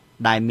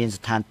10ដែលមាន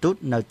ស្ថានទូត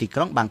នៅទីក្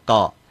រុងបាងក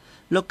ក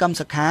លោកកឹម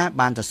សុខា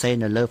បានសរសេរ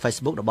នៅលើ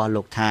Facebook របស់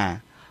លោកថា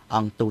អ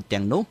ង្គទូត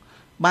ទាំងនោះ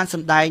បានស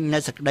ម្ដែងនូ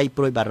វសេចក្តី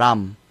ព្រួយបារ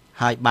ម្ភ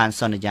ហើយបាន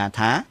សន្យា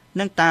ថា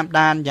នឹងតាម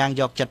ដានយ៉ាង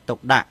យកចិត្តទុក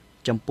ដាក់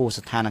ចំពោះ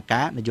ស្ថាន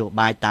ភាពនយោ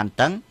បាយតាន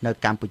តឹងនៅ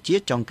កម្ពុជា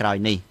ចុងក្រោយ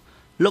នេះ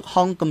លោក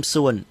ហុងកឹម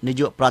សួននា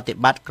យកប្រតិ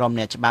បត្តិក្រុម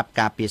អ្នកច្បាប់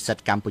ការពារសិទ្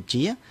ធិកម្ពុ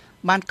ជា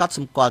បានកត់ស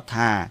ម្គាល់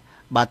ថា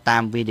បើតា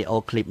មវីដេអូ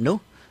ឃ្លីបនោះ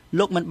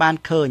លោកមិនបាន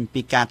ឃើញ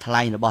ពីការថ្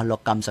លែងរបស់លោក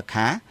កឹមសុ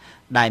ខា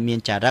ដែលមាន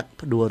ចរិត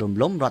ផ្ដួលរំ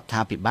លំរដ្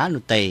ឋាភិបាល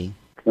នោះទេ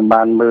ខ្ញុំ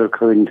បានមើល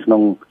ឃើញក្នុ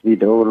ងវី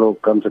ដេអូលោក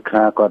កឹមសុ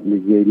ខាគាត់និ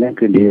យាយនេះ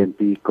គឺនិយាយ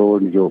ពីគោល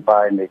នយោ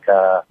បាយនៃ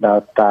ការដើរ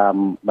តាម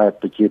បែប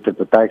ប្រជាធិប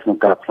តេយ្យក្នុង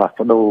ការផ្លាស់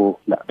ប្ដូរ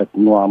ដាក់ដឹក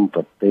នាំ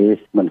ប្រទេស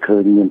មិនឃើ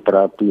ញមានប្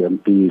រើពីអំ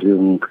ពីរឿ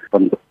ងប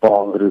ន្តប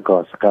ងឬក៏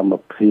សកម្ម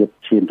ភាព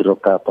ឈានទៅរក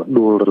ការផ្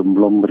ដួលរំ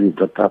លំរ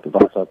ដ្ឋាភិ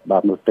បាលស្របច្បា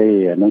ប់នោះទេ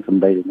អានឹងស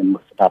ម្ដីខ្ញុំ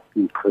ស្ដាប់ខ្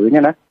ញុំឃើញ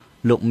ណា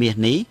លោកមាស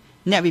នេះ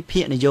អ្នកវិ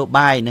ភាគនយោ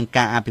បាយនិង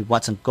ការអភិវ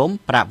ឌ្ឍសង្គម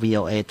ប្រាប់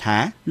VOA ថា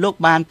លោក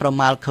បានប្រ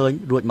មាលឃើញ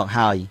រួចមក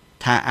ហើយ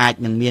ថាអាច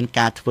នឹងមាន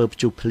ការធ្វើព្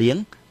យុះភ្លៀង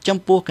ចំ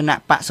ពោះគណៈ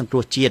បកសង្គ្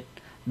រោះជាតិ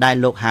ដែល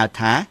លោកហៅ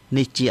ថា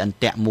នេះជាអន្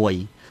ទាក់មួយ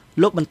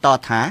លោកបន្ត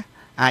ថា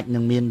អាចនឹ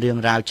ងមានរឿង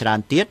រ៉ាវច្រើន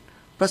ទៀត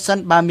ប្រសិន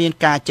បើមាន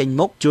ការចេញ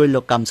មុខជួយលោ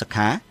កកឹមសុ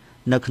ខា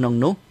នៅក្នុង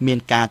នោះមាន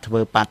ការធ្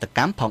វើបាតក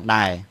ម្មផង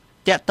ដែរ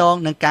តាក់ទង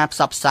នឹងការផ្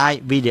សព្វផ្សាយ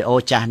វីដេអូ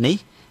ចាស់នេះ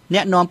អ្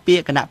នកនាំពា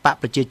ក្យគណៈបក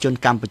ប្រជាជន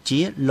កម្ពុជា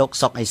លោក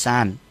សុកអេសា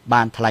ន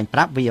បានថ្លែងប្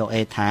រាប់ VOA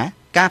ថា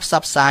ការផ្ស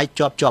ព្វផ្សាយ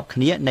ជាប់គ្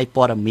នានៃ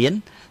ព័ត៌មាន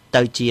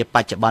ទៅជាប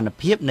ច្ចុប្បន្ន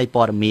ភាពនៃ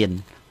ព័ត៌មាន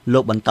លោ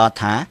កបន្ត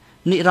ថា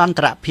និរន្ត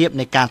រភាព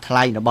នៃការថ្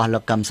លែងរបស់លោ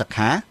កកឹមសុ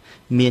ខា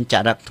មានច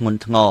រិតធ្ងន់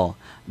ធ្ងរ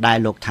ដែល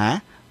លោកថា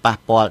ប៉ះ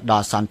ពាល់ដ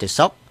ល់សន្តិ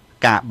សុខ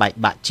ការបែក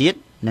បាក់ជាតិ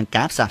និង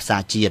ការផ្សះផ្សា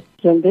ជាតិ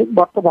ចឹងទេប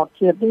ទក្បត់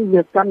ជាតិនេះ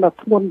វាកាន់តែ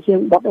ធ្ងន់ជាង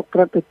បទអក្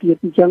រិតទៅទៀត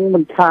អញ្ចឹងមិ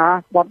នថា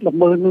បទល្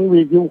មើសនឹង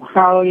វាយូរ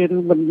ហើយឬ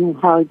មិនយូរ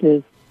ហើយទេ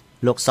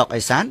លោកសុក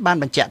អេសានបាន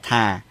បញ្ជាក់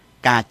ថា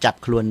ការចាប់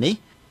ខ្លួននេះ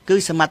គឺ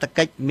សមត្ថ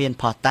កិច្ចមាន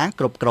ភស្តុតាង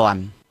គ្រប់គ្រា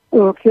ន់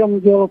ខ្ញុំ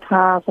យល់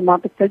ថាសមត្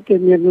ថកិច្ចគេ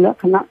មានល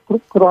ក្ខណៈគ្រ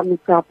ប់គ្រាន់នៃ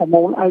ការប្រ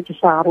មូលឯក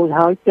សាររួច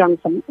ហើយទាំង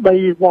សម្ដី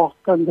របស់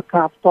គណៈ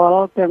ការផ្ទា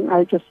ល់ទាំងឯ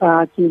កសារ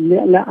ជាល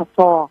ក្ខណៈអក្ស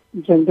រអ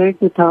ញ្ចឹងទេ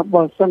គឺថា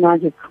បើសិន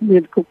ជាគ្មា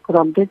នគ្រប់គ្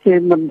រាន់ទេគេ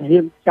មិនហ៊ា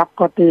នចាប់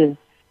គាត់ទេ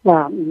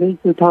បាទនេះ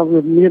គឺថាវា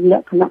មានល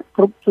ក្ខណៈ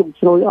គ្រប់ជ្រុង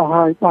ជ្រោយអស់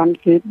ហើយបាន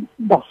គេ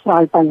ដោះស្រា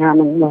យបញ្ហាហ្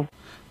នឹងបាទ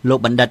លោក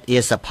បណ្ឌិតអៀ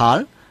សផល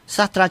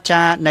សាស្ត្រា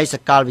ចារ្យនៃសា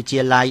កលវិទ្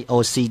យាល័យ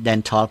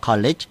Occidental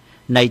College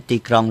នៃទី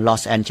ក្រុង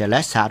Los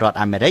Angeles សហរដ្ឋ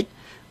អាមេរិក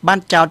បាន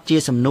ចោទជា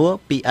សំណួរ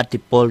ពីឥទ្ធិ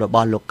ពលរប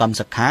ស់លោកកឹម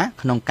សុខា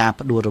ក្នុងការ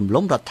ផ្ដួលរំ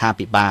លំរដ្ឋា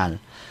ភិបាល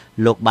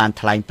លោកបាន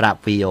ថ្លែងប្រាប់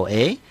VOA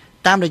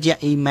តាមរយៈ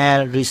អ៊ីមែល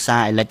ឬសា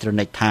រអេឡិចត្រូ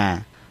និកថា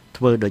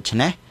ធ្វើដូច្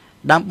នេះ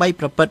ដើម្បី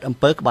ប្រព្រឹត្តអំ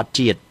ពើក្បត់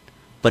ជាតិ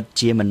ពិត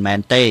ជាមិនមែន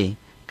ទេ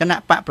គណៈ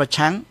បកប្រ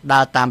ឆាំងដើ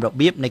រតាមរ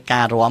បៀបនៃ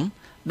ការរាំ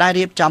ដែល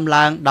រៀបចំ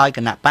ឡើងដោយគ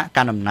ណៈបកក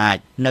ណ្ដាលអំណាច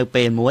នៅ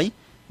ពេលមួយ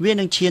វា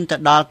នឹងឈានទៅ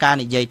ដល់ការ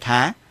និយាយថា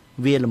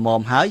វាល្ម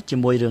មហើយជា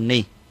មួយរឿង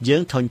នេះយើ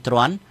ងធុញទ្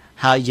រាន់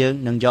ហើយយើង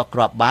នឹងយកគ្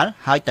រាប់បាល់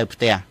ហើយទៅ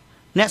ផ្ទះ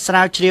អ្នកស្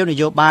រាវជ្រាវន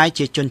យោបាយ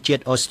ជាជនជា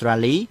តិអូស្ត្រា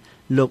លី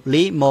លោក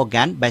Lee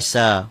Morgan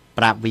Besser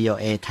ប្រាប់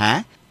VOA ថា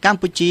កម្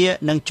ពុជា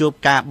នឹងជួប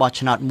ការបោះ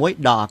ឆ្នោតមួយ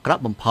ដ៏អាក្រ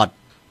ក់បំផុត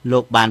លោ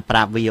កបានប្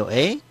រាប់ VOA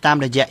តាម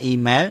រយៈអ៊ី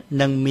មែល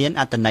និងមាន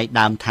អត្ថន័យ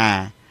ដើមថា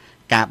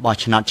ការបោះ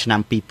ឆ្នោតឆ្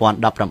នាំ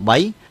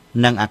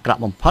2018នឹងអាក្រក់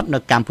បំផុតនៅ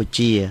កម្ពុ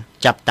ជា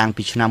ចាប់តាំង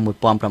ពីឆ្នាំ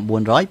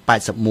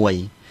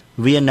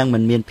1981វានឹងមិ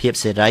នមានភាព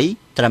សេរី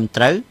ត្រឹម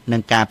ត្រូវនឹ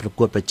ងការប្រ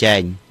កួតប្រជែ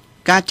ង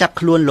ការចាប់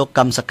ខ្លួនលោក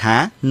កឹមសុខា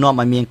នាំ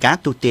ឲ្យមានការ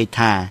ទូទាយ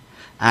ថា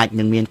អាច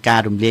នឹងមានការ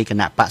រំលាយគ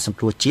ណៈបកសង្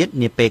គ្រោះជាតិ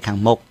នាពេលខាង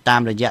មុខតា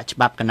មរយៈច្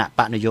បាប់គណៈប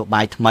កនយោ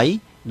បាយថ្មី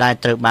ដែល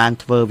ត្រូវបាន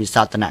ធ្វើវិ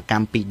សោធនក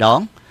ម្ម2ដង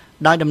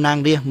ដោយតំណាង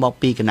រាស្ត្រមក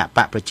ពីគណៈប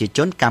កប្រជាជ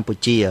នកម្ពុ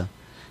ជា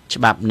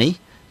ច្បាប់នេះ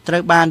ត្រូ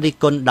វបានរិះ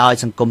គន់ដោយ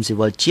សង្គមស៊ី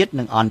វិលជាតិ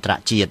និងអន្តរ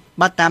ជាតិ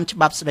បើតាមច្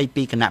បាប់ស្តី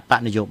ពីគណៈបក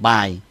នយោ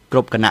បាយគ្រ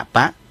ប់គណៈប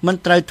កមិន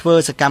ត្រូវធ្វើ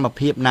សកម្ម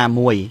ភាពណា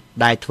មួយ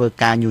ដែលធ្វើ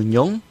ការញុះញ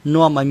ង់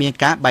នាំឲ្យមាន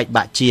ការបែក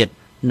បាក់ជាតិ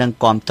និង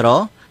គាំទ្រ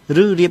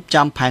ឬរៀប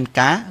ចំផែន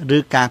ការឬ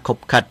ការខុប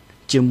ខិត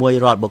ជាមួយ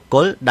រាល់បុគ្គ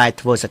លដែល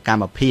ធ្វើសក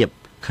ម្មភាព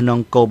ក្នុង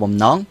គោលបំ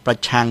ណងប្រ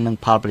ឆាំងនឹង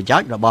ផលប្រយោ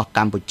ជន៍របស់ក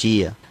ម្ពុជា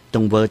ទ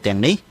ង្វើទាំង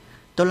នេះ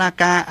តុលា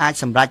ការអាច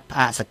សម្រេចផ្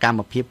អាកសកម្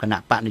មភាពគណៈ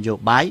បកនយោ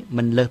បាយ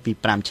មិនលើសពី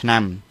5ឆ្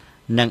នាំ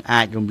និង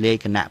អាចរំលាយ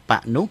គណៈប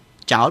កនោះ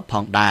ចោលផ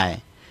ងដែរ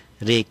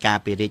រាយការ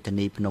ណ៍ពីរាជធា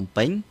នីភ្នំ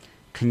ពេញ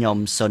ខ្ញុំ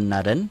សុនណា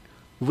រិន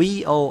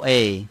VOA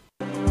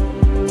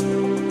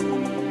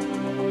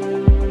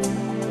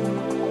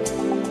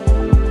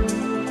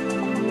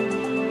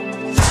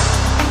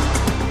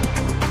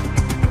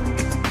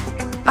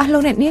អស់លោ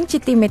កអ្នកនាងជា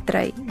ទីមេត្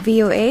រី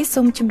VOA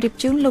សូមជម្រាប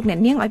ជូនលោកអ្នក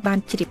នាងឲ្យបាន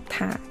ជ្រាប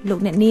ថាលោក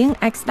អ្នកនាង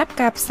អាចស្ដាប់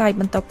ការផ្សាយ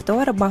បន្តផ្ទា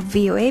ល់របស់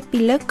VOA ពី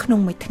លើកក្នុង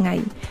មួយថ្ងៃ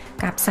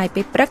ការផ្សាយ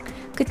ពេលព្រឹក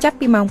គឺចាប់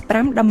ពីម៉ោង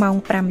5ដល់ម៉ោង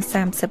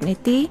 5:30 នា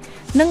ទី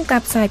និងកា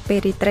រផ្សាយពេល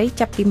រាត្រី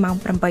ចាប់ពីម៉ោង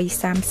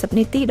 8:30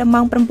 នាទីដល់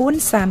ម៉ោង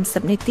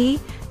 9:30 នាទី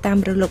តាម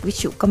រលកវិ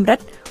ទ្យុកម្រិត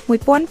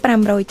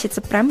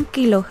 1575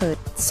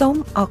 Kilohertz សូម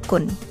អរគុ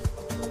ណ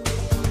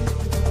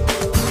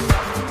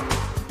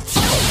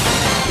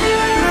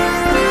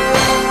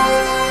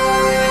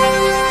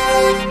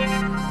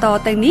ត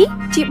ទៅនេះ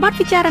ជាបទ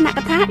ពិចារណក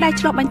ថាដែល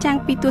ឆ្លុះបញ្ចាំង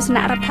ពីទស្ស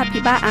នៈរដ្ឋាភិ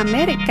បាលអា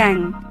មេរិក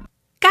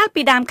កាល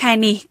ពីដើមខែ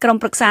នេះក្រុម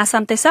ប្រឹក្សាស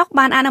ន្តិសុខ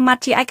បានអនុម័ត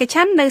ជាឯកច្ឆ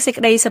ន្ទនៅសេច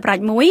ក្តីសម្រេច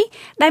មួយ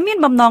ដែលមាន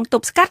បំណងទ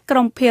ប់ស្កាត់ក្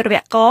រុមភេរវ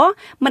ករ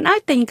មិនឲ្យ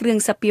ទិញគ្រឿង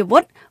សព្វាវុ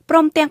ធព្រ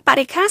មទាំងប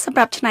រិក្ខារសម្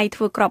រាប់ច្នៃធ្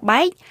វើគ្រាប់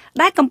បែក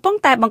ដែលកំពុង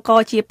តែបង្ក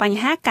ជាបញ្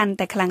ហាកាន់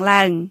តែខ្លាំង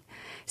ឡើង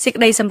សេច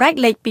ក្តីសម្រេច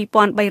លេខ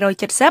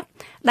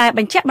2370ដែលប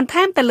ញ្ជាក់បន្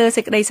ថែមទៅលើ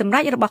សេចក្តីសម្រេ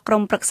ចរបស់ក្រុ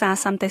មប្រឹក្សា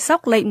សន្តិសុខ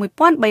លេខ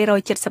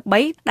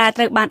1373ដែល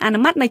ត្រូវបានអនុ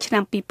ម័តនៅឆ្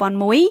នាំ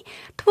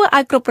2001ធ្វើ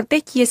ឲ្យគ្រប់ប្រទេ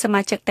សជាស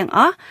មាជិកទាំងអ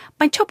ស់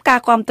បញ្ឈប់ការ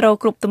គាំទ្រ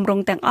គ្រប់ទម្រ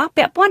ង់ទាំងអស់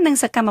ពាក់ព័ន្ធនឹង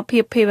សកម្មភា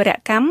ពភេរវ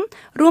កម្ម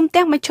រួម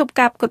ទាំងបញ្ឈប់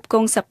ការផ្គត់ផ្គ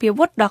ង់សព្វា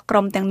វុធដល់ក្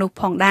រុមទាំងនោះ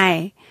ផងដែរ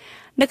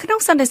នៅក្នុង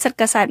សន្និសីទ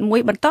កាសែតមួ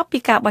យបន្ទាប់ពី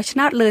ការបោះឆ្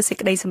នោតលើសេច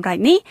ក្តីសម្រេច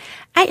នេះ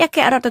ឯកអគ្គ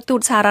រដ្ឋទូត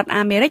សហរដ្ឋ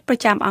អាមេរិកប្រ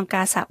ចាំអង្គ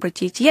ការសហប្រ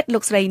ជាជាតិលោ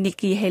កស្រី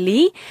Nikki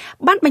Haley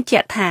បានបញ្ជា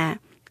ក់ថា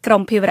ក្រុ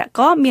មភេរវក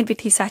រមានវិ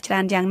ធីសាស្ត្រច្រើ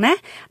នយ៉ាងណាស់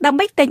ដើម្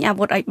បីទិញអា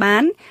វុធឲ្យបា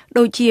ន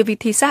ដូចជាវិ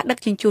ធីសាស្ត្រដឹក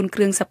ជញ្ជូនគ្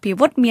រឿងសព្វា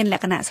វុធមានល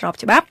ក្ខណៈស្រប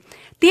ច្បាប់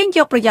ទាញយ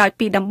កប្រយោជន៍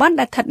ពីតំបន់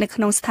ដែលស្ថិតនៅក្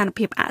នុងស្ថាន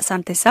ភាពអស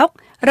ន្តិសុខ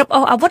រឹប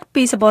អូសអាវុធ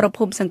ពីសមរ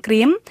ភូមិសង្គ្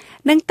រាម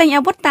និងទិញ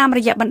អាវុធតាមរ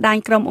យៈបណ្ដាញ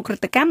ក្រុមអ ுக ្រិ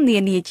តកម្មនា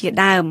នាជា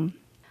ដើម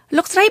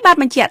លោកស្រីបាន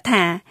បញ្ជាក់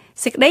ថា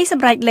សេចក្តីស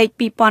ម្រេចលេខ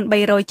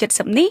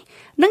2370នេះ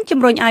នឹងជំ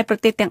រុញឲ្យប្រ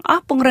ទេសទាំងអ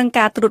ស់ពង្រឹង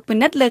ការត្រួតពិ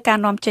និត្យលើការ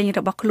នាំចេញរ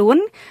បស់ខ្លួន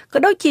ក៏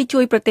ដូចជាជួ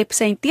យប្រទេសផ្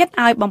សេងទៀត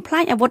ឲ្យបំផ្លា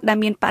ញអាវុធដែល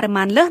មានបរិ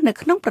មាណលើសនៅ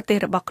ក្នុងប្រទេស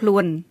របស់ខ្លួ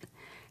ន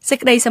សេច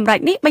ក្តីសម្រេច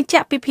នេះបញ្ជា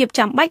ក់ពីភាព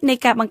ចាំបាច់នៃ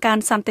ការបង្កើន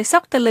សន្តិសុ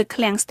ខទៅលើ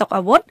ឃ្លាំងស្តុក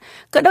អាវុធ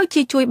ក៏ដូច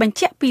ជាជួយបញ្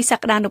ជាក់ពីស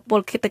ក្តានុពល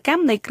ឃាតកម្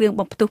មនៃគ្រឿង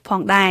បំផ្ទុះផ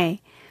ងដែរ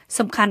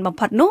សំខាន់បំ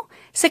ផុតនោះ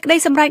សេចក្តី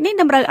សម្រេចនេះ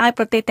តម្រូវឲ្យ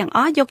ប្រទេសទាំងអ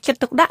ស់យកចិត្ត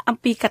ទុកដាក់អំ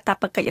ពីកាត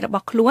ព្វកិច្ចរប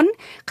ស់ខ្លួន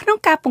ក្នុង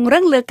ការពង្រឹ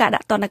ងលើការ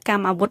ដាក់ទណ្ឌក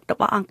ម្មអាវុធរ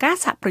បស់អង្គការ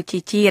សហប្រជា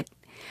ជាតិ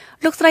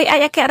លោកស្រីឯ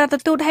កអគ្គរដ្ឋ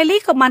ទូត Haley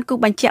ក៏បានគូ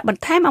បញ្ជាក់ប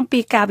ន្ថែមអំពី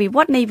ការវិវ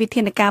ត្តនៃវិ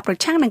ធានការប្រ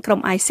ឆាំងនឹងក្រុម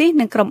ISIS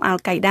និងក្រុម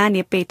Al-Qaeda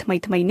នាពេលថ្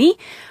មីៗនេះ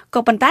ក៏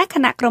ប៉ុន្តែគ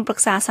ណៈក្រុមប្រឹ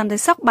ក្សាសន្តិ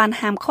សុខបាន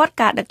ហាមឃាត់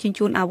ការដឹកជញ្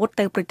ជូនអាវុធ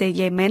ទៅប្រទេស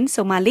យេម៉ែន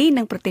សូម៉ាលី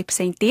និងប្រទេសផ្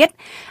សេងទៀត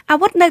អា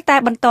វុធនៅតែ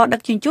បន្តដឹ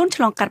កជញ្ជូន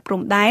ឆ្លងកាត់ព្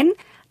រំដែន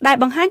ដែល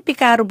បង្ហាញពី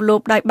ការរំលោ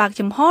ភដោយបើក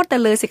ចំហទៅ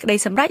លើសេចក្តី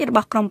សម្រេចរប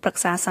ស់ក្រុមប្រឹ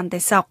ក្សាសន្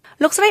តិសុខ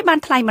លោកស្រីបាន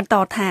ថ្លែងបន្ត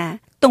ថា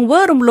ទង្វើ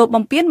រំលោភ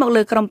បំពានមក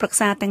លើក្រុមប្រឹក្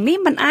សាទាំងនេះ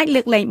មិនអាច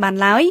លើកលែងបាន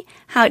ឡើយ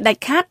ហើយដា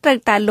ច់ខាតត្រូវ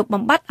តែលុប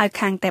បំបាត់ឲ្យ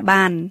ខាងតែ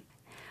បាន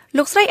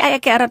លោកស្រីឯកអ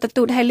គ្គរដ្ឋ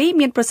ទូត Haley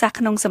មានប្រសាសន៍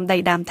ក្នុងសម្ដី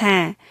ដើមថា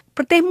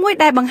ប្រទេសមួយ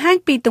ដែលបង្ហាញ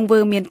ពីទង្វើ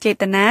មានចេ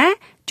តនា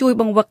ជួយ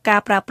បង្វឹកការ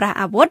ប្រើប្រាស់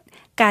អាវុធ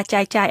ការ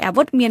ចាយចាយអា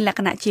វុធមានលក្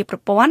ខណៈជាប្រ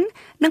ព័ន្ធ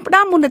និងផ្ដ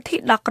ល់មូលនិធិ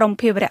ដល់ក្រុម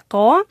ភេរវក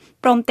រ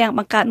ព្រមទាំងប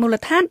ង្កើតមូល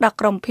ដ្ឋានដល់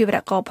ក្រុមភេរវ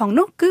ករផង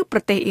នោះគឺប្រ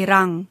ទេសអ៊ី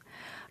រ៉ង់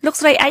លោក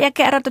ស្រីឯកអគ្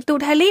គរដ្ឋទូត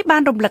Haley បា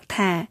នរំលឹក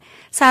ថា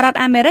សហរដ្ឋ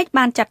អាមេរិក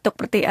បានចាត់ទុក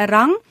ប្រទេសអ៊ី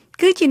រ៉ង់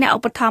គឺជាអ្នកឧ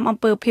បត្ថម្ភអំ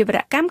ពើភេរវ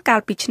កម្មកាល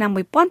ពីឆ្នាំ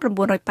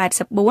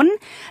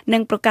1984និ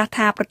ងប្រកាស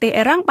ថាប្រទេស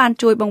អ៊ីរ៉ង់បាន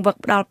ជួយបង្វឹក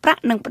ផ្ដល់ប្រា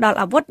ក់និងផ្ដល់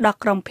អាវុធដល់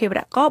ក្រុមភេរវ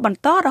ករបន្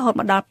តរហូត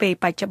មកដល់ពេល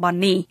បច្ចុប្បន្ន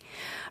នេះ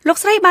លោក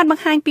ស្រីបានប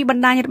ង្ហាញពីប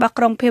ណ្ដាញរបស់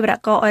ក្រុមភេរវ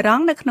ករអ៊ីរ៉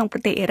ង់នៅក្នុងប្រ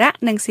ទេសអ៊ីរ៉ាក់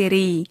និងស៊ី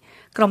រី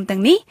ក្រុមទាំ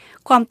ងនេះ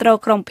គាំទ្រ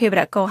ក្រុមភេរវ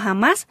ករហា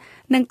ម៉ាស់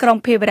និងក្រុម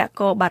ភេរវ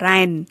ករបា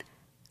រ៉ែន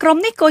ក្រុម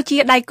នេះក៏ជា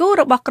ដៃគូ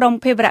របស់ក្រុម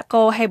ភេរវក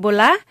រហេបូ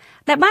ឡា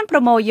ដែលបានប្រ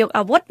មូលយក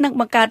អាវុធនិង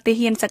បង្កើតទា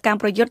ហានសកម្ម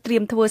ប្រយុទ្ធត្រៀ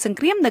មធ្វើសង្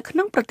គ្រាមនៅក្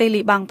នុងប្រទេស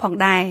លីបង់ផង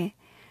ដែរ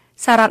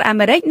សហរដ្ឋអា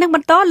មេរិកនឹងប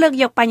ន្តលើក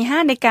យកបញ្ហា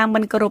នៃការមិ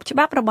នគោរពច្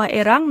បាប់របស់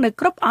អ៊ីរ៉ង់នៅ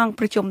គ្រប់អង្គ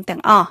ប្រជុំទាំ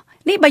ងអស់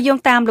នេះបើយោង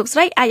តាមលោកស្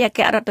រីឯកអគ្គ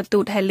រដ្ឋទូ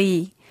ត Haley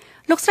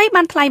លោកស្រី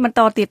បានថ្លែងបន្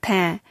តទៀត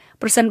ថា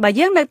ប្រសិនបើ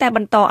យើងនៅតែប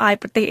ន្តឲ្យ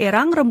ប្រទេសអ៊ី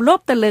រ៉ង់រំលោភ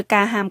ទៅលើ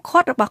ការហាមឃា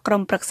ត់របស់ក្រុ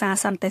មប្រឹក្សា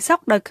សន្តិសុខ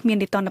ដោយគ្មាន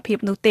នីតិរដ្ឋភាព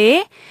នោះទេ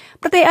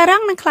ប្រទេសអ៊ីរ៉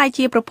ង់នឹងក្លាយ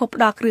ជាប្រភព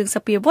ផ្ដល់គ្រឿងស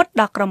ព្វាវុធ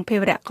ដល់ក្រុមភេរ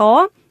វករ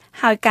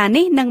ហើយការ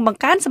នេះនឹងបង្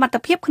កើនសមត្ថ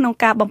ភាពក្នុង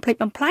ការបំផ្លិច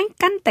បំផ្លាញ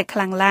កាន់តែខ្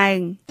លាំងឡើង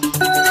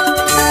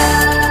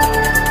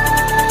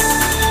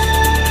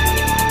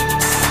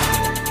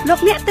លោក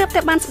អ្នកទើប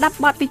តែបានស្ដាប់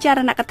បទពិចារ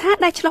ណកថា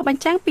ដែលឆ្លុះប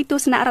ញ្ចាំងពីទ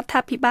ស្សនៈរដ្ឋា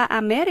ភិបាល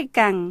អាមេរិ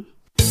ក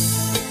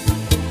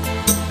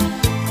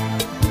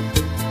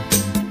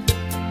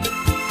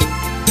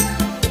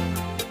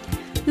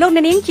លោកអ្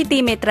នកនាងជាទី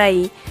មេត្រី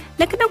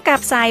នៅក្នុងការ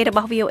ផ្សាយរប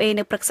ស់ VOA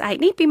នៅព្រឹកស្អែក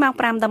នេះពីម៉ោង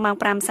 5 ដល់ម៉ោង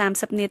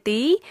 5:30 នា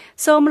ទី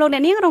សូមលោកអ្ន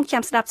កនាងរង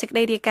ចាំស្ដាប់សេចក្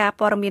តីរាយការណ៍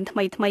ព័ត៌មានថ្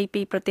មីៗ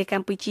ពីប្រទេសក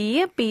ម្ពុជា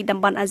ពីតំ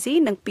បន់អាស៊ី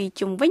និងពី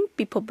ជុំវិញ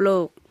ពិភពលោ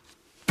ក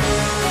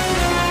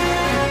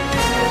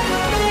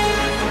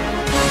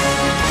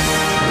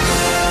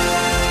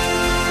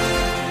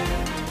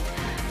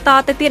ត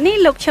ទៅទៀតនេះ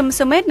លោកឈឹម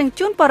សុមេតនឹង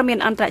ជួនព័ត៌មាន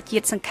អន្តរជា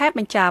តិសង្ខេប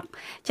បញ្ចប់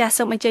ចាស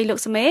សូមអញ្ជើញលោក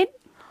សុមេត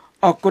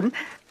អរគុណ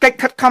កិច្ច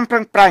ខិតខំប្រឹ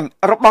ងប្រែង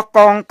របស់ក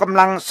ងកម្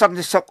លាំងសន្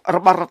តិសុខរ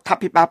បស់រដ្ឋា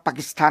ភិបាលប៉ា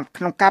គីស្ថាន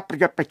ក្នុងការប្រ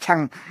យុទ្ធប្រឆាំ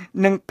ង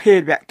នឹងភេរ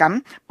វកម្ម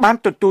បាន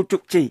ទទួលជោ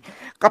គជ័យ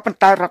ក៏ប៉ុន្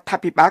តែរដ្ឋា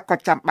ភិបាលក៏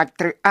ចាំបាច់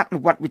ត្រូវអនុ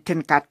វត្តវិធាន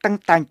ការតឹង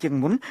តែងជាង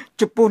មុន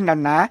ចំពោះនរ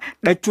ណា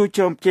ដែលជួយ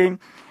ជ្រោម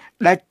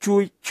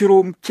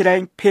ជ្រែ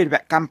ងភេរវ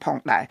កម្មផង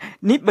ដែរ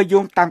នេះបើយោ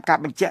ងតាមការ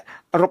បញ្ជាក់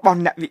របស់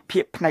អ្នកវិភា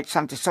គផ្នែកស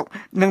ន្តិសុខ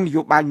និងន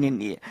យោបាយនា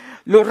នា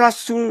លោក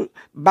Rasul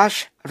Bash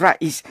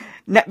Rais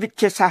អ្នកវិទ្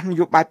យាសាស្ត្រន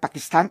យោបាយប៉ា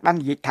គីស្ថានបាន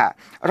និយាយថារ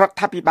ដ្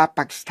ឋាភិបាល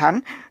ប៉ាគីស្ថាន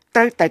ត្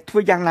រូវតែធ្វើ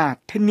យ៉ាងណា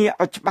ធានា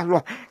ឲ្យច្បាស់លា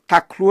ស់ថា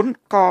ខ្លួន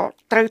ក៏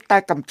ត្រូវតែ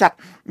កម្ចាត់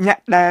អ្នក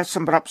ដែលស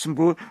ម្របសម្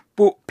រួល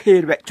ពួកភេរ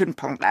វជន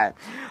ផងដែរ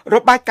រ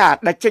បាយការណ៍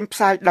ដែលចេញផ្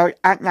សាយដោយ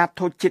អាជ្ញា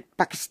ធរជាតិ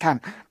ប៉ាគីស្ថាន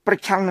ប្រ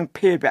ឆាំងនឹង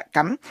ភេរវក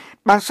ម្ម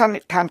បានសន្និ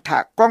ដ្ឋានថា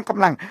កងក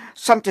ម្លាំង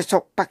សន្តិសុ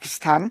ខប៉ាគី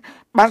ស្ថាន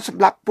បានស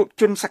ម្លាប់ពួក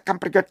ជនសកម្ម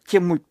ប្រយុទ្ធជា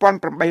ង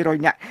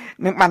 1800 នាក់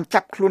និងបានចា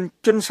ប់ខ្លួន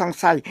ជនសង្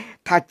ស័យ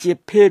ថាជា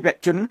ភេរវ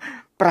ជន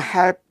ប្រ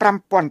ហែល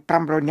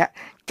 5500 នាក់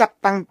ចាប់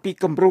តាំងពី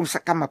គម្រោងស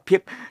កម្មភាព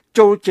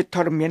ចូលជាធ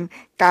រមាន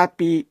កាល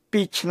ពី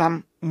2ឆ្នាំ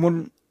មុន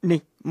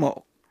នេះមក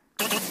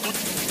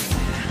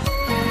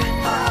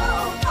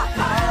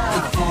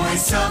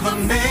Voice of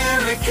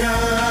America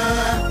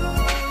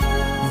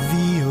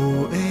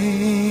VOA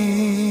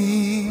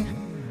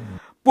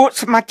ពួក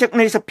សមាជិក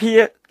នៃសភា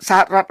សហ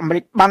រដ្ឋអាមេ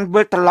រិកបាន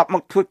វិលត្រឡប់ម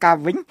កធ្វើការ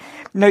វិញ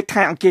នៅថ្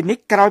ងៃអង្គារនេះ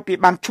ក្រោយពី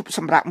បានឈប់ស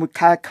ម្រាកមួយ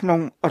ខែក្នុង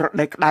រ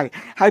ដូវក្តៅ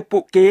ហើយពួ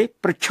កគេ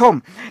ប្រឈម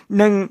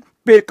នឹង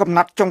ពេលកំណ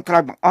ត់ចុងក្រោ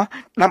យបង្អស់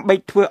ដើម្បី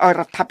ធ្វើឲ្យ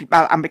រដ្ឋាភិបា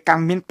លអាមេរិក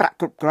មានប្រាក់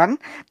គ្រប់គ្រាន់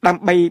ដើ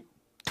ម្បី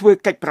ធ្វើ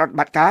កិច្ចប្រតិ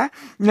បត្តិការ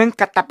និង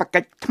កាតព្វកិ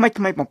ច្ចថ្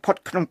មីៗបំផុត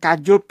ក្នុងការ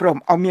យល់ព្រម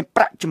ឲ្យមាន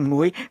ប្រាក់ជំ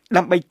នួយ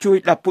ដើម្បីជួយ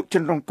ដល់ពួកជ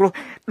នរងគ្រោះ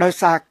ដោយ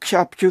សារខ្យ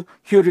ល់ព្យុះ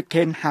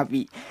Hurricane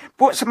Harvey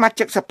ពួកសមា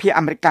ជិកសភា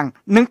អាមេរិក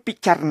នឹងពិ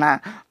ចារណា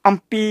អំ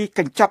ពីក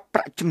ញ្ចប់ប្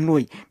រាក់ជំនួ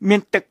យមា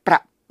នទឹកប្រា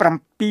ក់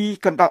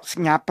7កណ្ដោស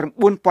ញ្ញា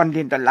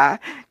 $9,000 លាន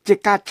ជា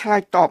ការឆ្លើ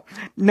យតប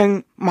នឹង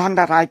មហន្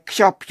តរាយខ្យ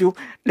ល់ព្យុះ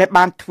ដែល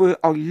បានធ្វើ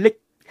ឲ្យលិច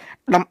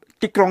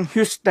ទីក្រុង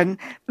Houston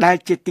ដែល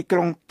ជាទីក្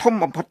រុងធំ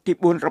បំផុតទី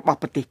4របស់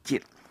ប្រទេសជា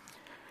តិ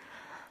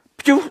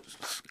ខ្យ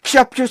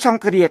ល់ព្យុះសង្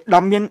ឃរា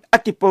ដ៏មានឥ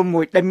ទ្ធិពល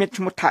មួយដែលមាន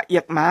ឈ្មោះថាអៀ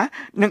កម៉ា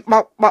នឹងបោ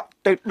កបក់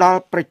ទៅដល់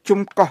ប្រជុំ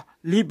កោះ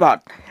Libot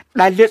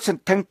ដែលលាតស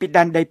ន្ធឹងពី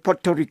ដែនដី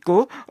Puerto Rico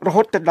រ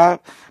ហូតទៅដល់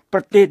ប្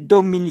រទេស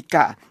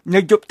Dominica នៅ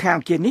យប់ថ្ងៃអ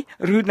ង្គារនេះ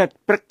ឬនៅ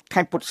ព្រឹកថ្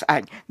ងៃពុធស្អែ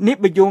កនេះ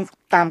បើយោង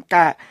តាម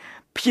ការ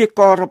ព្យាក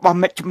រណ៍របស់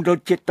មេជំរុញ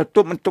ជាតិទទួ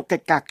លបន្ទុកកិ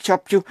ច្ចការខ្យ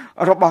ល់ព្យុះ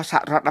របស់សហ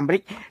រដ្ឋអាមេរិ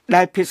ក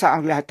ដែលភាសាអ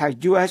ង់គ្លេសហៅថា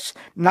US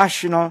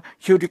National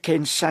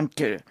Hurricane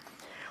Center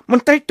ម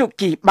ន្ត្រីទូ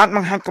គីបានប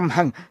ង្ហាញកំ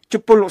ហឹង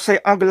ចំពោះលោកស្រី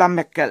Angela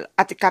Merkel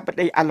អធិការប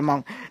តីអាល្លឺម៉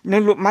ង់និ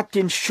ងលោក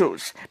Martin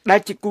Schulz ដែល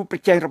ជាគូប្រ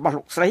ជែងរបស់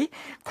លោកស្រី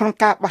ក្នុង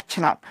ការបោះ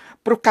ឆ្នោត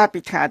ព្រោះកាលពី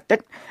ថ្ងៃអាទិ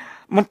ត្យ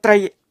មន្ត្រី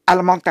អាល្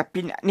លឺម៉ង់តែពី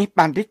រនាក់នេះ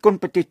បានរិះគន់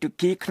ប្រទេសទូ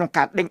គីក្នុង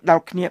ការដេញដោល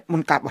គ្នាមុ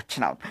នការបោះឆ្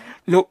នោត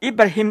លោក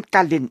Ibrahim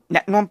Kalin អ្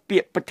នកនាំពា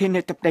ក្យប្រធានា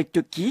ធិបតី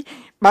ទូគី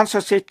បានស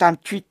រសេរតាម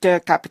Twitter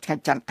កាលពីថ្ងៃ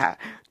ច័ន្ទថា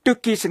ទូ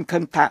គីសង្ឃឹ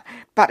មថា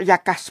បរិយា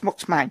កាសស្មុគ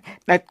ស្មាញ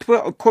ដែលធ្វើ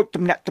ឲ្យខូច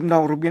ទំនាក់ទំន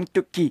ងរវាង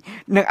ទូគី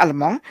និងអាល្លឺ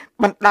ម៉ង់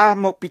បណ្ដាល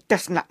មកពីទ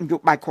ស្សនៈនយោ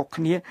បាយខុស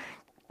គ្នា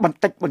បន្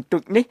តិចបន្តួ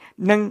ចនេះ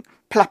នឹង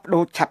ផ្លាស់ប្ដូ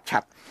រឆាប់ៗ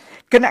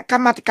គណៈក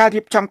ម្មាធិការ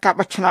រៀបចំការ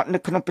បោះឆ្នោតនៅ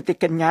ក្នុងប្រទេស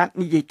កេញ្ញា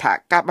និយាយថា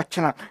ការបោះ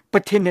ឆ្នោតប្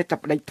រធានាធិប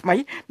តីថ្មី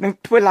នឹង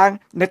ធ្វើឡើង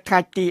នៅថ្ងៃ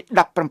ទី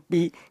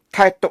17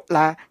ខែតុ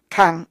លា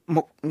ខាង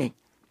មុខនេះ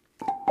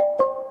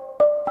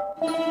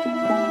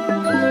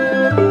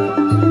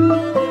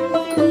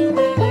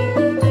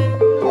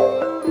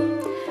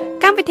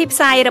វិធីផ្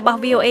សាយរបស់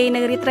VOA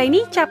នៅរាត្រី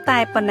នេះចាប់តែ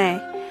ប៉ុណ្ណេះ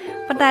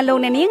ប៉ុន្តែលោក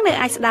អ្នកនាងនៅ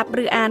អាចស្ដាប់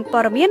ឬអានព័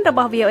ត៌មានរប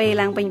ស់ VOA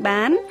ឡើងវិញ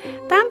បាន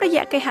តាមរ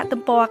យៈគេហ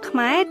ទំព័រ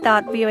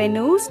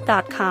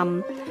khmer.voanews.com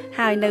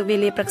ហើយនៅវេ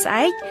លាព្រឹកស្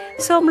អែក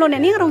សូមលោកអ្ន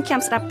កនាងរងចាំ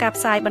ស្ដាប់ការ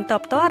ផ្សាយបន្ត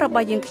ផ្ទាល់រប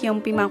ស់យើងខ្ញុំ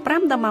ពីម៉ោង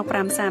5ដល់ម៉ោង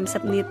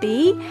 5:30 នាទី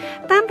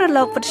តាមរល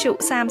កវិទ្យុ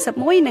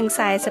31និង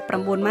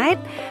49ម៉ែត្រ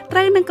ត្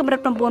រូវនឹងកម្រិត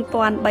 9320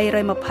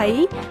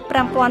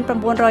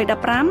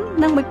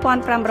 5915 និង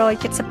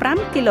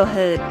 1575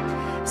 Kilohertz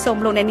សូម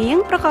លោកអ្នកនាង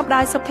ប្រកប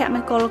ដោយសុភម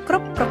ង្គលគ្រ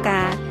ប់ប្រ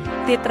ការ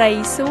រាត្រី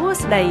សួ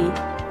ស្តី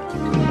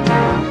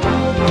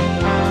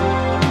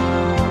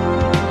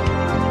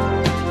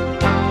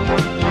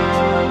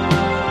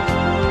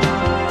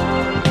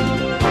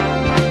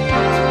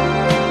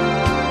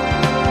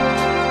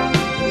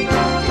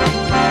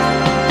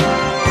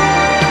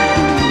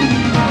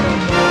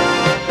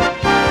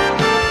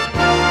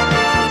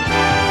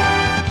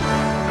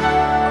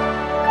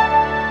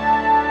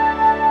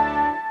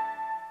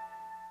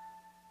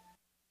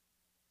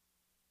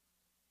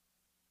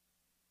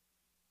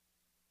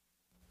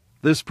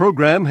This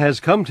program has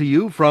come to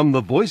you from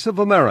the Voice of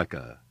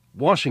America,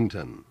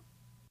 Washington.